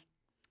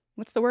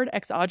what's the word?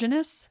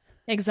 Exogenous?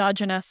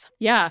 Exogenous.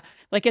 Yeah.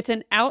 Like it's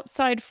an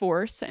outside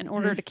force in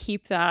order to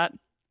keep that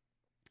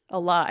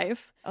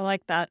alive. I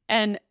like that.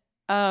 And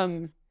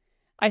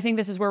I think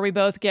this is where we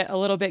both get a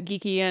little bit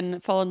geeky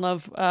and fall in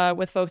love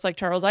with folks like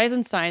Charles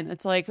Eisenstein.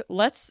 It's like,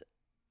 let's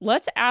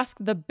ask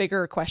the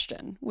bigger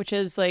question, which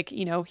is like,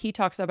 you know, he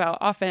talks about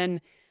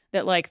often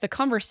that like the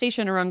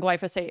conversation around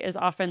glyphosate is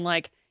often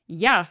like,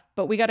 yeah,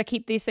 but we got to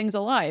keep these things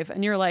alive.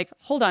 And you're like,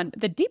 hold on.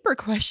 The deeper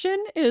question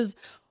is,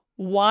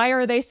 why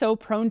are they so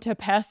prone to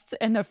pests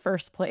in the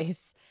first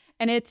place?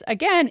 And it's,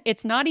 again,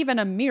 it's not even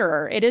a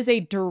mirror. It is a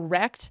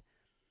direct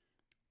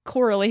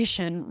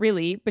correlation,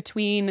 really,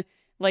 between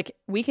like,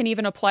 we can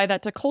even apply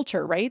that to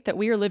culture, right? That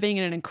we are living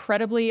in an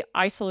incredibly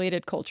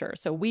isolated culture.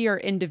 So we are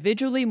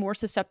individually more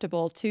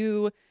susceptible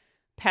to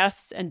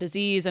pests and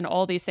disease and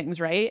all these things,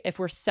 right? If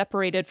we're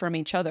separated from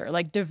each other.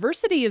 Like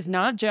diversity is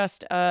not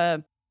just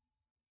a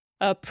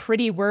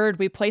pretty word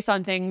we place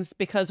on things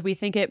because we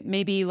think it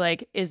maybe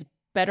like is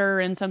better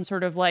in some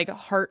sort of like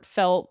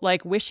heartfelt,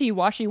 like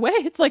wishy-washy way.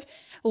 It's like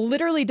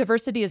literally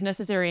diversity is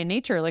necessary in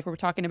nature. Like we're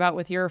talking about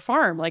with your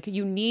farm, like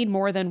you need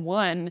more than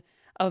one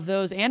of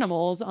those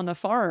animals on the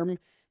farm,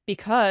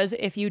 because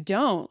if you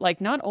don't,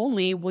 like not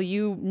only will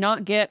you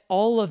not get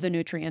all of the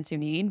nutrients you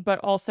need, but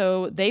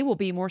also they will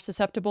be more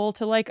susceptible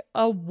to like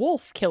a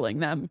wolf killing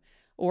them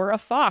or a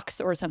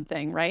fox or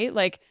something, right?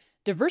 Like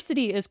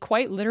diversity is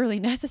quite literally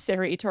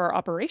necessary to our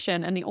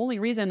operation. And the only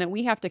reason that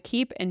we have to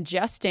keep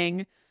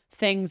ingesting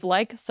things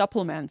like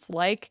supplements,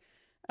 like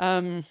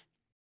coffee,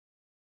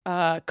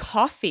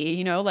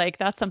 you know, like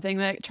that's something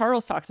that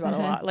Charles talks about a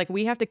lot. Like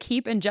we have to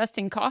keep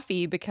ingesting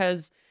coffee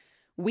because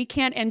we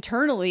can't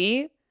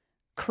internally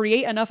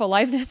create enough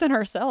aliveness in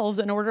ourselves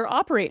in order to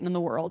operate in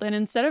the world. And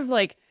instead of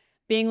like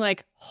being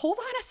like, hold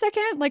on a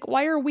second, like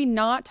why are we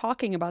not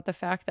talking about the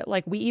fact that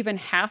like we even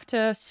have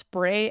to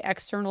spray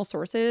external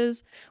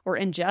sources or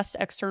ingest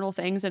external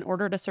things in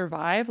order to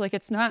survive? Like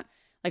it's not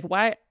like,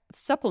 why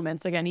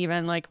supplements again,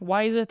 even like,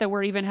 why is it that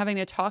we're even having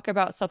to talk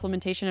about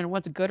supplementation and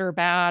what's good or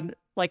bad?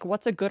 Like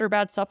what's a good or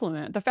bad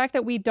supplement? The fact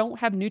that we don't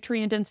have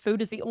nutrient dense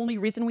food is the only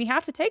reason we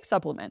have to take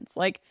supplements.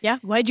 Like, yeah,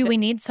 why do we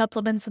need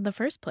supplements in the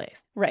first place?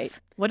 Right.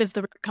 What is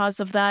the cause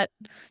of that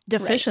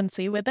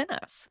deficiency within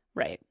us?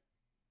 Right.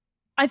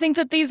 I think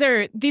that these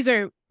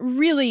are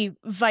really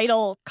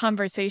vital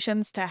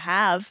conversations to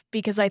have,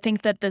 because I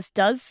think that this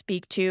does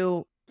speak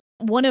to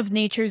one of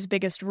nature's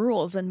biggest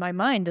rules in my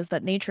mind, is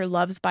that nature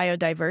loves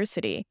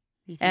biodiversity.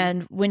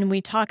 And when we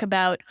talk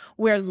about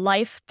where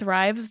life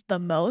thrives the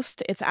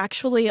most, it's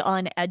actually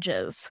on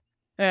edges.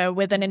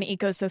 Within an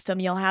ecosystem,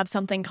 you'll have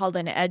something called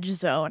an edge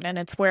zone, and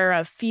it's where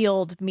a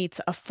field meets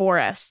a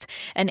forest.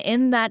 And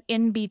in that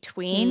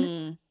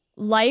in-between,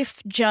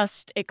 life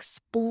just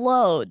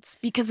explodes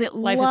because it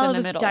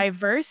loves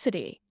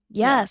diversity.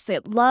 Yes,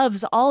 it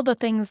loves all the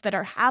things that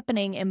are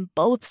happening in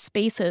both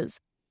spaces.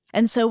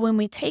 And so when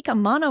we take a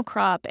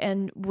monocrop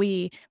and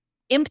we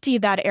empty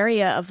that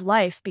area of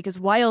life, because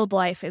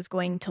wildlife is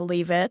going to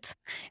leave it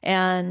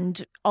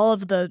and all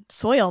of the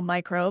soil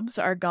microbes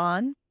are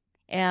gone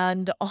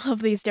and all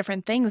of these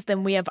different things,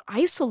 then we have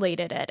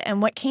isolated it. And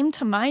what came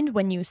to mind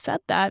when you said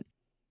that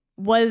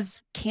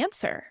was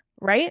cancer,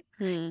 right?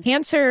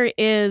 Cancer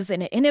is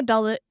an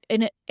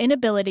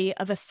inability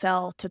of a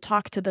cell to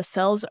talk to the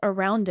cells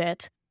around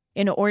it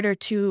in order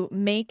to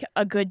make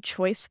a good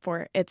choice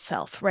for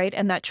itself, right?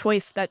 And that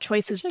choice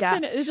is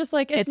death. It's just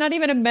like, it's not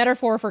even a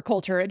metaphor for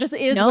culture. It just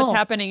is what's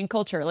happening in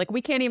culture. Like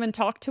we can't even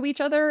talk to each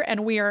other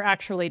and we are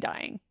actually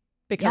dying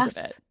because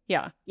of it.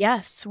 Yeah.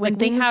 Yes. When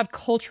we have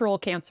cultural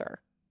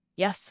cancer.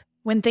 Yes.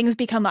 When things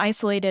become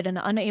isolated and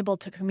unable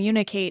to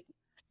communicate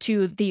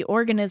to the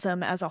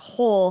organism as a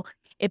whole,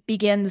 it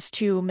begins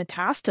to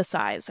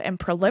metastasize and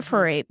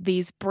proliferate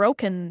these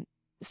broken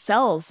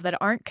cells that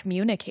aren't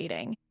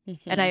communicating.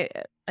 And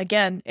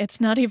again,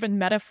 it's not even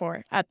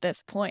metaphor at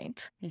this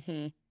point.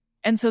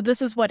 And so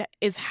this is what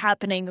is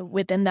happening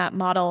within that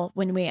model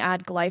when we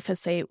add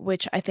glyphosate,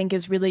 which I think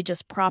is really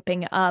just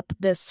propping up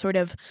this sort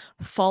of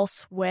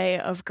false way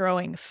of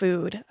growing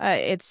food.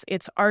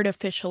 It's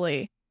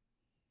artificially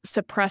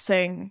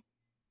suppressing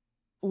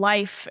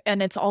life,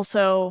 and it's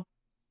also,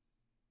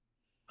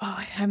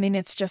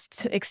 it's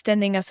just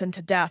extending us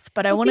into death.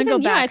 But I want to go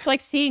back. Yeah, it's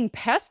like seeing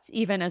pests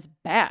even as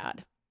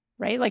bad,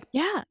 right? Like,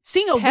 yeah,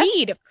 seeing a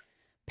weed.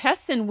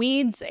 Pests and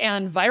weeds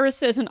and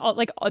viruses and all,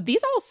 like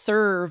these all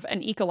serve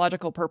an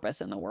ecological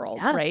purpose in the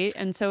world, right?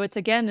 And so it's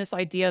again this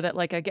idea that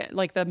like, again,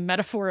 like the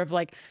metaphor of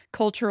like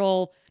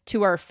cultural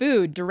to our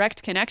food,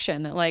 direct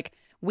connection, that like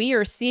we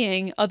are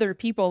seeing other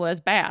people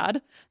as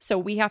bad, so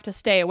we have to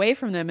stay away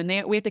from them,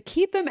 and we have to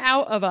keep them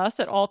out of us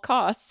at all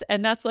costs.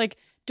 And that's like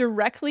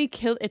directly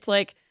it's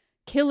like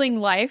killing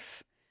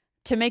life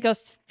to make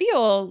us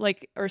feel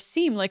like or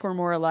seem like we're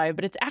more alive,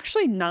 but it's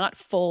actually not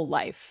full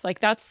life. Like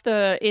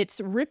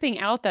it's ripping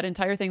out that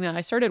entire thing that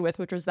I started with,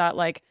 which was that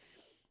like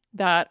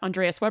that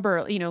Andreas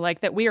Weber,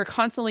 like that we are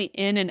constantly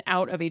in and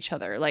out of each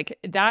other. Like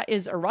that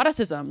is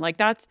eroticism. Like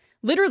that's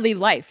literally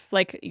life.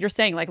 Like you're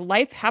saying, like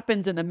life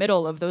happens in the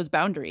middle of those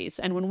boundaries.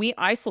 And when we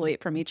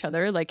isolate from each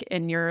other, like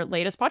in your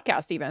latest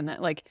podcast, even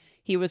that like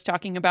he was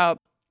talking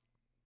about,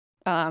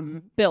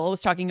 Bill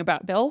was talking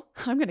about Bill.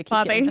 I'm going to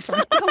keep getting Bobby. this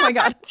wrong. Oh my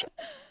God.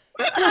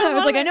 I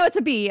was like, I I know it's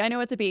a B. I know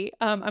it's a B.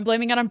 I'm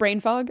blaming it on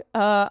brain fog.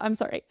 I'm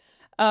sorry.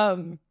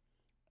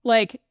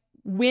 Like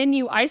when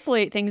you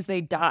isolate things, they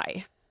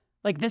die.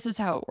 Like this is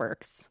how it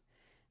works.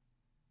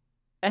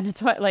 And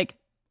it's what like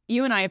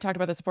you and I have talked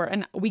about this before,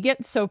 and we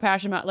get so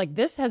passionate about like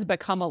this has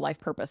become a life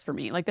purpose for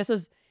me. Like this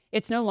is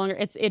it's no longer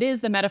it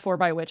is the metaphor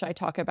by which I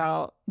talk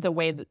about the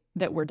way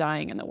that we're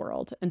dying in the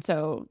world. And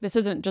so this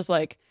isn't just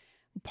like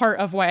part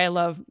of why I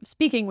love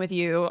speaking with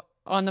you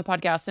on the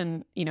podcast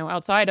and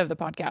outside of the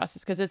podcast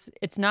is because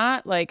it's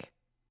not like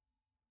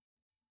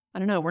I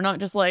don't know, we're not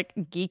just like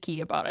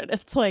geeky about it.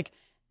 It's like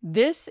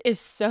this is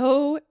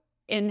so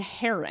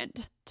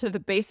inherent to the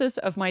basis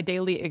of my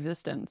daily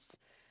existence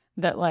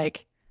that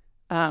like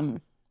I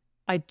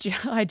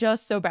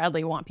just so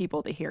badly want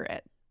people to hear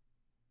it.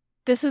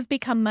 This has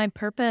become my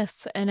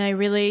purpose, and I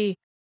really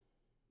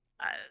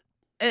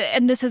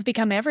and this has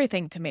become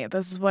everything to me.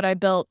 This is what I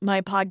built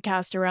my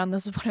podcast around.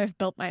 This is what I've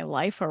built my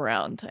life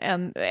around.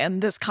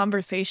 And this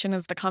conversation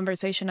is the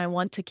conversation I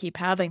want to keep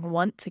having,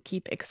 want to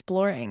keep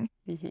exploring.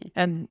 Mm-hmm.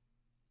 And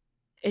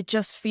it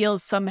just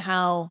feels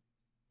somehow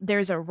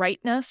there's a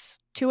rightness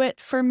to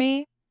it for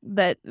me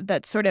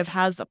that sort of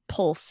has a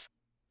pulse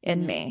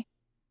in me.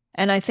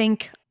 And I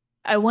think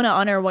I want to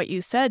honor what you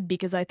said,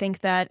 because I think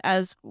that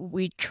as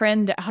we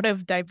trend out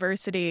of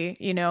diversity,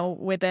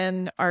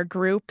 within our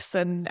groups,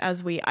 and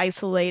as we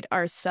isolate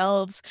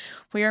ourselves,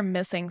 we are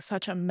missing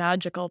such a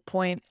magical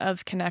point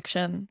of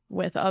connection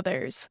with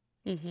others.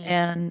 Mm-hmm.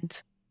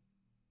 And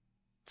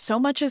so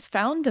much is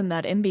found in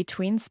that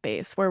in-between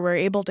space where we're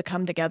able to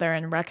come together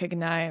and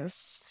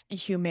recognize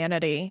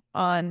humanity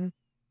on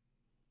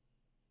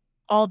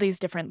all these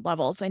different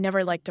levels. I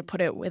never like to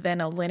put it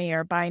within a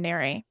linear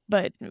binary,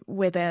 but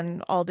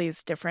within all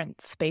these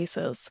different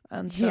spaces.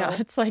 And so yeah,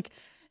 it's like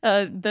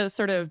the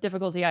sort of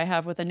difficulty I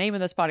have with the name of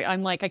this body.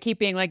 I'm like, I keep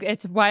being like,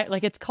 it's why,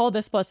 like it's called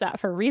this plus that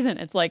for a reason.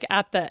 It's like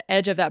at the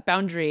edge of that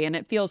boundary, and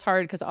it feels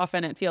hard because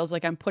often it feels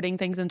like I'm putting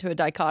things into a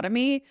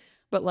dichotomy.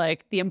 But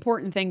like the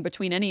important thing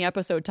between any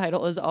episode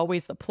title is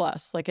always the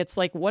plus. Like it's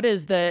like, what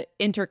is the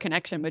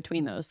interconnection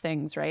between those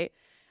things, right?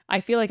 I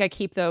feel like I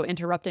keep, though,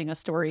 interrupting a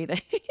story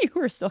that you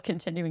were still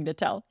continuing to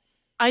tell.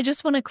 I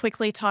just want to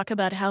quickly talk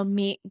about how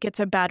meat gets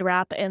a bad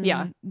rap in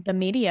the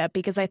media,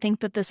 because I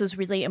think that this is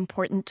really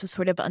important to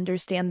sort of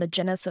understand the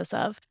genesis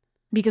of.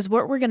 Because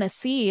what we're going to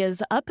see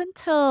is up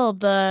until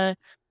the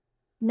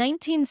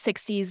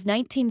 1960s,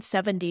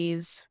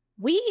 1970s,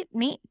 we eat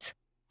meat.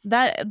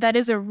 That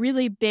is a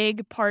really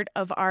big part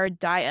of our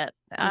diet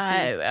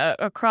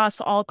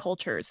across all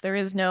cultures. There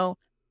is no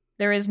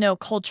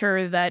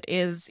culture that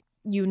is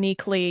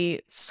uniquely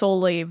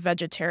solely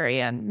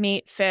vegetarian.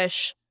 Meat,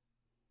 fish,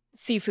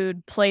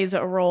 seafood plays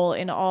a role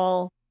in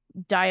all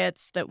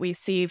diets that we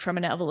see from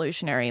an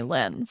evolutionary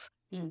lens.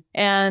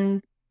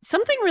 And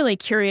something really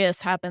curious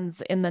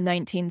happens in the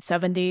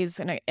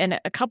 1970s, and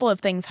a couple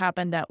of things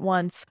happened at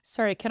once.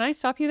 Sorry, can I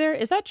stop you there?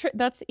 Is that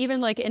that's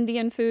even like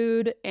Indian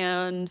food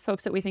and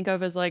folks that we think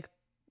of as like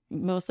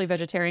mostly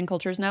vegetarian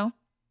cultures now?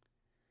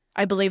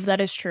 I believe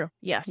that is true.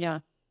 Yes. Yeah.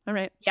 All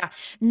right. Yeah.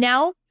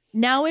 Now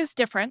is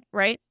different,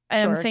 right? Sure.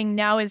 I'm saying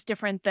now is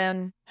different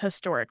than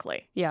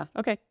historically. Yeah.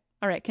 Okay.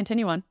 All right.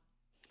 Continue on.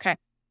 Okay.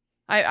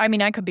 I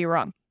mean, I could be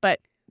wrong,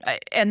 but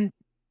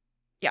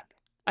yeah.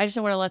 I just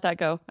don't want to let that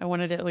go. I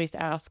wanted to at least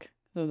ask.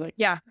 I was like,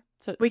 yeah,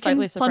 so we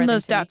can plumb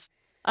those depths.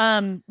 We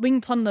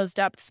can plumb those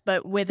depths,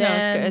 but within.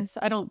 No, it's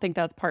good. I don't think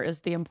that part is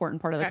the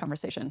important part of the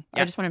conversation.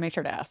 Yeah. I just want to make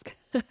sure to ask.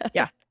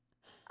 Yeah.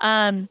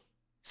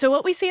 So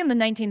what we see in the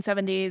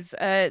 1970s,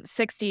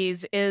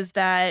 60s is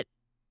that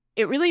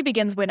it really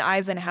begins when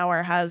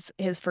Eisenhower has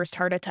his first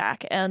heart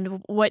attack.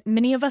 And what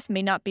many of us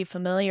may not be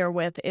familiar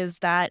with is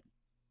that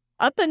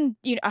up in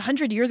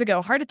 100 years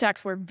ago, heart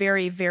attacks were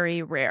very,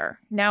 very rare.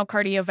 Now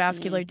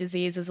cardiovascular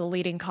disease is a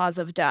leading cause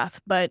of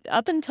death. But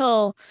up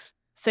until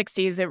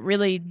 60s, it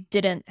really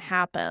didn't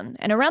happen.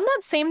 And around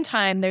that same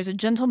time, there's a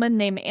gentleman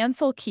named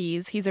Ansel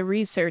Keys. He's a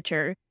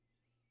researcher,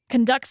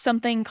 conducts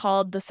something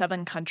called the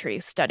 7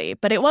 countries study,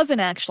 but it wasn't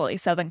actually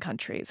 7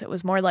 countries. It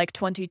was more like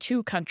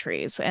 22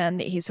 countries.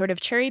 And he sort of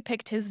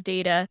cherry-picked his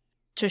data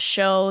to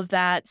show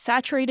that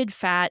saturated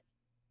fat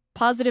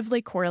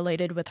positively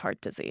correlated with heart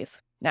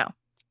disease. Now,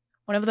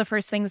 one of the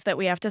first things that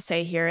we have to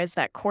say here is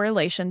that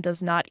correlation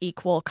does not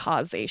equal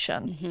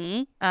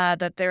causation.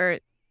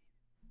 And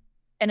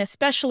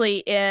especially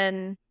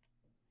in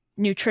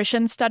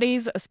nutrition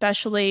studies,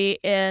 especially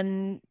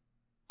in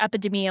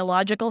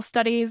epidemiological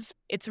studies,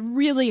 it's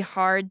really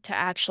hard to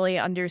actually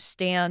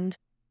understand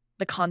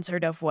the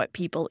concert of what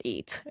people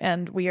eat.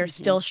 And we are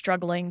still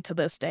struggling to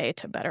this day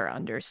to better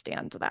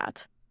understand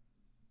that.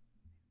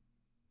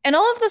 And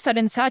all of a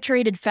sudden,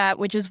 saturated fat,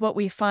 which is what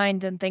we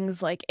find in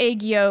things like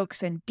egg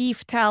yolks and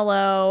beef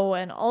tallow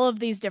and all of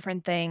these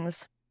different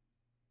things,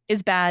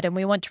 is bad, and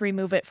we want to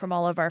remove it from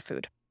all of our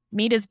food.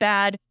 Meat is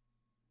bad.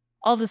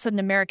 All of a sudden,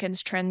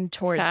 Americans trend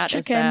towards Fat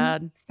is chicken.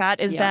 bad. Fat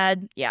is Yep.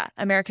 bad. Yeah.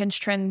 Americans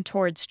trend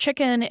towards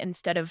chicken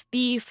instead of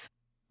beef.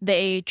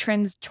 They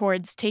trend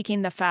towards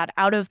taking the fat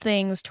out of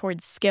things,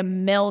 towards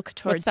skim milk,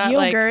 What's towards that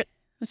like? yogurt.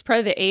 It was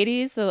probably the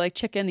 80s, the like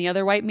chicken, the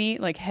other white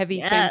meat, like heavy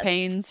Yes.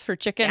 campaigns for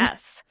chicken.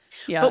 Yes.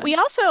 But Yeah. we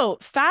also,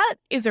 fat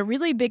is a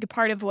really big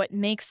part of what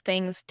makes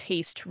things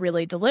taste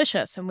really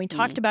delicious. And we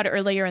talked about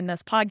earlier in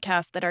this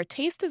podcast that our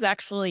taste is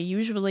actually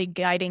usually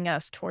guiding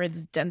us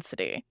towards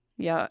density.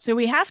 Yeah. So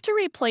we have to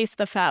replace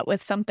the fat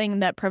with something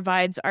that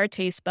provides our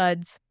taste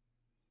buds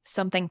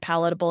something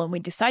palatable, and we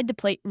decide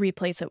to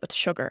replace it with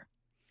sugar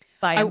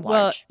by and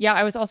Well, large. yeah,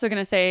 I was also going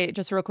to say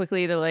just real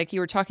quickly that like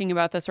you were talking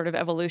about the sort of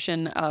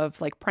evolution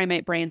of like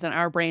primate brains and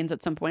our brains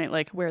at some point,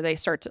 like where they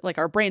start to like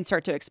our brains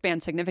start to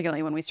expand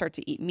significantly when we start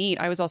to eat meat.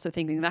 I was also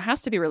thinking that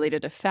has to be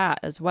related to fat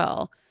as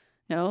well.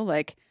 No,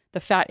 like the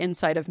fat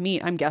inside of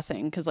meat, I'm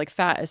guessing, because like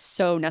fat is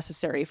so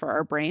necessary for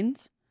our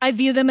brains. I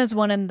view them as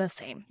one and the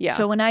same. Yeah.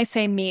 So when I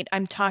say meat,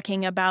 I'm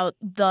talking about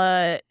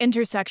the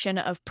intersection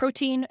of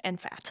protein and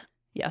fat.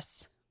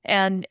 Yes.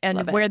 And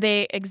where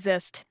they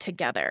exist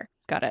together.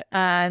 Got it.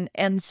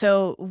 And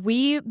so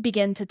we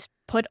begin to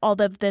put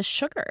all of this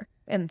sugar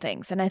in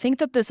things. And I think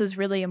that this is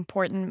really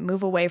important.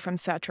 Move away from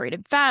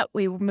saturated fat.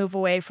 We move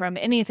away from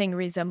anything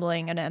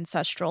resembling an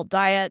ancestral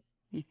diet.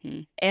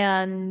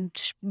 And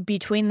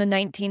between the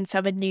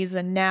 1970s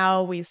and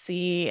now, we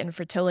see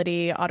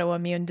infertility,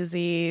 autoimmune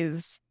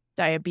disease,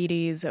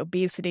 diabetes,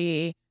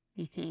 obesity,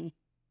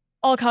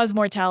 all-cause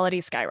mortality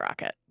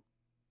skyrocket.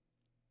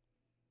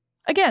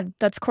 Again,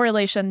 that's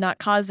correlation, not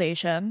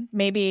causation.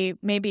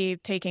 Maybe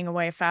taking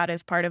away fat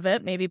is part of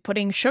it. Maybe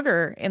putting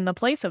sugar in the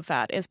place of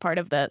fat is part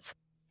of this.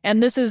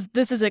 And this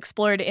is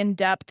explored in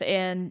depth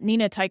in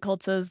Nina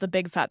Teicholz's The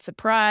Big Fat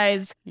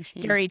Surprise,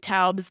 Gary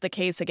Taub's The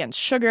Case Against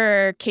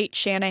Sugar, Kate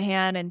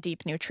Shanahan in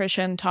Deep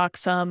Nutrition talk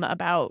some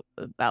about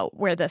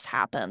where this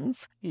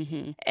happens.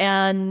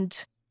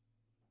 And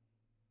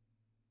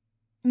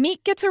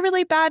meat gets a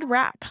really bad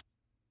rap.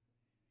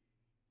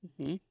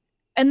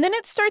 And then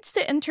it starts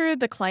to enter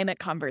the climate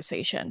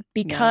conversation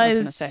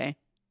because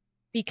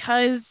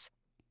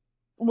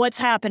what's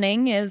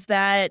happening is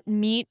that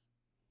meat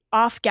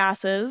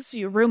off-gasses,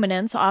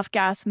 ruminants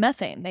off-gas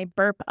methane. They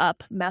burp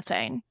up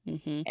methane.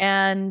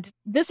 And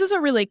this is a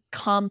really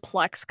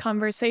complex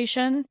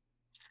conversation,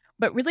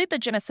 but really the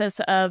genesis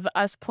of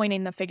us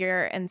pointing the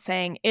finger and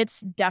saying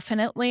it's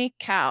definitely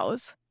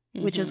cows,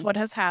 which is what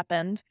has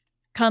happened,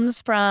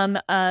 comes from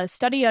a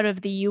study out of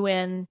the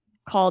UN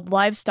called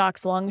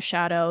Livestock's Long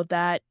Shadow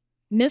that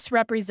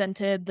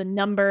misrepresented the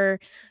number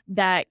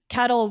that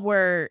cattle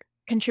were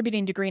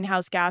contributing to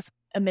greenhouse gas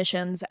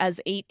emissions as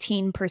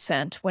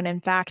 18%, when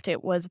in fact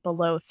it was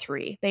below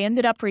 3%. They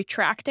ended up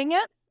retracting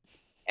it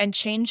and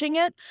changing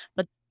it,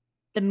 but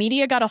the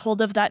media got a hold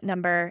of that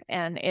number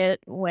and it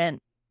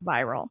went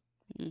viral.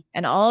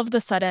 And all of a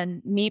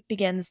sudden, meat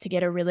begins to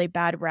get a really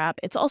bad rap.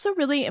 It's also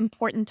really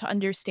important to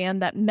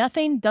understand that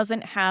methane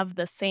doesn't have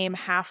the same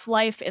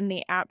half-life in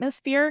the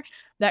atmosphere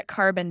that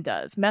carbon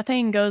does.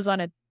 Methane goes on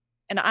and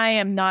I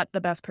am not the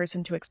best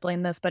person to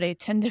explain this, but a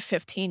 10 to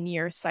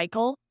 15-year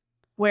cycle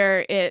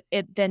where it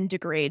then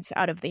degrades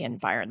out of the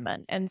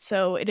environment. And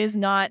so it is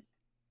not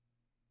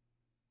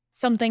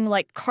something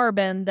like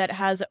carbon that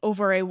has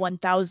over a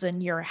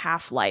 1,000-year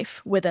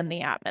half-life within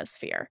the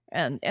atmosphere.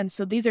 And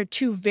so these are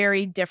two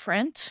very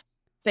different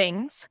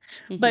things.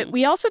 But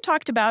we also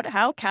talked about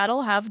how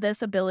cattle have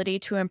this ability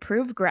to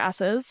improve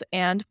grasses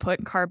and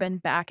put carbon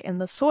back in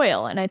the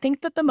soil. And I think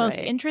that the most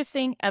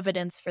interesting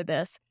evidence for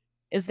this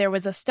is there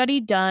was a study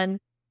done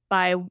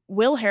by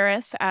Will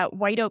Harris at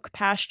White Oak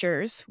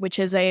Pastures, which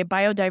is a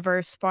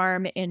biodiverse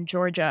farm in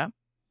Georgia,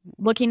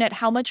 looking at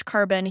how much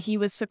carbon he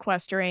was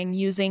sequestering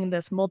using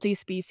this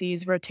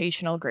multi-species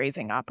rotational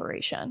grazing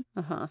operation.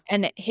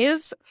 And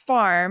his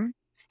farm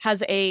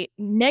has a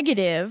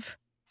negative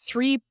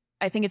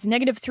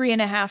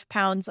 3.5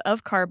 pounds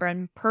of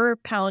carbon per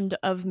pound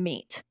of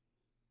meat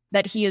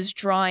that he is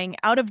drawing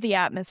out of the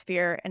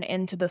atmosphere and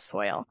into the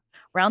soil.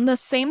 Around the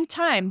same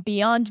time,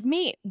 Beyond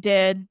Meat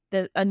did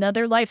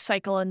another life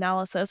cycle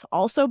analysis,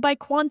 also by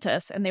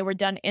Qantas, and they were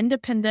done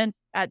independent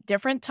at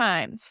different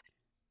times,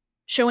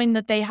 showing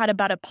that they had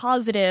about a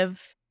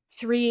positive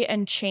 3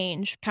 and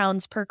change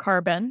pounds per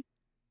carbon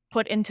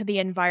put into the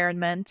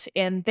environment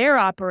in their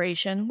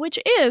operation, which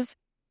is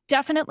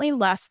definitely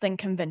less than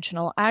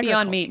conventional agriculture.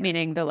 Beyond Meat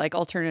meaning the like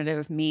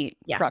alternative meat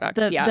product.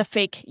 The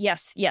fake,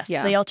 yes,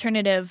 the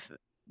alternative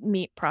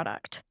meat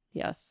product.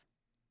 Yes.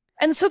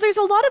 And so there's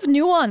a lot of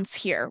nuance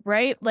here,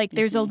 right? Like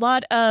there's a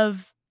lot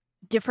of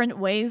different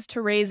ways to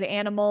raise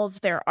animals.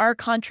 There are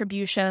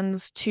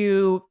contributions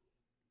to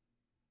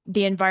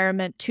the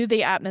environment, to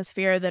the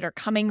atmosphere that are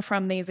coming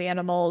from these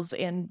animals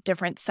in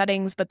different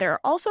settings, but there are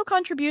also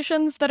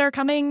contributions that are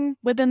coming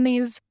within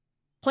these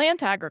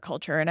plant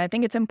agriculture. And I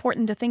think it's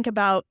important to think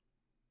about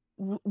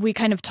we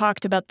kind of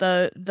talked about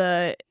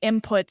the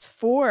inputs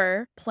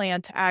for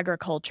plant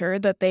agriculture,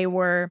 that they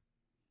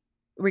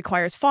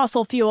requires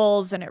fossil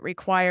fuels and it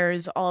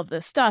requires all of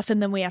this stuff.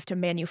 And then we have to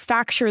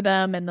manufacture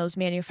them. And those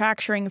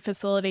manufacturing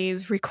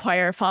facilities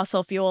require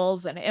fossil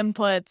fuels and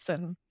inputs,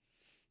 and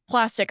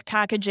plastic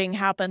packaging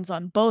happens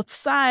on both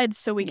sides.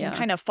 So we can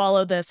kind of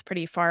follow this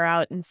pretty far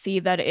out and see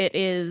that it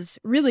is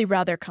really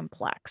rather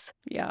complex.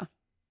 Yeah.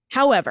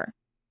 However,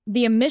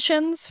 the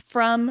emissions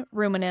from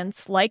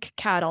ruminants like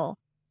cattle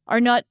are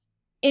not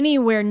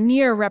anywhere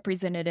near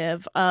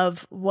representative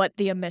of what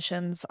the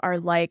emissions are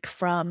like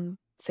from,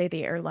 say,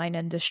 the airline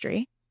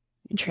industry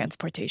and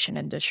transportation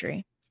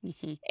industry.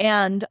 Mm-hmm.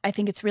 And I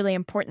think it's really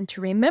important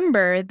to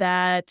remember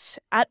that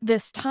at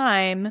this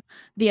time,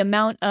 the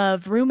amount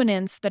of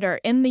ruminants that are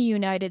in the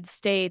United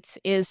States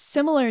is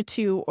similar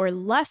to or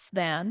less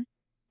than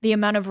the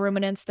amount of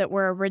ruminants that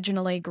were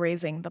originally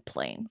grazing the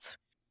plains.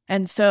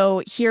 And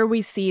so here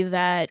we see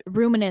that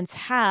ruminants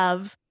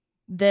have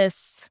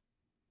this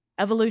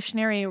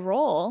evolutionary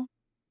role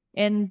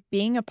in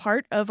being a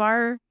part of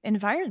our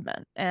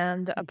environment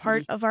and a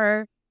part of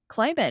our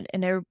climate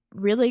in a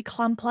really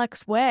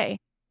complex way.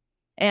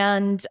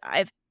 And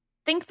I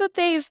think that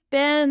they've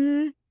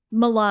been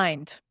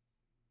maligned,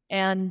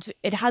 and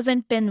it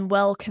hasn't been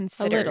well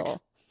considered.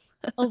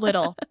 A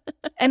little.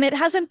 And it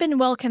hasn't been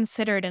well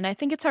considered. And I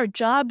think it's our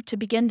job to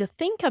begin to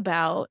think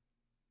about,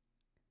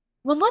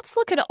 well, let's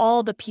look at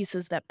all the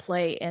pieces that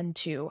play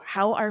into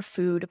how our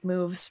food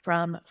moves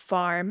from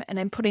farm, and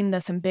I'm putting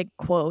this in big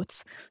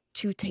quotes,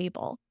 to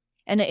table.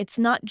 And it's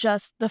not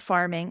just the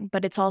farming,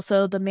 but it's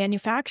also the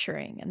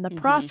manufacturing and the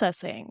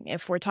processing.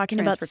 If we're talking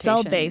about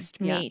cell-based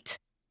meat,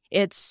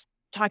 it's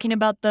talking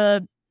about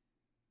the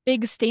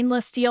big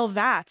stainless steel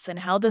vats and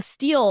how the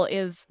steel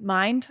is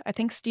mined. I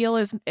think steel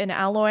is an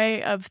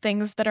alloy of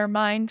things that are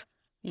mined.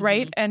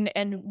 Right. And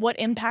what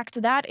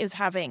impact that is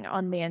having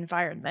on the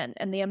environment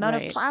and the amount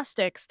of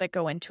plastics that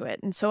go into it.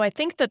 And so I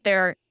think that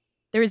there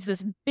is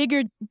this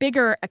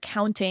bigger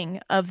accounting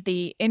of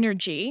the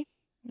energy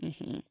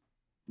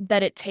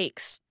that it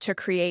takes to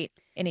create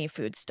any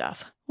food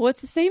stuff. Well,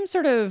 it's the same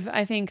sort of,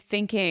 I think,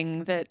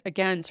 thinking that,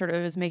 again, sort of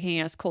is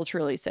making us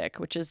culturally sick,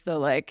 which is the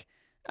like,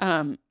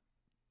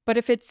 but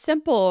if it's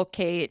simple,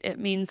 Kate, it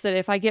means that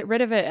if I get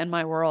rid of it in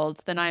my world,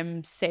 then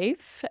I'm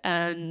safe.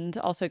 And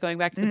also going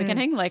back to the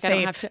beginning, like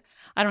safe.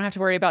 I don't have to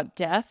worry about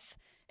death.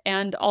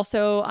 And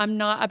also I'm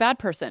not a bad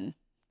person.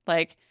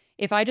 Like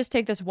if I just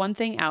take this one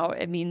thing out,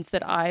 it means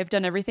that I've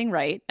done everything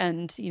right.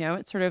 And, you know,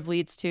 it sort of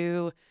leads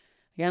to,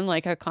 again,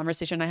 like a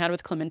conversation I had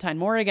with Clementine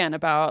Morrigan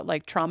about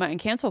like trauma and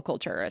cancel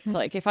culture. It's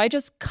like, if I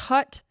just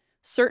cut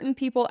certain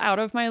people out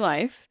of my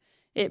life,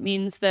 it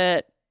means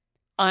that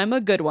I'm a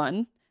good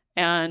one.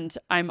 And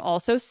I'm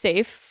also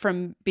safe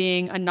from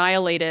being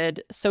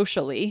annihilated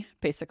socially,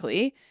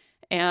 basically.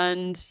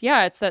 And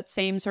yeah, it's that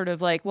same sort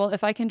of like, well,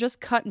 if I can just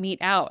cut meat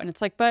out, and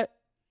it's like, but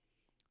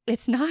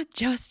it's not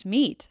just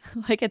meat.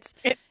 Like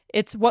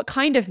it's what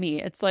kind of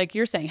meat? It's like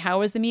you're saying,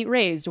 how is the meat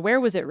raised? Where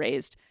was it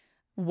raised?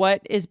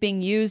 What is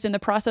being used in the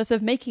process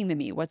of making the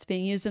meat? What's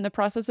being used in the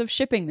process of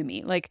shipping the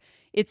meat? Like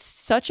it's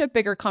such a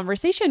bigger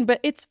conversation, but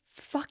it's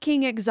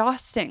fucking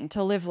exhausting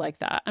to live like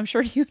that. I'm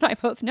sure you and I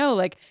both know,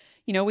 like,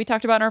 you know, we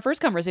talked about in our first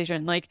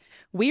conversation, like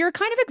we are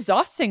kind of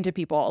exhausting to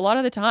people a lot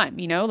of the time,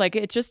 you know, like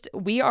it's just,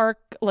 we are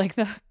like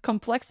the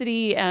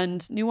complexity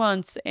and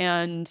nuance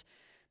and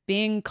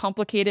being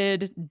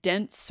complicated,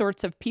 dense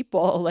sorts of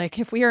people. Like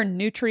if we are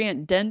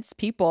nutrient dense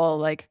people,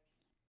 like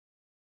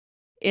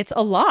it's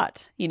a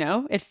lot, you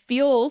know, it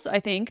feels, I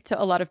think, to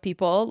a lot of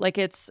people like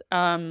it's,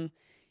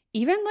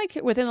 even like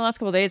within the last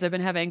couple of days, I've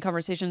been having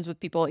conversations with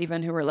people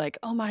even who were like,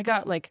 oh my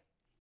God, like,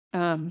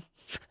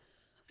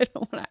 I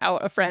don't want to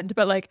out a friend,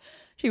 but like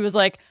she was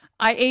like,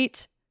 I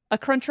ate a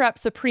Crunchwrap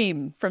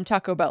Supreme from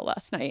Taco Bell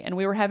last night. And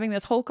we were having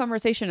this whole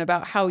conversation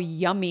about how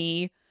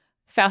yummy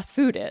fast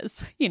food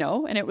is, you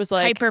know? And it was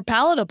like hyper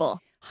palatable,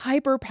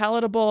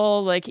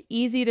 like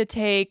easy to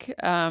take.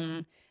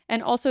 And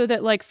also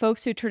that like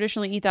folks who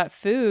traditionally eat that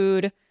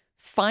food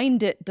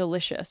find it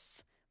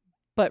delicious,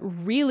 but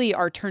really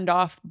are turned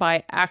off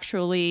by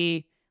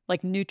actually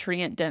like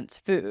nutrient dense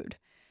food.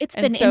 It's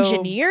been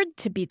engineered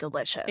to be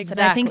delicious.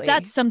 Exactly. And I think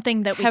that's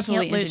something that we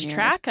Heavily can't lose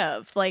track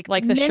of. Like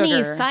the many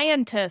sugar.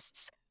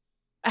 Scientists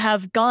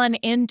have gone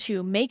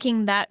into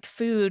making that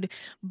food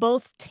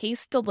both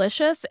taste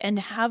delicious and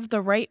have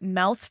the right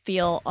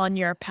mouthfeel on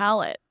your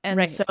palate.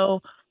 And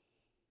so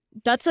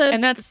that's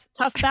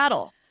tough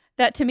battle.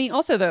 That to me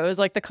also, though, is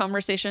like the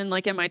conversation,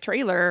 like in my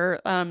trailer,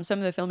 some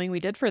of the filming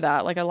we did for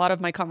that, like a lot of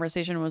my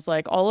conversation was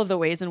like all of the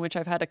ways in which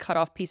I've had to cut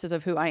off pieces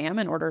of who I am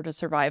in order to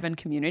survive in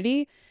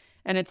community.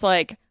 And it's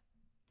like,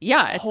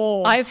 yeah,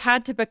 I've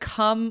had to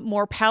become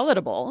more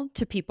palatable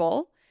to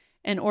people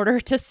in order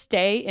to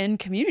stay in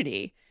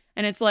community.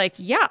 And it's like,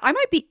 yeah, I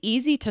might be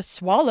easy to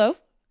swallow,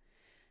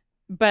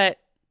 but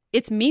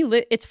it's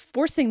it's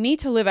forcing me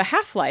to live a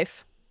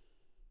half-life.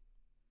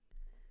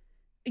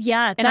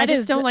 Yeah. And I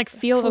just don't like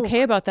feel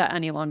okay about that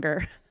any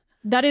longer.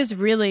 That is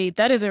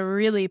a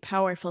really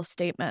powerful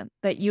statement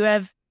that you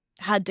have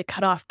had to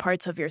cut off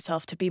parts of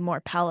yourself to be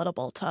more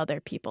palatable to other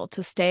people,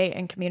 to stay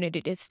in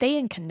community, to stay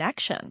in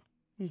connection.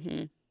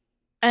 Mm-hmm.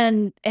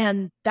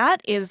 And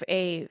that is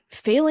a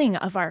failing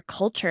of our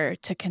culture,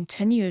 to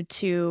continue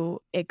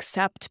to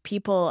accept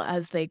people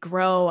as they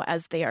grow,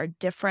 as they are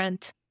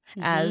different,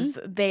 Mm-hmm. as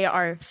they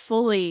are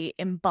fully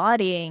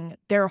embodying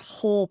their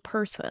whole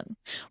person,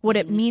 what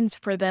it Mm-hmm. means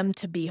for them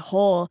to be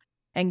whole.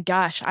 And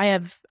gosh, I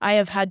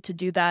have had to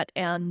do that,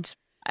 and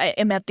I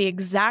am at the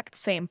exact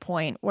same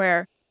point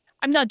where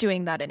I'm not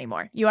doing that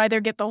anymore. You either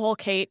get the whole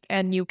Kate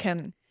and you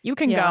can Yeah.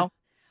 go.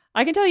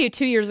 I can tell you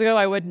 2 years ago,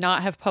 I would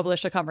not have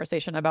published a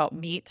conversation about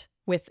meat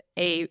with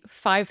a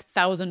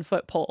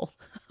 5,000-foot pole.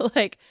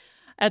 Like,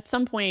 at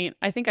some point,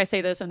 I think I say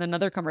this in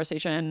another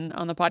conversation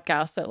on the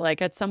podcast, that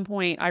like at some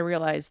point I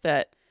realized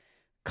that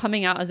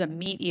coming out as a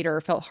meat eater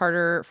felt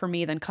harder for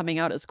me than coming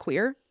out as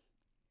queer.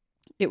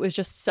 It was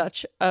just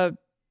such an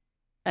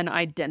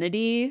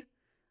identity,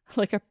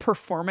 like a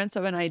performance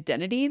of an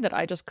identity that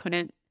I just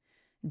couldn't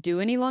do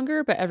any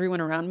longer. But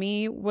everyone around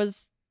me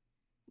was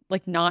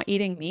like not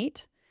eating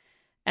meat.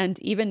 And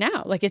even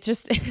now, like it's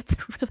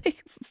really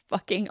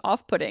fucking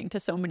off-putting to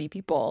so many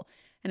people.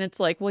 And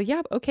it's like, well,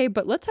 yeah, okay,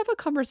 but let's have a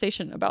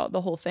conversation about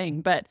the whole thing.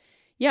 But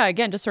yeah,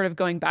 again, just sort of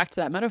going back to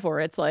that metaphor,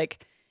 it's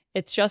like,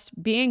 it's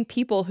just being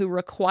people who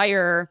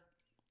require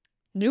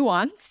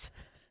nuance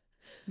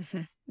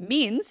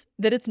means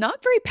that it's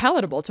not very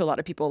palatable to a lot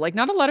of people. Like,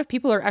 not a lot of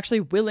people are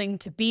actually willing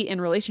to be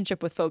in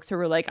relationship with folks who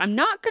are like, I'm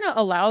not going to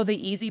allow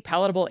the easy,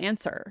 palatable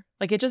answer.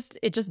 Like, it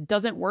just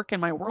doesn't work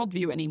in my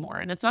worldview anymore.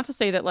 And it's not to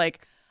say that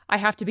like I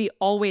have to be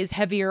always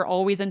heavy or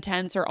always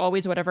intense or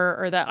always whatever,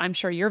 or that I'm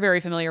sure you're very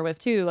familiar with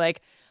too.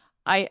 Like,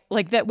 I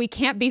like that we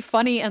can't be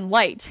funny and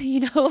light, you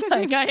know,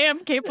 like I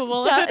am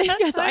capable of that, it.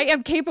 yes, I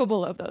am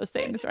capable of those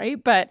things.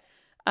 Right. But,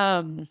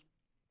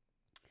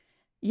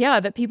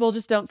 yeah, that people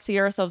just don't see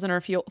ourselves in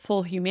our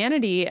full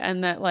humanity,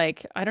 and that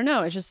like, I don't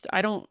know, it's just,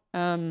 I don't,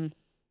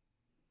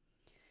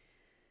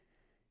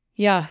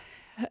 yeah,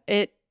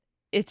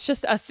 it's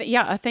just a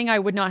thing I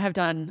would not have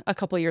done a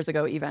couple years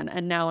ago even.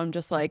 And now I'm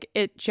just like,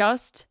 it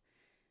just,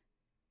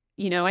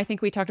 I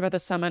think we talked about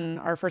this some in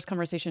our first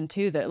conversation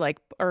too, that like,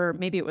 or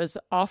maybe it was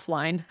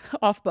offline,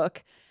 off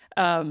book,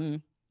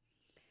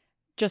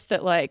 just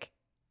that like,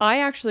 I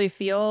actually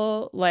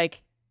feel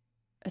like,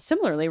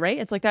 similarly, right?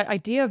 It's like that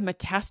idea of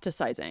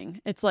metastasizing.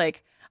 It's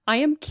like I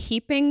am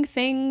keeping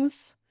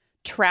things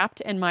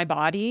trapped in my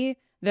body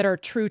that are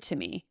true to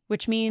me,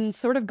 which means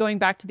sort of going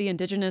back to the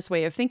indigenous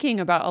way of thinking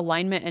about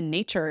alignment and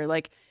nature.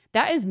 Like,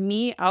 that is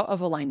me out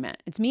of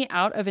alignment. It's me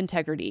out of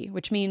integrity,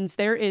 which means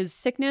there is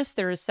sickness,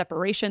 there is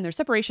separation. There's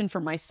separation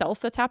from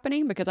myself that's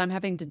happening because I'm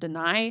having to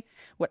deny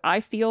what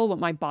I feel, what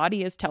my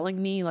body is telling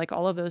me, like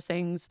all of those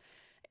things.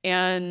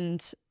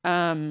 And,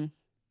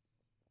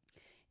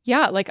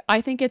 yeah, like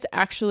I think it's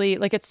actually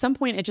like at some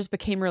point it just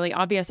became really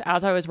obvious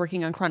as I was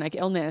working on chronic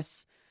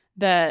illness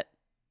that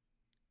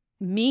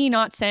me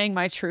not saying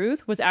my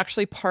truth was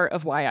actually part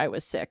of why I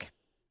was sick.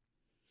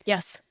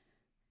 Yes.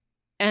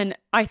 And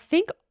I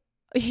think,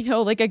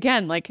 like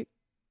again, like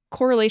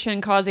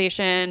correlation,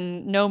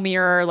 causation, no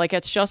mirror, like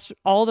it's just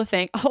all the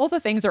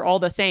things are all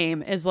the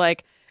same, is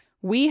like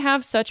we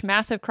have such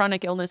massive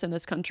chronic illness in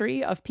this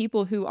country of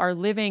people who are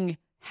living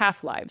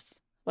half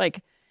lives.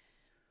 Like,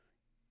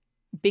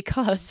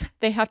 because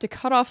they have to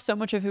cut off so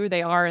much of who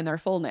they are in their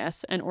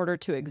fullness in order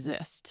to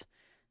exist.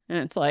 And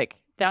it's like,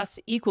 that's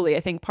equally, I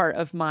think, part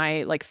of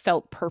my like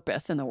felt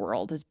purpose in the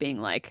world, is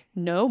being like,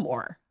 no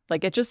more.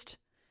 Like,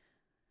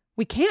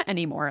 we can't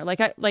anymore.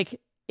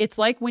 It's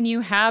like when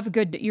you have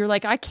you're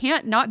like, I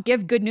can't not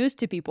give good news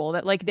to people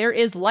that like there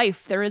is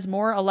life, there is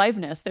more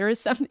aliveness, there is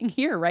something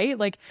here, right?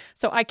 Like,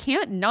 so I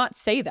can't not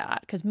say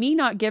that, because me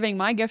not giving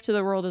my gift to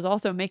the world is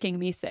also making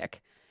me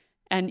sick.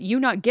 And you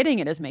not getting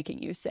it is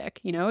making you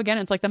sick. Again,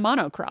 it's like the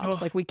monocrops.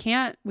 Like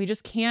we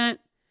just can't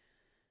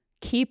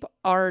keep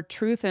our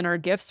truth and our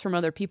gifts from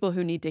other people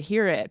who need to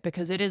hear it,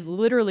 because it is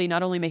literally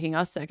not only making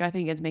us sick, I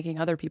think it's making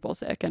other people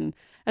sick. And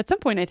at some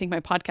point, I think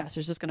my podcast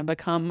is just going to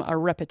become a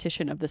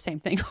repetition of the same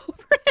thing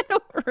over and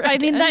over again. I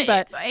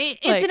mean,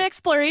 it's an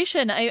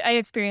exploration. I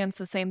experience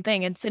the same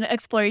thing. It's an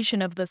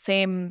exploration of the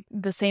same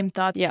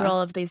thoughts through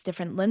all of these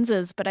different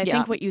lenses. But I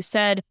think what you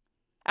said,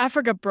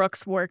 Africa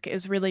Brooks' work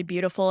is really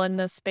beautiful in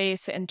this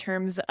space, in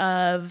terms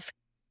of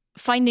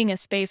finding a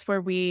space where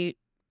we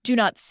do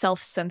not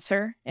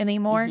self-censor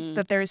anymore,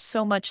 that there's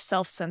so much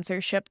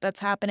self-censorship that's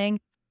happening.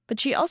 But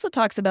she also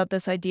talks about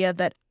this idea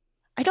that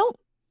I don't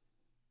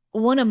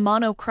want a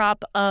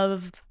monocrop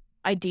of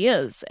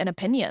ideas and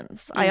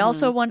opinions. I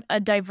also want a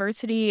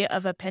diversity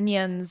of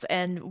opinions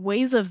and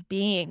ways of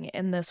being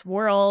in this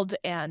world,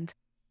 and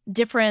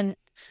different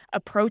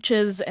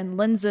approaches and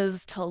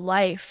lenses to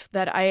life,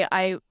 that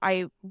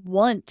I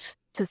want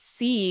to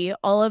see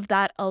all of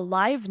that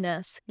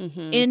aliveness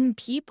in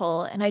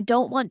people. And I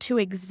don't want to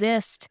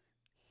exist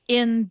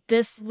in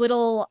this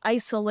little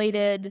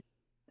isolated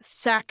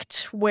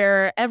sect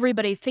where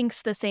everybody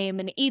thinks the same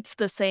and eats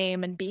the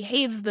same and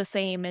behaves the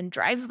same and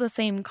drives the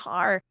same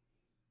car.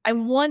 I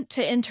want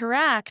to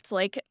interact,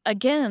 like,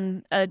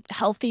 again, a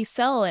healthy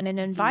cell in an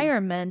Mhm.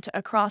 environment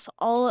across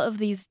all of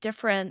these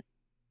different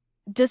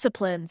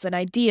disciplines and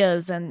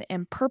ideas and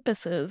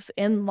purposes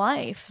in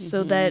life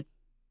so Mhm. that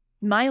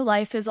my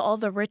life is all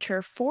the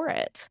richer for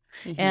it.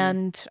 Mhm.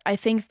 And I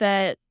think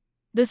that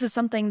this is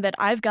something that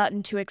I've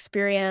gotten to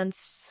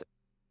experience,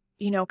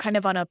 kind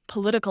of on a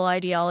political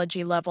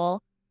ideology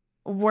level,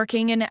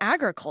 working in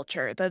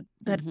agriculture, that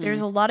there's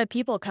Mhm. a lot of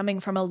people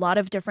coming from a lot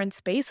of different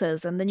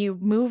spaces, and then you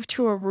move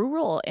to a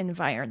rural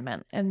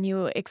environment and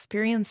you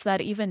experience that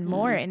even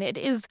more, Mm. and it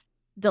is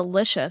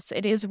delicious.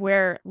 It is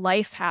where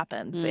life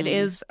happens. It Mm.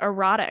 is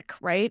erotic,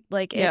 right?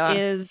 Like, it Yeah.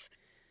 is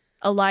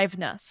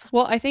aliveness.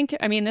 Well,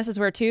 I mean, this is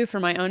where too,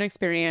 from my own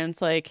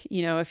experience, like,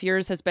 if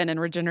yours has been in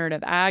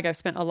regenerative ag, I've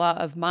spent a lot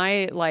of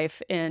my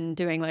life in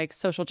doing like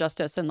social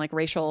justice and like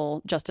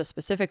racial justice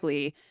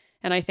specifically.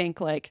 And I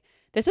think like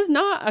this is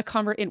not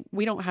a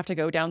we don't have to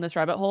go down this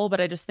rabbit hole,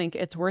 but I just think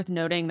it's worth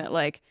noting that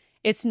like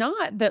it's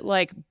not that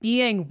like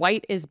being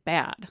white is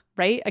bad,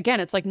 right? Again,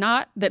 it's like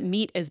not that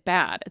meat is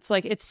bad. It's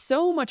like it's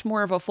so much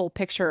more of a full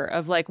picture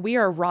of like we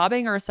are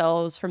robbing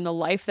ourselves from the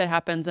life that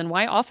happens, and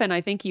why often I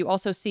think you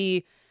also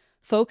see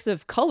folks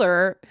of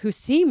color who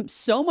seem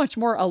so much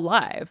more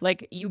alive.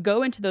 Like you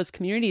go into those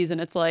communities and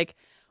it's like,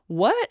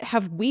 what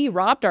have we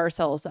robbed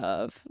ourselves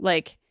of?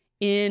 Like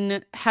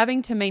in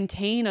having to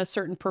maintain a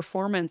certain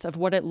performance of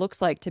what it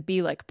looks like to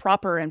be like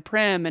proper and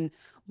prim and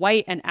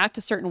white and act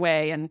a certain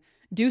way and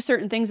do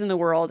certain things in the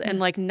world, and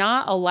Mm. like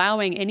not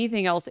allowing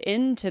anything else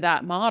into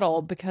that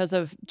model because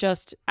of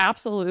just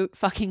absolute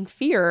fucking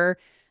fear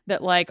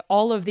that like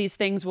all of these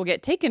things will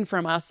get taken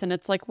from us. And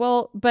it's like,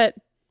 well, but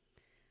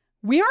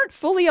we aren't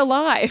fully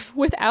alive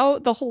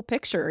without the whole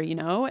picture,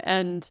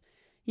 And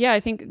yeah, I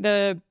think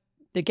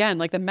again,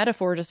 like the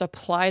metaphor just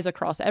applies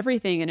across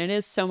everything. And it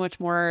is so much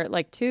more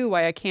like, too,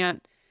 why I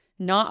can't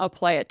not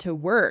apply it to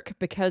work,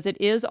 because it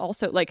is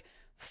also like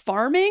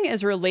farming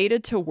is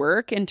related to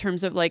work in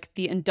terms of like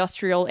the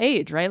industrial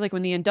age, right? Like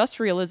when the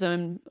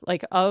industrialism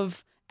like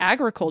of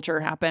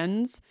agriculture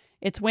happens,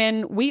 it's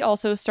when we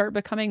also start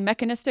becoming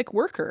mechanistic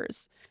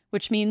workers,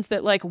 which means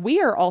that like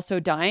we are also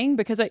dying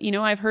because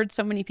I've heard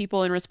so many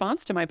people in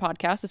response to my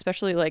podcast,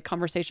 especially like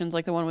conversations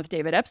like the one with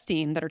David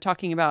Epstein, that are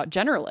talking about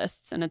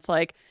generalists. And it's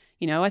like,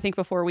 I think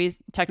before we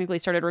technically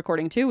started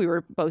recording too, we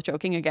were both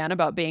joking again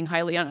about being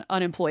highly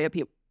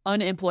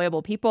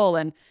unemployable people,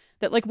 and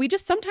that like we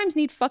just sometimes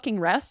need fucking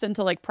rest and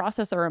to like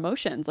process our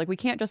emotions. Like we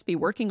can't just be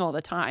working all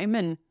the time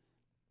and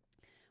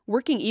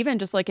working even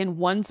just like in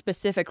one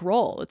specific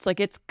role. It's like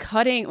it's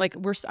cutting, like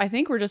I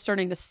think we're just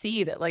starting to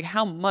see that like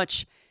how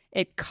much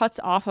it cuts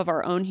off of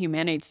our own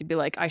humanity to be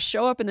like, I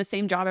show up in the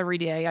same job every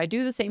day, I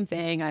do the same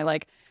thing,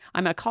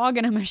 I'm a cog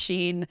in a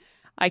machine,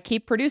 I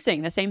keep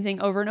producing the same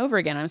thing over and over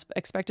again, I'm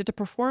expected to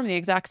perform the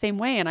exact same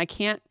way, and I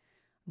can't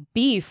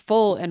be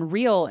full and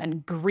real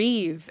and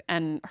grieve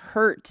and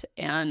hurt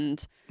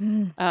and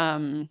Mm.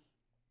 um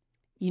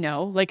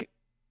like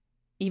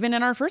even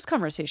in our first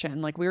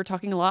conversation, like we were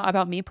talking a lot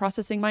about me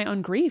processing my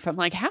own grief. I'm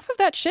like, half of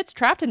that shit's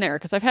trapped in there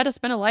because I've had to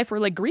spend a life where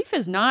like grief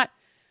is not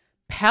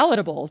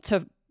palatable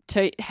to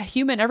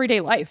human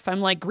everyday life.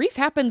 I'm like, grief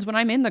happens when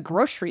I'm in the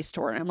grocery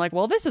store. And I'm like,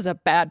 well, this is a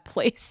bad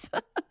place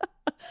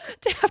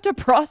to have to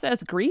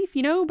process grief,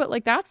 but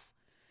like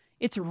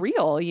it's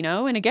real,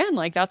 And again,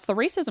 like that's the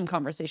racism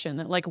conversation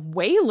that like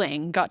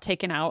wailing got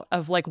taken out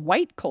of like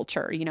white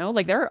culture,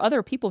 Like there are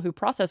other people who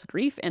process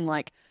grief in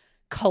like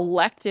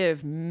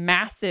collective,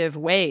 massive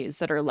ways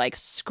that are like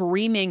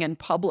screaming in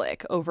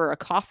public over a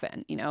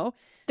coffin.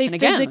 They And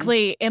again,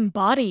 physically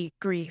embody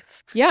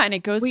grief. yeah, and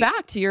it goes We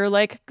back to your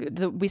like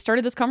we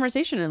started this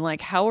conversation and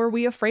like how are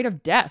we afraid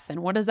of death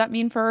and what does that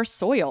mean for our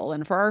soil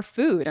and for our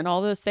food and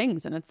all those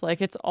things, and it's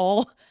like it's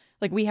all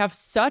like we have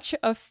such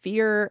a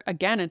fear.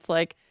 Again, it's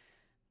like,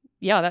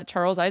 yeah, that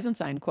Charles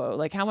Eisenstein quote,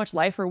 like how much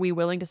life are we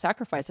willing to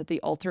sacrifice at the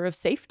altar of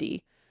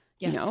safety?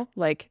 Yes.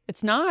 Like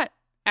it's not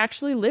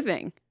actually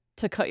living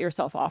to cut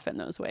yourself off in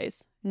those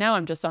ways. Now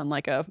I'm just on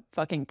like a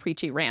fucking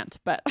preachy rant,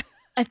 but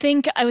I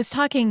think I was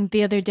talking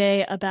the other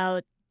day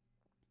about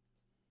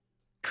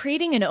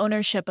creating an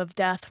ownership of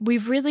death.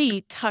 We've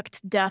really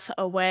tucked death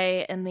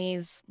away in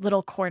these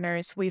little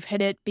corners. We've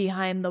hid it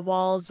behind the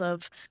walls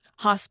of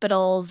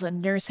hospitals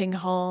and nursing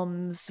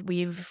homes.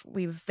 We've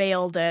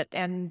veiled it,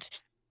 and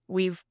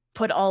we've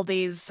put all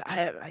these,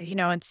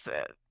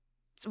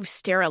 we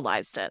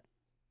sterilized it.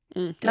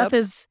 Death yep,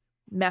 is it's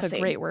a messy,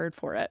 great word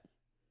for it.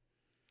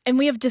 and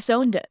we have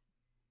disowned it.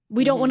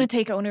 We don't want Mm-hmm. to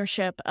take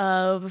ownership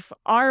of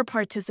our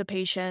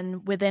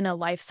participation within a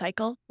life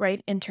cycle,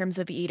 right? In terms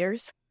of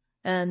eaters.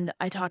 And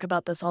I talk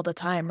about this all the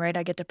time, right?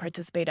 I get to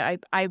participate. I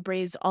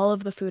raise all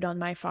of the food on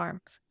my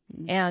farm,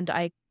 and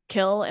I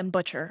kill and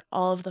butcher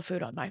all of the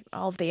food on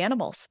all of the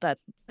animals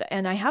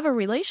and I have a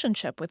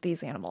relationship with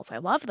these animals. I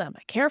love them.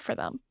 I care for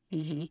them.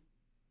 Mm-hmm.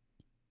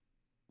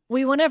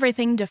 We want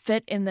everything to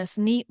fit in this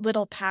neat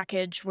little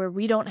package where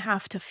we don't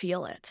have to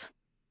feel it.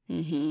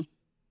 Mm-hmm.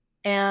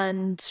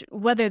 And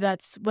whether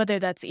that's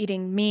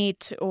eating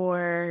meat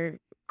or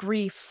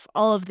grief,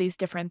 all of these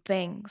different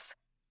things.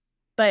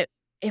 But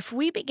if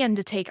we begin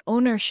to take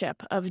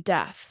ownership of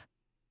death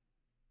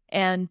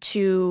and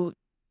to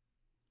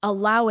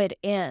allow it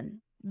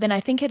in, then I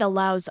think it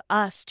allows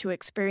us to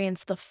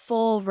experience the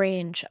full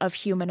range of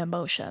human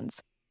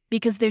emotions.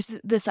 Because there's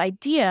this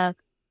idea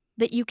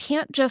that you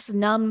can't just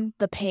numb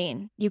the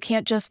pain, you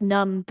can't just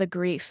numb the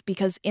grief,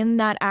 because in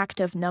that act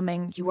of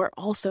numbing, you are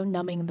also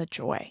numbing the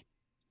joy.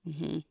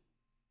 Mm-hmm.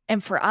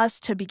 And for us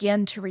to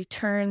begin to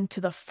return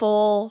to the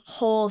full,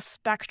 whole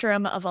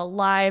spectrum of a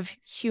live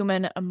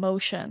human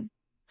emotion,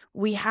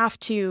 we have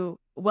to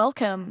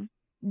welcome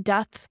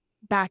death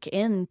back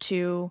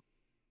into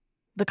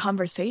the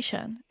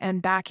conversation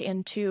and back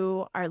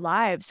into our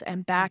lives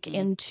and back Mm-hmm.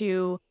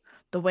 into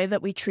the way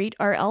that we treat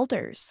our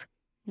elders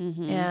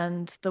Mm-hmm.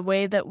 and the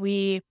way that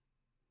we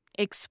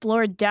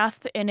explore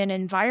death in an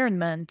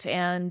environment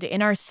and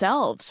in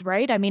ourselves,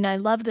 right? I mean, I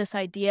love this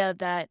idea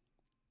that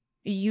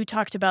you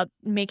talked about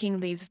making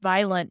these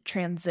violent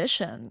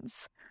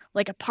transitions.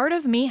 Like a part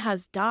of me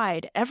has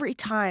died every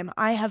time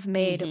I have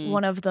made Mm-hmm.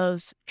 one of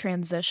those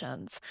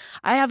transitions.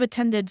 I have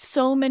attended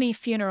so many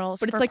funerals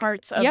But it's for like,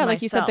 parts of yeah,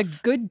 like you said, the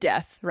myself. good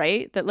death,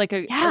 right? That like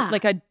Yeah,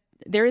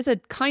 there is a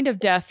kind of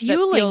it's death that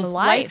fueling feels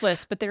lifeless,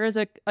 life. but there is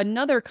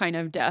another kind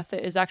of death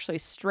that is actually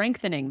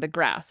strengthening the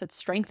grass. It's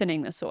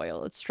strengthening the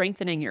soil. It's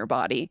strengthening your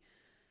body.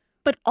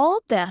 But all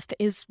death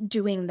is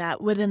doing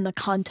that within the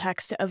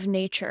context of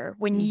nature.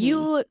 When Mm-hmm.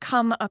 you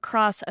come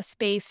across a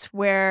space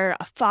where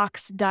a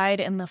fox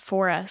died in the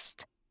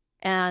forest,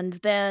 and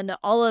then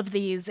all of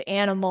these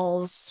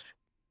animals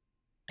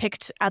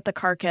picked at the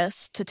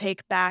carcass to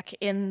take back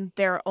in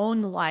their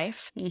own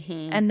life,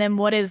 Mm-hmm. and then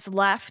what is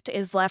left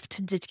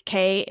to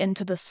decay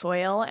into the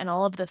soil, and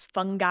all of this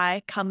fungi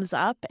comes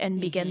up and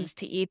Mm-hmm. begins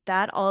to eat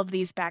that, all of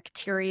these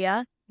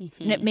bacteria, and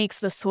it Mm-hmm. makes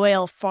the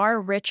soil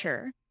far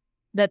richer,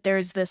 that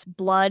there's this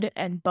blood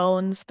and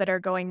bones that are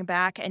going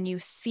back, and you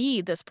see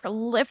this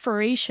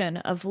proliferation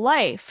of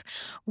life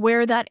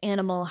where that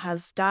animal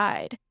has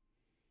died.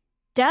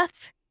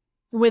 Death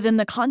within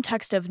the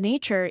context of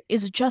nature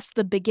is just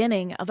the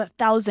beginning of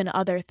 1,000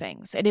 other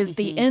things. It is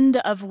the Mm-hmm. end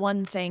of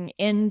one thing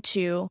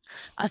into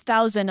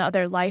 1,000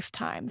 other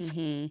lifetimes.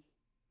 Mm-hmm.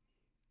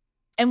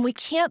 And we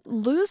can't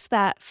lose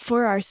that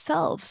for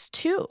ourselves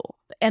too.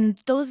 And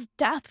those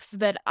deaths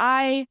that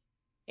I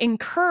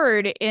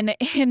incurred in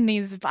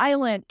these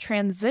violent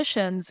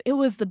transitions, it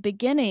was the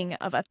beginning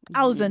of Mm-hmm.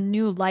 1,000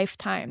 new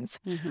lifetimes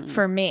Mm-hmm.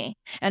 for me.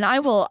 And I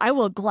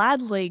will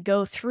gladly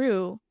go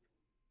through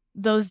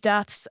those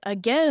deaths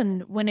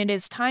again when it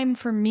is time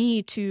for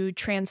me to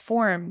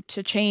transform,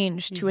 to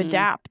change, to Mm-hmm.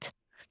 adapt,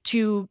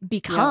 to Yeah.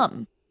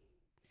 become.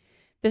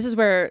 This is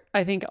where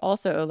I think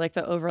also like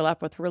the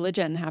overlap with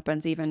religion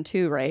happens even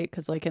too, right?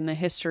 Because like in the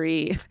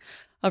history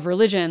of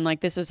religion, like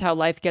this is how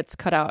life gets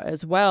cut out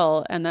as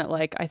well. And that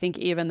like I think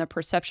even the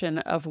perception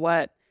of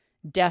what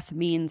death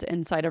means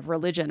inside of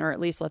religion, or at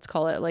least let's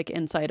call it like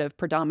inside of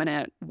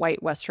predominant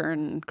white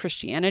Western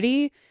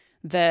Christianity,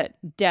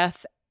 that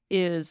death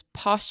is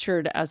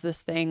postured as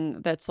this thing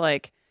that's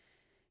like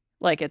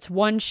it's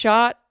one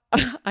shot.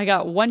 I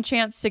got one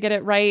chance to get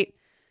it right,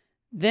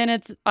 then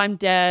it's I'm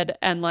dead.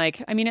 And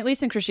like I mean at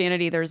least in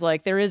Christianity there's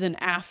like there is an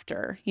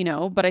after, you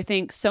know, but I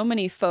think so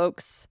many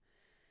folks,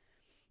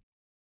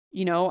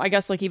 you know, I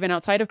guess like even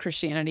outside of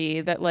Christianity,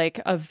 that like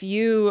a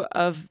view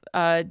of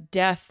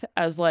death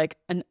as like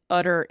an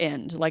utter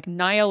end, like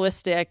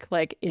nihilistic,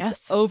 like it's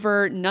Yes.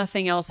 over,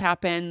 nothing else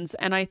happens.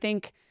 And I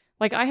think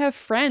like I have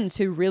friends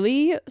who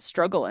really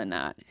struggle in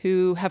that,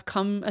 who have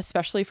come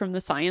especially from the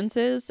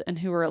sciences and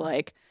who are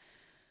like,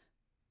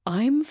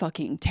 I'm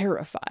fucking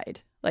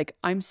terrified. Like,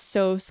 I'm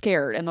so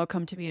scared. And they'll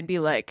come to me and be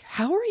like,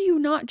 how are you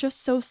not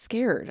just so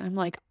scared? I'm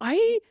like,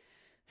 I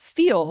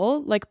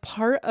feel like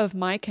part of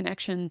my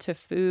connection to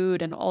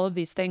food and all of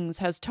these things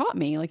has taught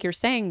me, like you're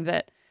saying,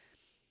 that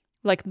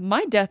like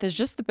my death is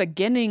just the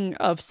beginning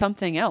of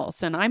something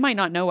else. And I might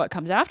not know what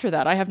comes after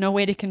that. I have no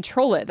way to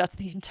control it. That's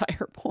the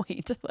entire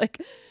point.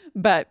 Like,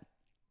 but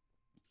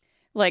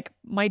like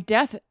my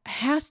death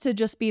has to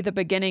just be the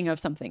beginning of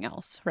something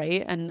else,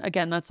 right? And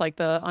again, that's like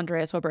the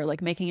Andreas Weber,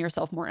 like making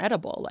yourself more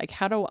edible. Like,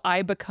 how do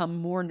I become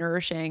more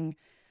nourishing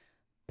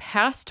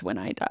past when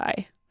I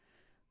die?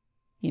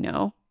 You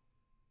know?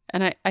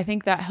 And I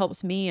think that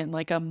helps me in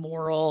like a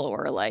moral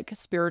or like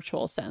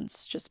spiritual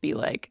sense, just be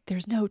like,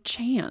 there's no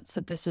chance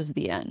that this is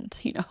the end,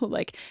 you know?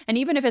 Like, and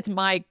even if it's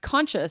my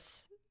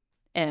conscious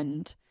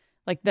end,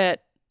 like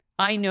that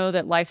I know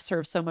that life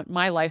serves so much,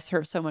 my life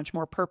serves so much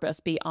more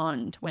purpose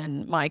beyond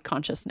when my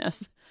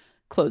consciousness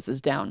closes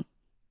down.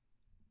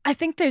 I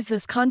think there's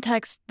this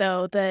context,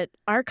 though, that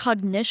our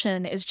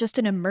cognition is just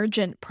an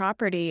emergent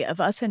property of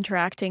us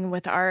interacting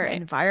with our Right.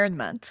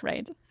 environment.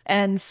 Right.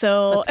 And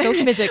so, Let's go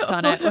physics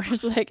on it. We're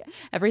just like,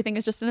 everything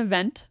is just an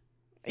event.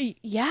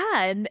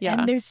 yeah, and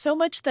Yeah. there's so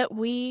much that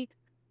we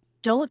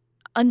don't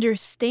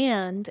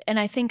understand. And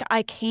I think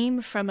I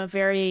came from a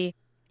very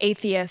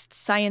atheist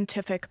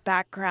scientific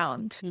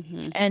background.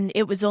 Mm-hmm. And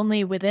it was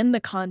only within the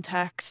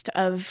context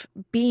of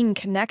being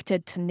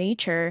connected to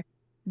nature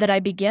that I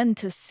began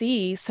to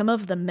see some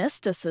of the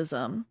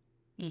mysticism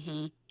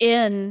Mm-hmm.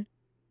 in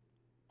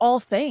all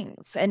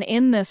things. And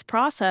in this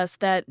process,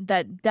 that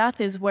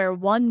death is where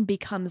one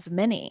becomes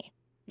many.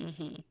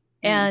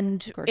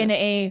 And in Gorgeous.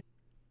 a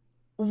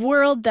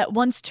world that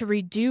wants to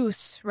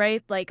reduce,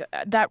 right, like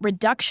that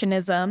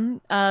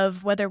reductionism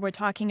of whether we're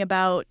talking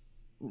about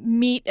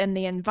meat and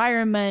the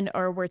environment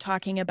or we're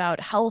talking about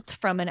health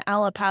from an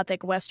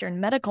allopathic Western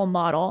medical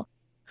model,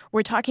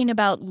 we're talking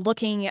about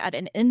looking at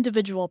an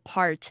individual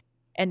part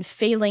and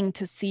failing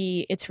to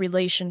see its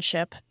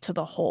relationship to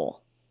the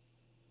whole.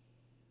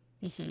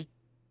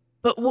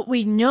 But what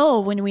we know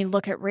when we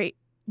look at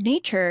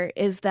nature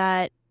is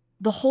that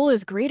the whole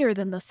is greater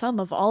than the sum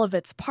of all of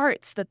its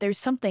parts, that there's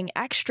something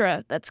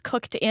extra that's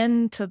cooked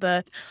into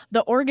the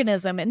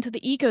organism, into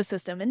the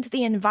ecosystem, into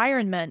the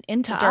environment,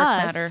 into The dark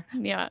us. matter.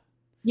 Yeah.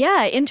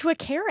 Yeah, into a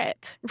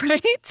carrot,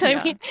 right? Yeah.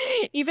 I mean,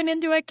 even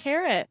into a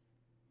carrot.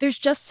 There's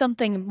just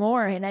something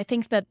more. And I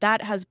think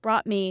that has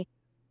brought me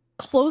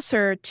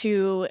closer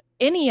to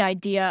any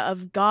idea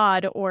of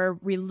God or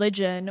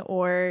religion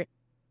or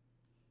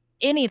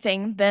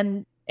anything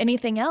than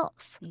anything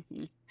else.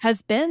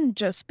 Has been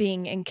just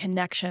being in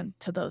connection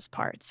to those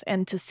parts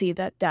and to see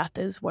that death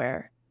is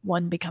where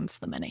one becomes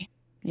the many.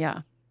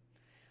 Yeah.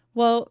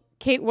 Well,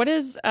 Kate, what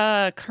is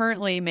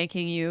currently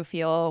making you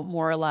feel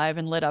more alive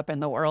and lit up in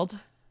the world?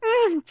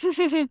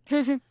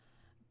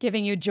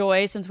 Giving you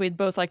joy, since we'd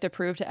both like to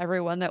prove to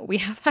everyone that we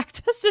have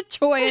access to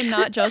joy and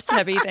not just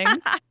heavy things.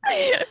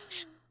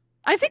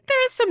 I think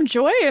there is some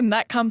joy in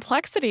that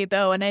complexity,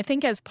 though. And I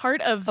think as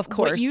part of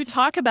what you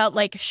talk about,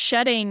 like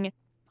shedding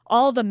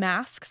all the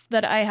masks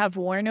that I have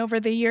worn over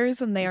the years,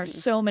 and they are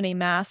so many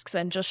masks,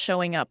 and just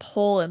showing up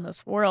whole in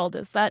this world,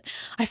 is that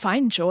I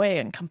find joy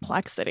in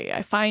complexity.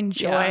 I find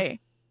joy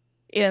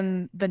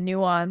in the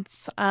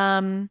nuance.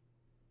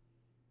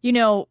 You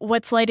know,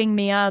 what's lighting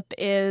me up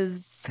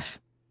is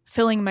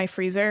filling my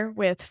freezer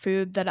with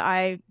food that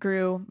I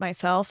grew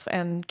myself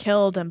and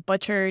killed and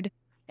butchered,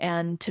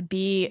 and to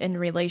be in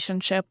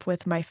relationship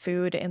with my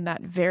food in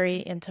that very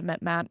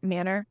intimate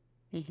manner.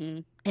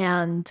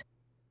 And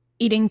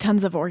eating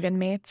tons of organ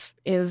meats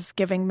is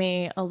giving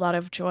me a lot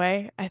of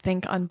joy, I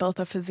think, on both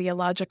a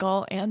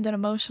physiological and an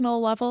emotional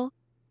level.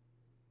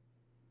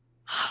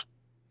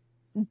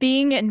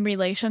 Being in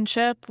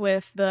relationship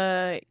with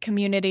the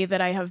community that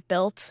I have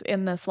built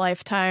in this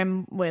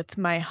lifetime, with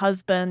my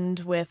husband,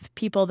 with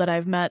people that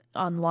I've met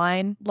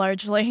online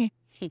largely,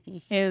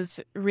 is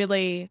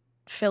really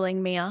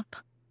filling me up.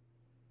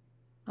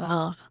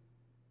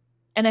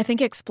 And I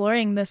think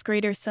exploring this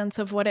greater sense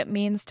of what it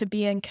means to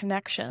be in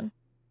connection,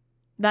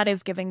 that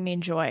is giving me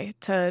joy,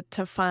 to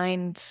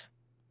find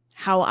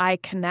how I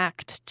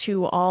connect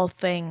to all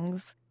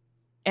things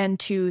and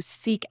to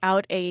seek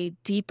out a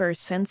deeper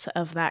sense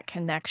of that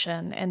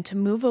connection and to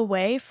move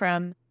away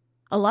from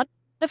a lot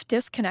of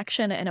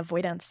disconnection and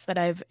avoidance that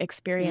I've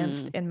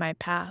experienced in my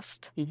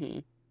past.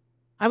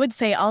 I would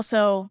say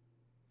also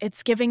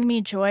it's giving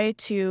me joy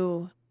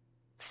to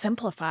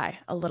simplify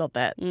a little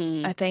bit.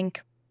 I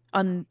think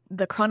on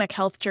the chronic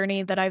health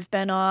journey that I've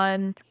been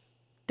on,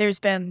 there's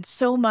been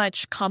so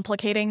much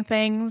complicating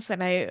things.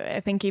 And I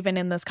think even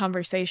in this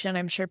conversation,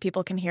 I'm sure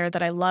people can hear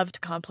that I love to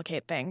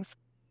complicate things.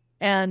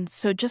 And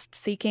so just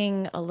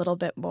seeking a little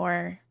bit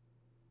more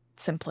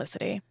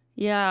simplicity.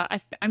 Yeah.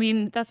 I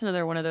mean, that's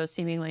another one of those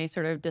seemingly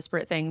sort of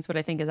disparate things, but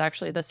I think is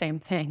actually the same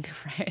thing,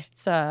 right?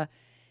 It's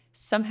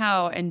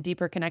somehow in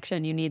deeper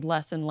connection, you need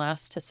less and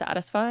less to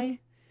satisfy,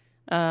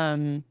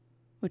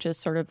 which is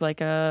sort of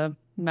like a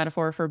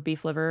metaphor for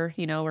beef liver,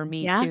 you know, or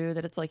meat too,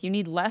 that it's like you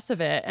need less of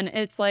it. And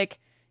it's like,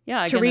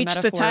 yeah, again, to reach the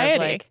metaphor satiety.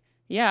 of like,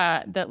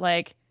 yeah, that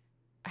like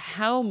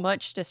how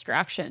much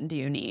distraction do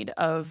you need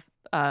of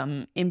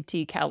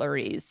empty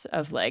calories,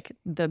 of like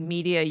the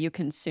media you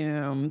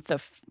consume,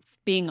 the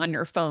being on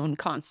your phone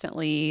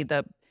constantly,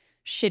 the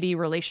shitty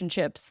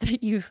relationships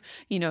that you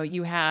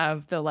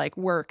have, the like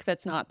work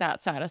that's not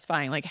that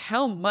satisfying. Like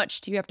how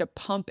much do you have to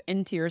pump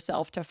into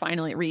yourself to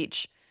finally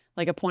reach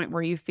like a point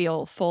where you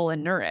feel full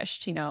and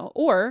nourished, you know?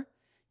 Or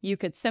you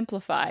could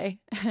simplify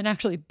and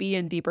actually be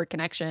in deeper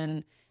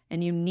connection,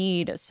 and you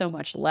need so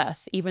much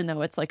less, even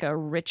though it's like a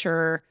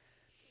richer,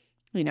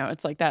 you know,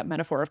 it's like that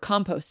metaphor of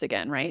compost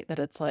again, right? That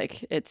it's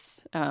like,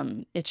 it's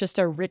just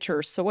a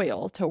richer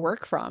soil to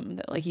work from,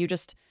 that like you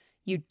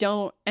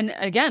don't, and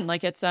again,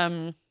 like it's,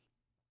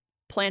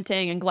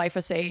 planting and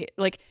glyphosate,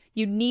 like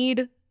you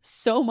need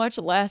so much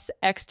less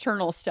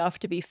external stuff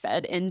to be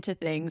fed into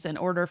things in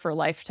order for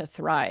life to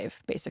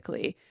thrive,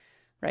 basically,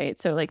 right?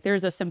 So like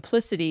there's a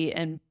simplicity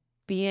in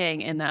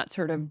being in that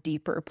sort of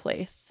deeper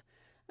place,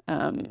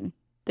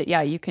 that,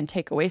 yeah, you can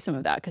take away some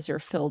of that because you're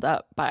filled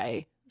up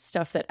by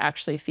stuff that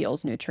actually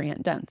feels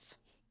nutrient dense.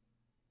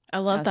 I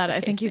love that.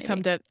 I think you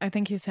summed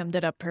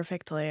it up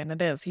perfectly. And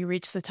it is. You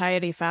reach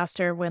satiety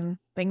faster when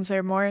things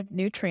are more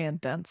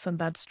nutrient dense. And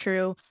that's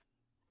true.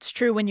 It's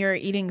true when you're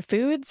eating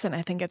foods, and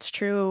I think it's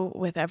true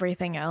with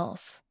everything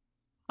else.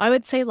 I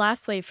would say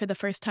lastly, for the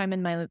first time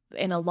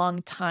in a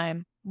long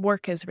time,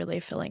 work is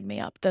really filling me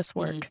up, this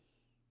work.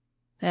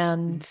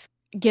 And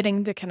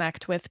getting to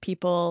connect with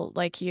people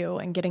like you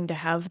and getting to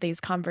have these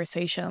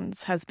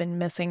conversations has been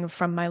missing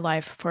from my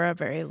life for a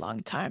very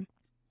long time.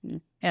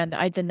 Mm. And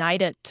I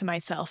denied it to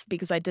myself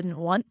because I didn't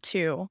want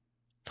to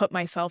put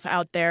myself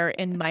out there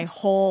in my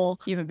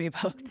whole You and me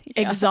both.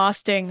 Yeah.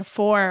 exhausting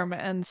form.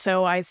 And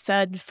so I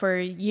said for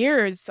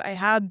years, I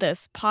had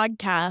this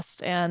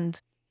podcast and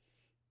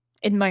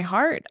in my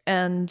heart,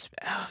 and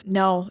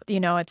no,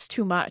 it's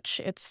too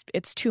much. It's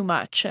too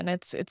much, and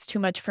it's too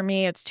much for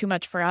me. It's too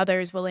much for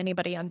others. Will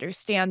anybody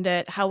understand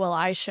it? How will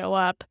I show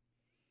up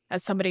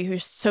as somebody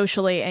who's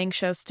socially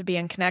anxious to be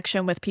in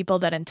connection with people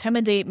that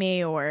intimidate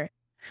me, or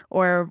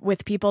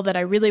with people that I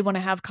really want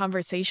to have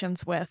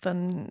conversations with?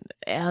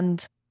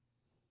 And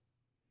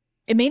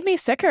it made me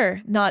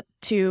sicker not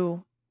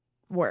to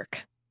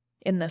work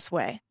in this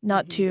way,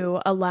 not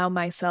to allow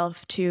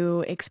myself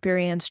to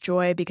experience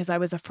joy because I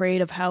was afraid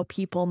of how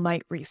people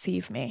might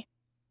receive me.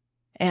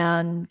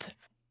 And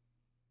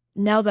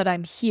now that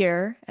I'm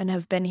here and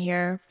have been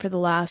here for the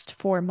last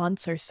 4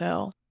 months or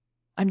so,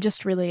 I'm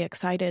just really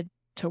excited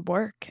to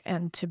work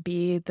and to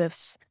be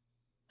this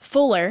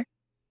fuller,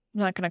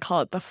 I'm not going to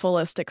call it the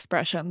fullest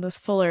expression, this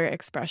fuller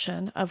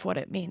expression of what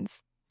it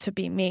means to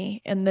be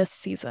me in this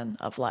season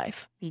of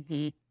life.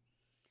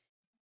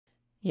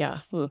 Yeah.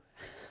 Ooh.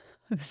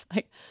 It was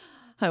like,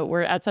 oh,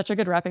 we're at such a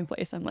good wrapping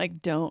place. I'm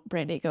like, don't,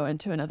 Brandy, go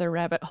into another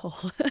rabbit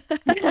hole.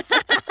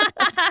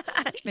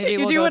 Maybe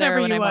we'll go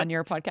there when I'm on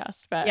your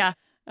podcast. But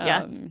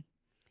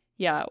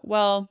yeah.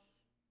 Well,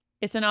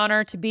 it's an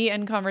honor to be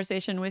in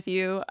conversation with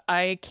you.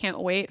 I can't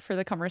wait for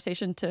the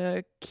conversation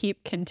to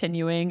keep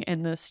continuing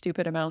in the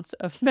stupid amounts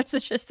of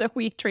messages that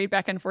we trade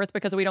back and forth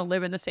because we don't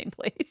live in the same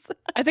place.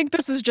 I think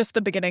this is just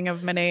the beginning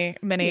of many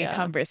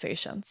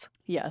conversations.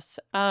 Yes.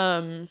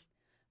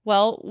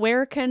 Well,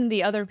 where can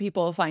the other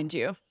people find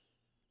you?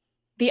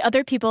 The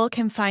other people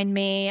can find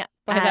me.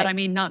 By that, I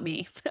mean not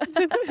me.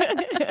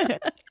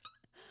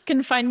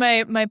 Can find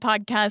my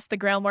podcast, the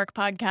Groundwork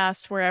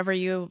Podcast, wherever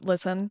you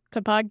listen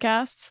to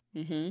podcasts,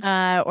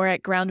 or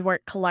at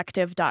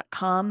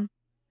groundworkcollective.com.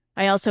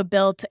 I also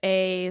built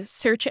a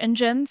search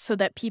engine so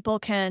that people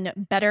can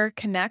better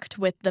connect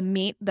with the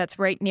meat that's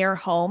right near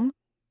home,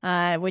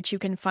 which you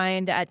can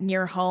find at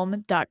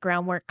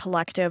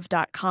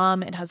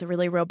nearhome.groundworkcollective.com. It has a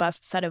really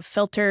robust set of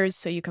filters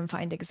so you can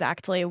find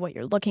exactly what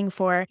you're looking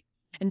for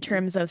in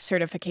terms of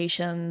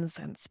certifications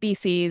and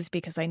species,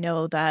 because I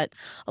know that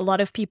a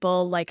lot of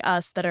people like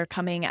us that are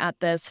coming at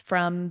this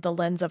from the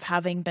lens of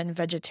having been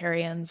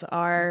vegetarians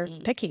are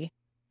picky.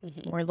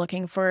 We're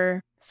looking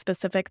for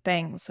specific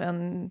things,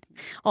 and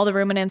all the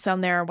ruminants on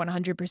there are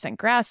 100%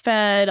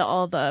 grass-fed.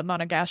 All the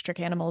monogastric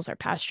animals are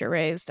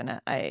pasture-raised, and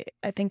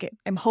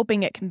I'm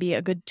hoping it can be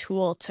a good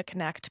tool to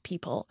connect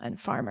people and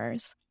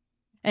farmers.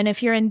 And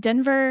if you're in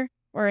Denver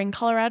or in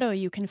Colorado,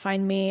 you can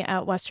find me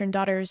at Western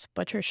Daughters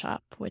Butcher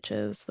Shop, which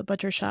is the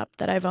butcher shop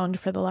that I've owned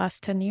for the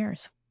last 10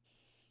 years.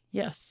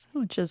 Yes,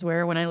 which is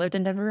where, when I lived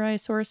in Denver, I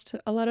sourced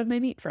a lot of my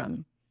meat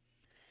from.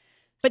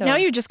 But now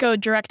you just go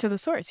direct to the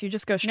source. You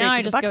just go straight to the Buckners. Now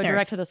I just go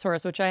direct to the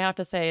source, which I have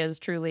to say is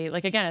truly,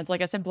 like, again, it's like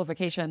a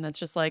simplification that's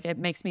just like, it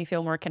makes me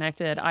feel more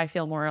connected. I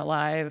feel more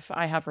alive.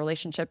 I have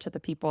relationship to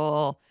the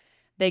people.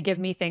 They give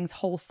me things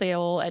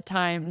wholesale at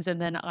times,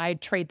 and then I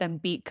trade them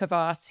beet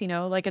kvass,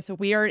 like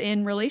we are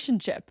in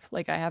relationship.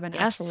 Like I have an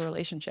actual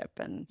relationship,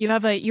 and you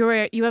have a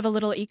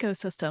little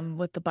ecosystem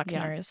with the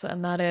Buckners,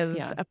 and that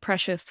is a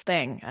precious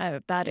thing.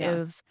 That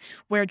is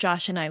where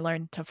Josh and I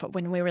learned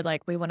when we were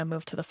like, we want to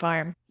move to the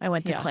farm. I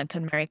went to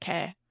Clinton, Mary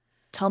Kay.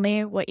 Tell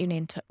me what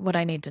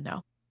I need to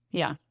know.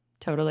 Yeah,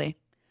 totally.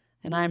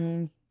 And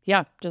I'm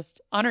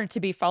just honored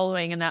to be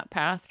following in that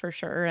path for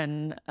sure.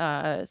 And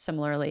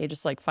similarly,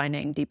 just like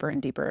finding deeper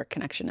and deeper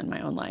connection in my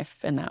own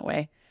life in that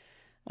way.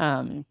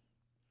 I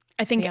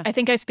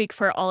think I speak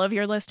for all of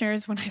your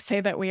listeners when I say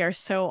that we are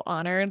so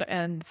honored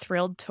and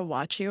thrilled to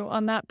watch you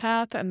on that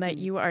path, and that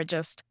you are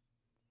just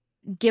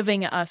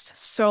giving us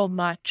so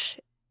much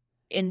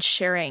in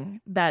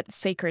sharing that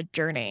sacred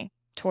journey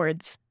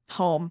towards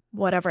home,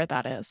 whatever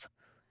that is.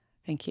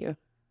 Thank you.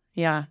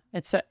 Yeah,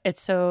 it's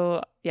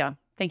so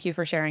thank you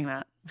for sharing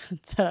that.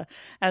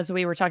 As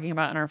we were talking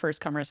about in our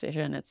first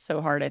conversation, it's so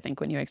hard, I think,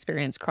 when you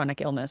experience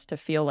chronic illness to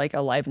feel like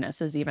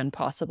aliveness is even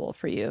possible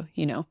for you,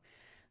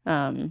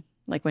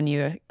 like when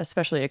you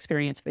especially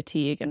experience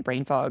fatigue and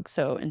brain fog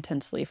so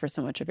intensely for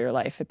so much of your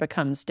life, it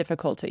becomes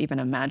difficult to even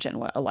imagine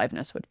what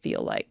aliveness would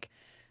feel like.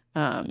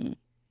 And,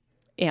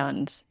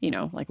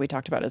 like we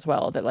talked about as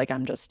well, that like,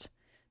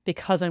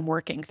 because I'm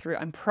working through,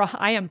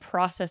 I am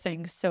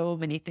processing so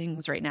many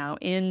things right now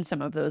in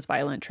some of those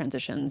violent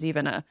transitions.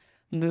 Even a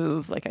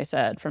move, like I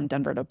said, from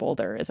Denver to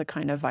Boulder is a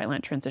kind of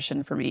violent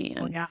transition for me.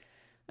 And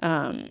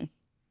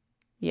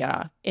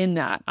in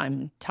that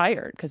I'm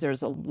tired because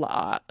there's a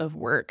lot of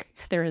work.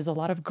 There is a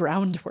lot of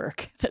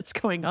groundwork that's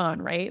going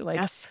on, right? Like,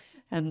 yes.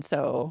 And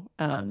so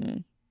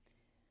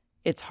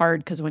it's hard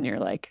because when you're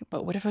like,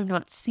 but what if I'm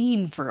not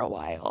seen for a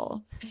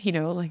while?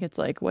 Like it's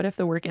like, what if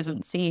the work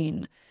isn't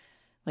seen?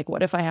 Like,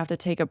 what if I have to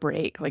take a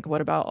break? Like,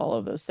 what about all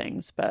of those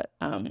things? But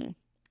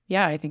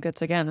I think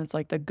it's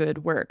like the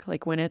good work.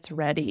 Like when it's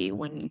ready,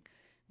 when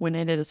when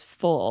it is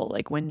full,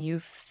 like when you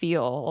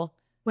feel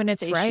When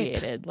it's ripe.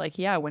 satiated, like,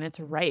 yeah, when it's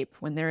ripe,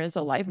 when there is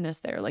aliveness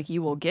there, like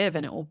you will give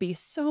and it will be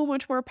so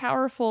much more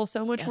powerful,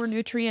 so much more Yes.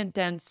 nutrient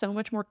dense, so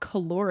much more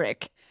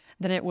caloric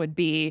than it would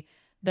be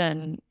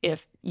than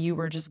if you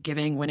were just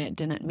giving when it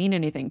didn't mean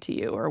anything to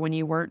you, or when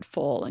you weren't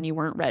full and you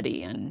weren't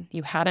ready and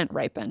you hadn't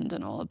ripened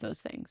and all of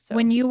those things. So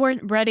When you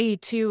weren't ready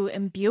to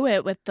imbue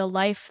it with the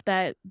life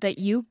that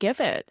you give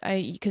it,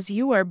 because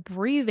you are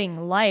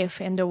breathing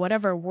life into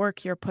whatever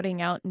work you're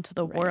putting out into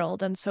the right.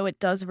 world. And so it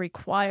does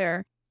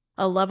require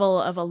a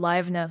level of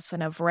aliveness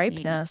and of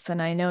ripeness.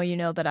 And I know you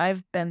know that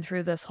I've been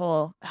through this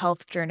whole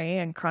health journey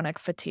and chronic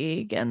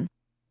fatigue. And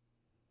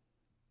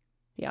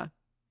Yeah.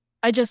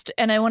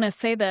 I want to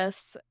say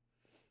this,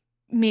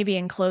 maybe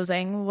in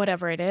closing,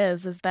 whatever it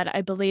is that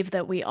I believe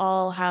that we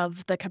all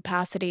have the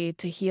capacity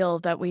to heal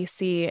that we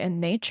see in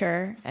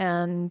nature.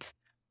 And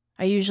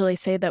I usually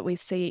say that we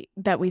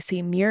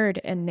see mirrored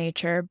in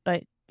nature,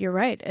 but you're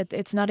right.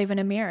 It's not even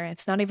a mirror.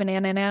 It's not even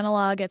an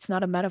analog. It's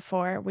not a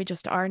metaphor. We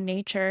just are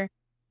nature.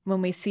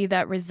 When we see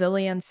that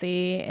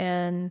resiliency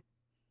in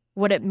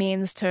what it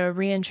means to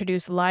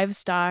reintroduce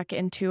livestock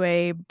into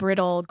a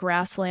brittle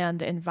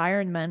grassland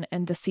environment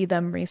and to see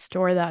them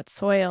restore that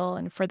soil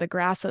and for the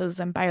grasses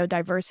and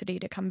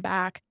biodiversity to come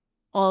back,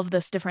 all of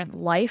this different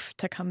life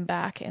to come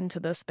back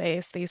into the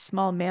space, these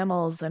small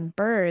mammals and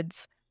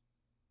birds,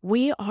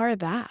 we are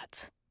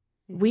that.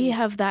 We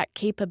have that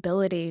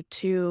capability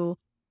to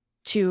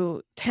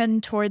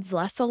tend towards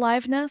less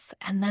aliveness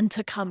and then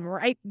to come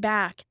right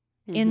back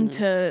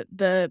into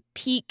the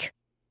peak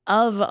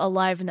of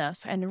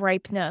aliveness and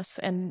ripeness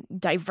and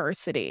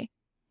diversity.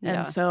 Yeah.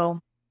 And so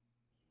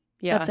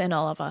that's in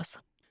all of us.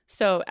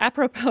 So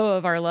apropos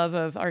of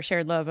our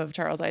shared love of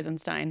Charles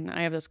Eisenstein,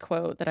 I have this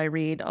quote that I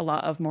read a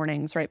lot of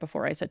mornings right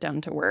before I sit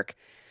down to work,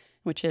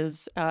 which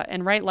is,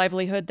 in right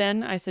livelihood,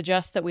 then, I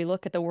suggest that we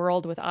look at the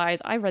world with eyes.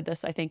 I read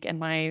this, I think, in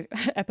my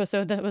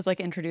episode that was like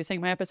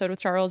introducing my episode with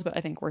Charles, but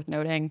I think worth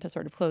noting to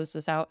sort of close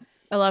this out.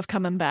 I love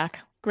coming back.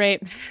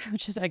 Great.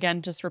 Which is,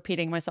 again, just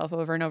repeating myself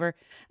over and over.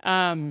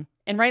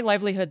 In right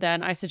livelihood,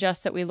 then, I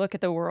suggest that we look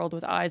at the world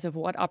with eyes of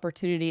what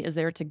opportunity is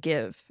there to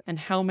give, and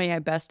how may I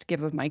best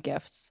give of my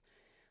gifts.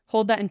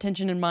 Hold that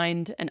intention in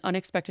mind, and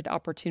unexpected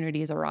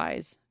opportunities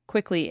arise.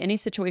 Quickly, any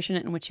situation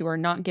in which you are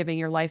not giving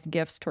your life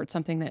gifts towards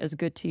something that is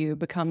good to you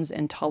becomes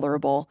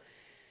intolerable,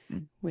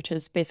 which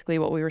is basically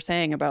what we were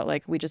saying about,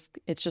 like,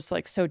 it's just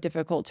like so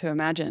difficult to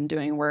imagine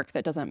doing work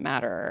that doesn't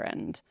matter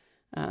and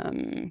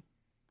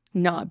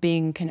not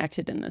being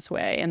connected in this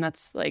way. And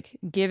that's like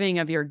giving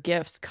of your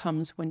gifts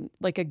comes when,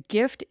 like, a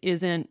gift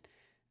isn't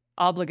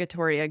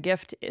obligatory. A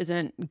gift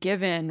isn't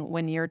given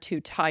when you're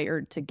too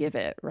tired to give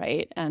it,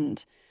 right?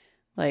 And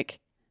like,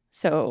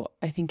 so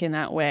I think in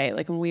that way,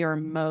 like when we are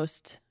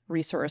most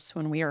resourced,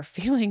 when we are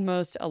feeling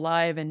most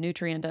alive and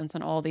nutrient dense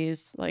and all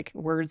these like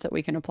words that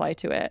we can apply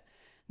to it,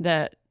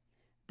 that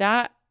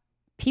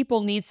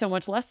people need so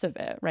much less of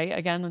it, right?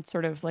 Again, it's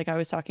sort of like I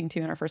was talking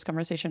to in our first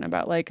conversation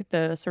about like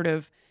the sort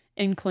of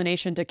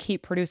inclination to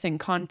keep producing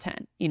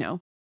content, you know?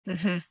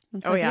 It's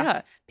like,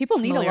 yeah, people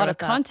need a lot of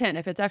content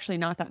if it's actually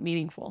not that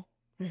meaningful.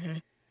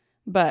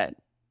 But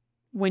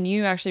when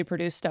you actually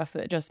produce stuff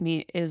that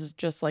is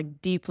just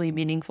like deeply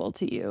meaningful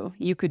to you,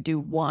 you could do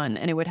one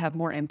and it would have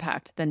more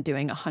impact than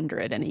doing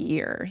 100 in a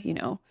year, you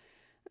know?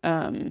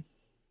 And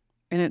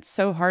it's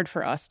so hard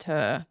for us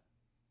to,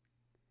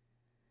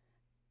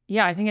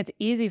 I think it's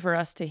easy for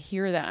us to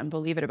hear that and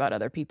believe it about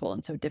other people,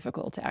 and so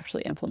difficult to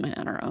actually implement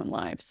in our own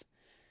lives.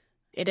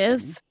 It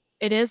is.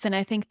 It is. And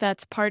I think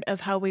that's part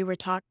of how we were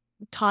taught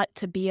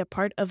to be a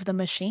part of the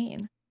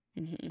machine.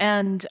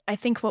 And I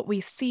think what we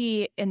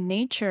see in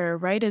nature,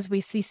 right, is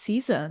we see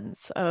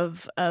seasons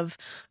of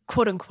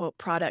quote unquote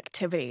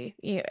productivity.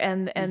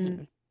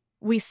 And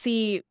we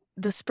see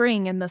the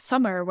spring and the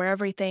summer where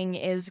everything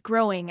is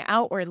growing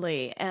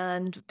outwardly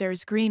and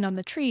there's green on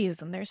the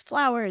trees and there's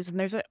flowers and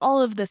there's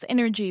all of this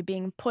energy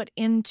being put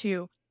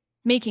into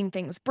making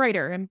things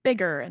brighter and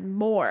bigger and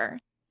more.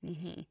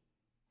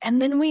 And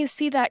then we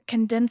see that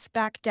condense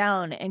back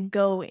down and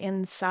go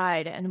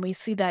inside, and we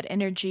see that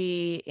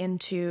energy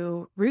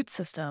into root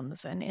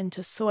systems and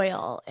into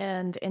soil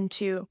and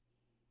into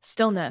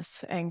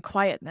stillness and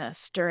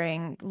quietness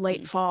during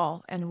late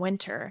fall and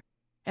winter.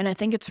 And I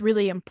think it's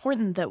really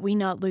important that we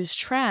not lose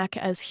track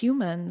as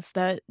humans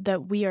that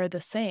we are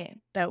the same,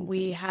 that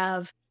we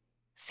have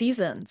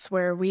seasons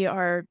where we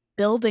are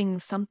building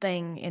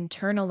something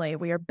internally.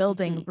 We are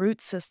building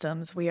root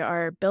systems. We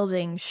are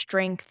building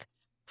strength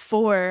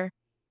for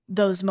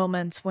those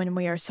moments when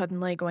we are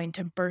suddenly going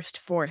to burst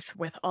forth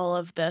with all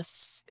of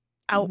this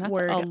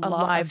outward aliveness. That's a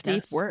lot of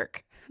deep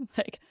work.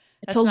 Like,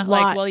 it's not a lot.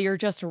 Like, well, you're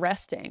just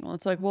resting. Well,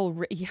 it's like, well,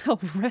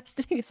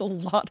 resting is a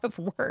lot of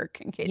work,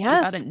 in case you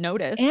hadn't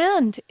noticed.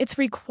 And it's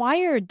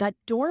required that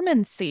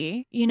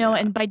dormancy, you know,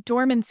 and by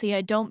dormancy, I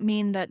don't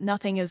mean that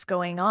nothing is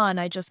going on.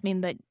 I just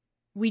mean that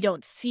we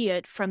don't see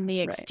it from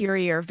the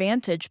exterior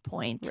vantage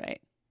point. Right.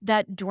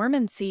 That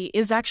dormancy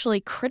is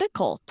actually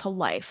critical to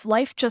life.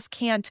 Life just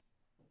can't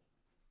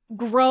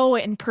grow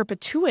in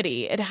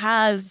perpetuity. It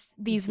has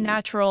these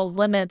natural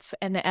limits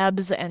and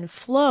ebbs and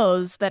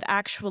flows that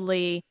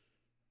actually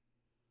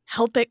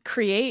help it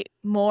create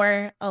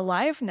more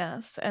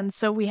aliveness. And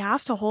so we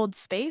have to hold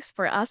space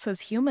for us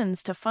as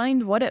humans to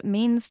find what it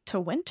means to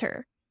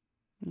winter.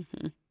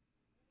 Mm-hmm.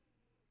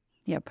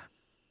 Yep.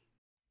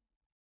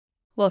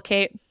 Well,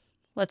 Kate,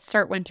 let's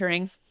start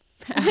wintering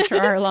after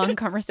our long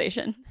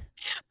conversation.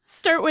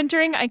 Start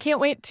wintering. I can't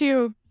wait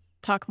to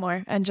talk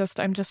more. And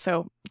I'm just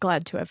so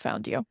glad to have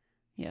found you.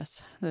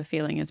 Yes, the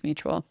feeling is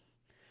mutual.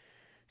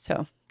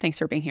 So thanks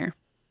for being here.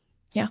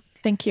 Yeah,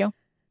 thank you.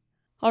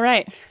 All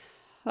right.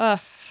 I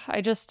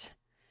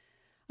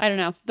don't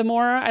know. The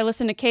more I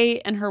listen to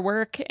Kate and her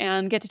work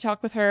and get to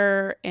talk with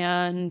her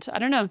and, I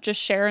don't know,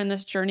 just share in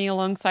this journey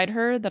alongside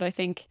her that I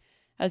think,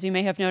 as you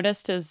may have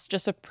noticed, is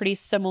just a pretty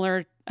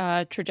similar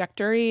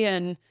trajectory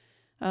and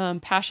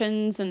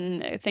passions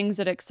and things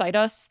that excite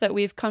us that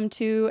we've come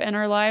to in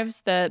our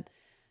lives that,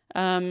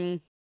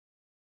 I'm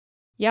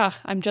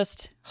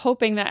just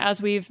hoping that,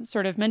 as we've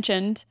sort of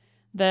mentioned,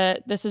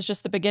 that this is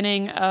just the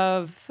beginning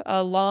of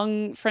a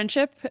long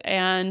friendship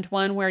and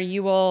one where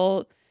you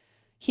will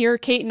hear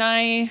Kate and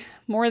I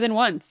more than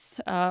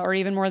once, or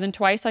even more than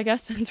twice, I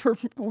guess, since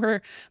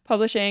we're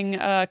publishing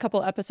a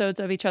couple episodes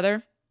of each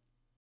other,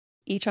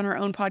 each on our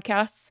own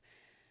podcasts.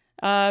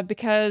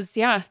 Because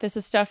this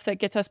is stuff that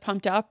gets us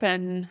pumped up.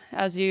 And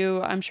as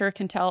you, I'm sure,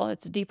 can tell,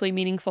 it's a deeply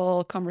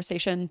meaningful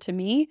conversation to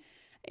me.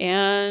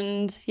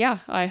 And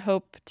I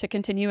hope to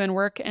continue and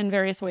work in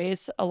various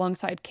ways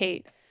alongside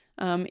Kate,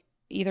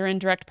 either in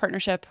direct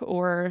partnership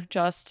or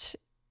just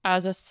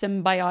as a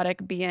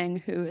symbiotic being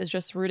who is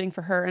just rooting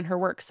for her and her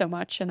work so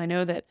much. And I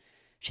know that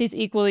she's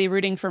equally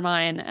rooting for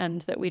mine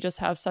and that we just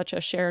have such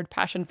a shared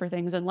passion for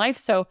things in life.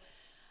 So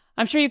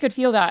I'm sure you could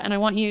feel that. And I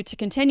want you to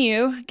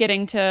continue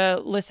getting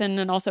to listen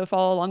and also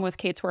follow along with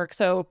Kate's work.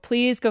 So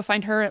please go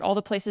find her at all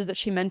the places that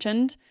she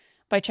mentioned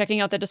by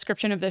checking out the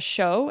description of this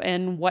show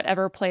in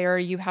whatever player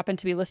you happen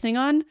to be listening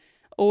on,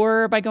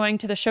 or by going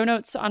to the show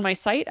notes on my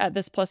site at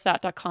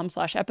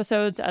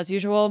thisplusThat.com/episodes, as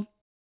usual,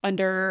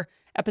 under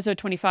episode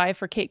 25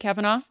 for Kate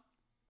Kavanaugh.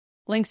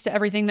 Links to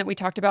everything that we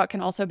talked about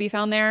can also be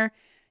found there.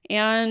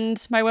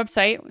 And my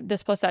website,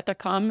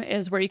 thisplusThat.com,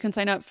 is where you can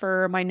sign up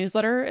for my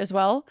newsletter as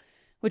well,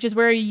 which is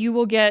where you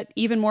will get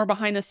even more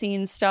behind the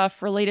scenes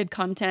stuff, related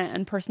content,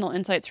 and personal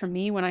insights from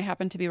me when I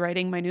happen to be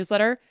writing my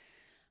newsletter.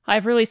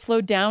 I've really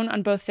slowed down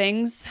on both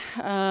things.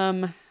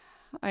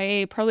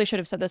 I probably should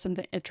have said this in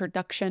the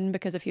introduction,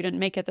 because if you didn't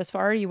make it this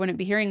far, you wouldn't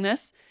be hearing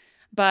this.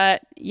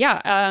 But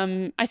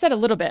I said a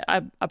little bit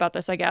about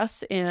this, I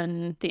guess,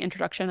 in the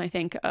introduction, I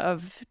think,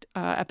 of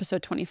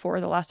episode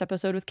 24, the last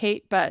episode with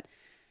Kate. But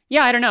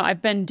I don't know.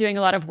 I've been doing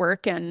a lot of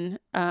work and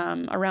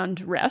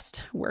around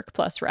rest, work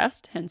plus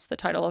rest, hence the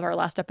title of our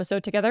last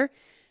episode together.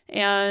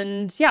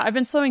 And I've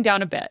been slowing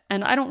down a bit,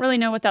 and I don't really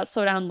know what that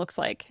slowdown looks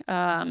like.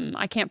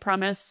 I can't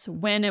promise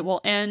when it will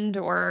end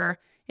or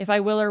if I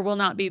will or will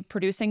not be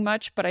producing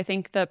much, but I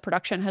think the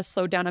production has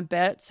slowed down a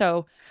bit.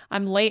 So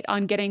I'm late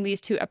on getting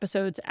these 2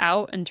 episodes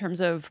out in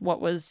terms of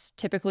what was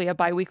typically a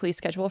bi-weekly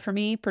schedule for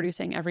me,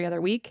 producing every other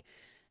week.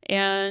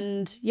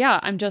 And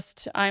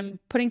I'm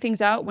putting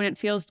things out when it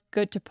feels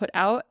good to put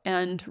out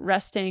and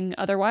resting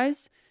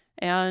otherwise.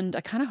 And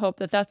I kind of hope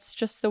that that's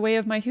just the way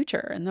of my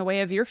future and the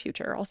way of your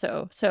future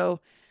also. So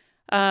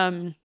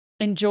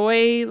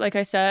enjoy, like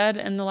I said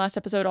in the last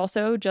episode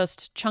also,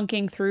 just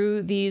chunking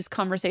through these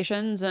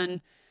conversations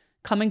and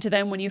coming to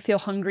them when you feel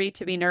hungry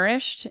to be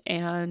nourished.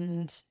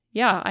 And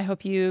I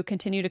hope you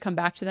continue to come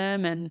back to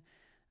them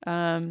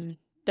and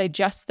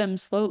digest them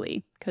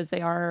slowly, because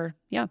they are,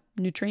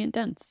 nutrient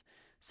dense.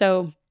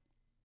 So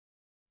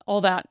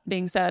all that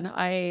being said,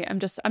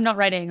 I'm not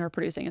writing or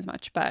producing as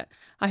much, but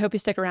I hope you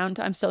stick around.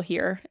 I'm still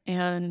here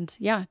and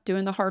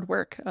doing the hard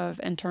work of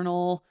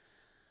internal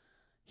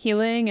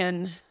healing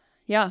and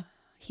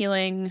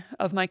healing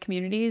of my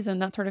communities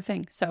and that sort of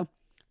thing. So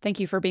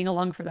thank you for being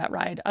along for that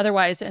ride.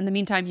 Otherwise, in the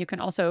meantime, you can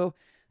also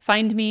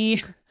find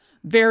me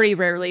very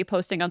rarely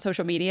posting on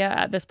social media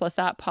at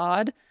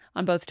thisplusThatPod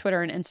on both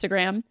Twitter and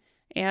Instagram.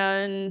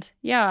 And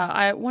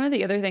one of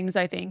the other things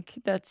I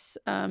think that's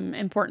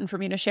important for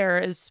me to share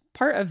is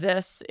part of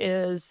this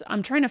is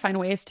I'm trying to find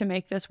ways to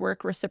make this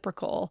work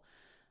reciprocal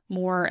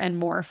more and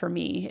more for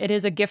me. It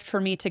is a gift for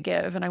me to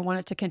give, and I want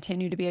it to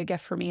continue to be a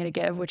gift for me to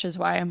give, which is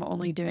why I'm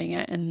only doing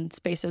it in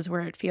spaces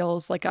where it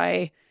feels like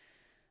I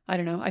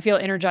don't know, I feel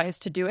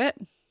energized to do it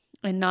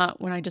and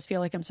not when I just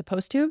feel like I'm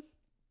supposed to.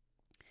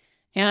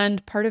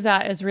 And part of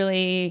that is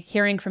really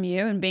hearing from you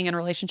and being in a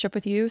relationship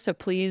with you. So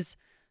please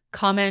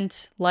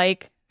comment,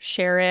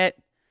 share it.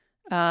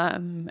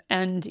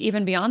 And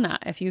even beyond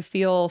that, if you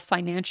feel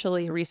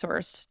financially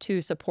resourced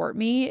to support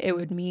me, it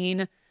would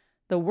mean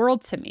the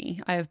world to me.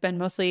 I've been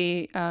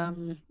mostly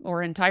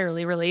or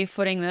entirely really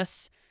footing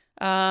this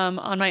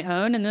on my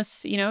own. And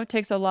this,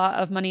 takes a lot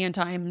of money and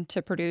time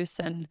to produce,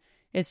 and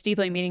it's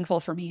deeply meaningful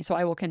for me. So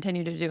I will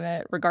continue to do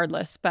it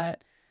regardless.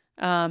 But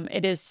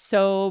it is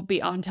so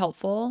beyond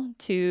helpful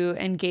to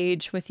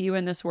engage with you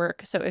in this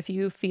work. So if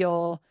you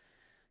feel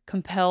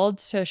compelled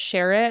to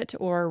share it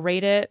or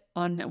rate it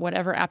on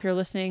whatever app you're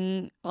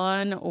listening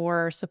on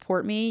or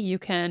support me, you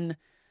can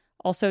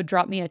also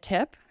drop me a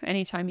tip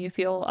anytime you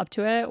feel up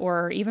to it,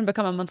 or even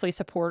become a monthly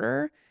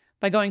supporter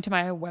by going to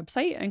my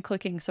website and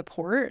clicking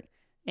support.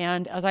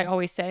 And as I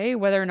always say,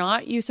 whether or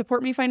not you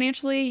support me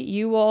financially,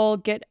 you will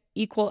get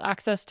equal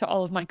access to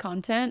all of my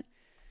content.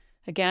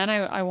 Again,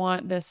 I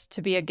want this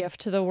to be a gift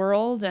to the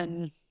world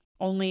and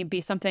only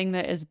be something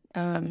that is,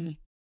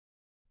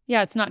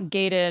 it's not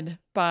gated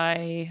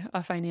by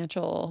a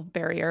financial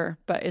barrier,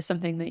 but is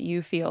something that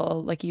you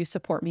feel like you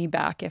support me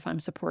back if I'm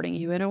supporting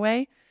you in a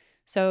way.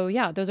 So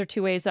yeah, those are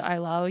two ways that I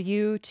allow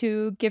you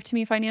to give to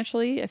me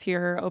financially if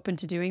you're open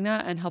to doing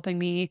that and helping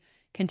me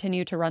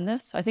continue to run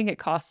this. I think it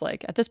costs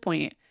at this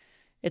point,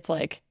 it's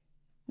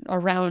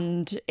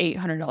around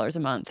 $800 a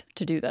month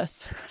to do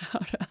this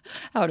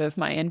out of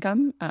my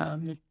income.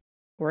 And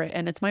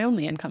it's my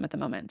only income at the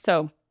moment.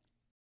 So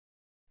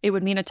it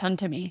would mean a ton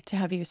to me to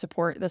have you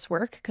support this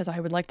work because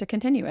I would like to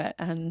continue it.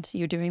 And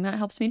you doing that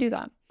helps me do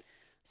that.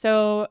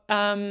 So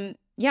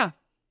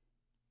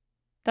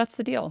that's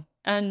the deal.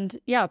 And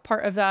yeah,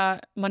 part of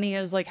that money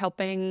is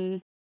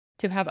helping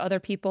to have other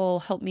people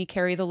help me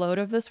carry the load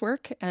of this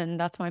work. And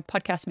that's my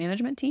podcast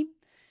management team,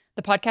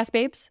 the Podcast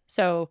Babes.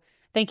 So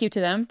thank you to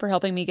them for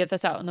helping me get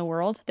this out in the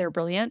world. They're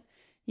brilliant.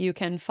 You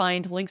can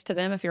find links to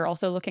them if you're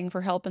also looking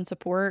for help and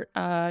support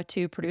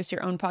to produce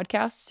your own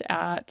podcast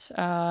at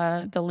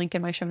the link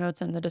in my show notes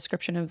and the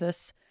description of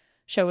this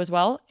show as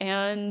well.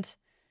 And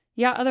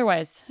yeah,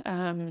 otherwise,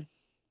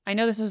 I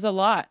know this was a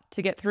lot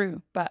to get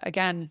through, but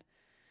again,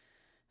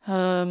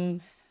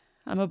 I'm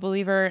a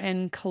believer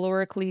in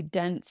calorically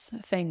dense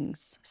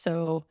things.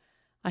 So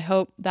I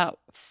hope that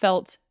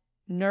felt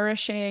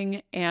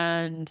nourishing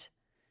and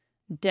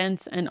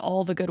dense in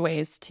all the good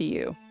ways to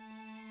you.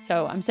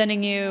 So I'm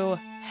sending you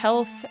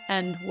health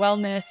and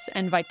wellness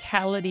and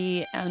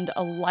vitality and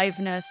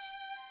aliveness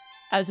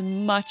as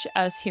much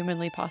as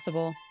humanly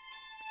possible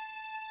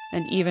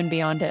and even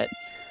beyond it.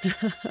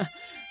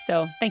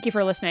 So thank you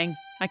for listening.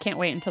 I can't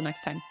wait until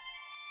next time.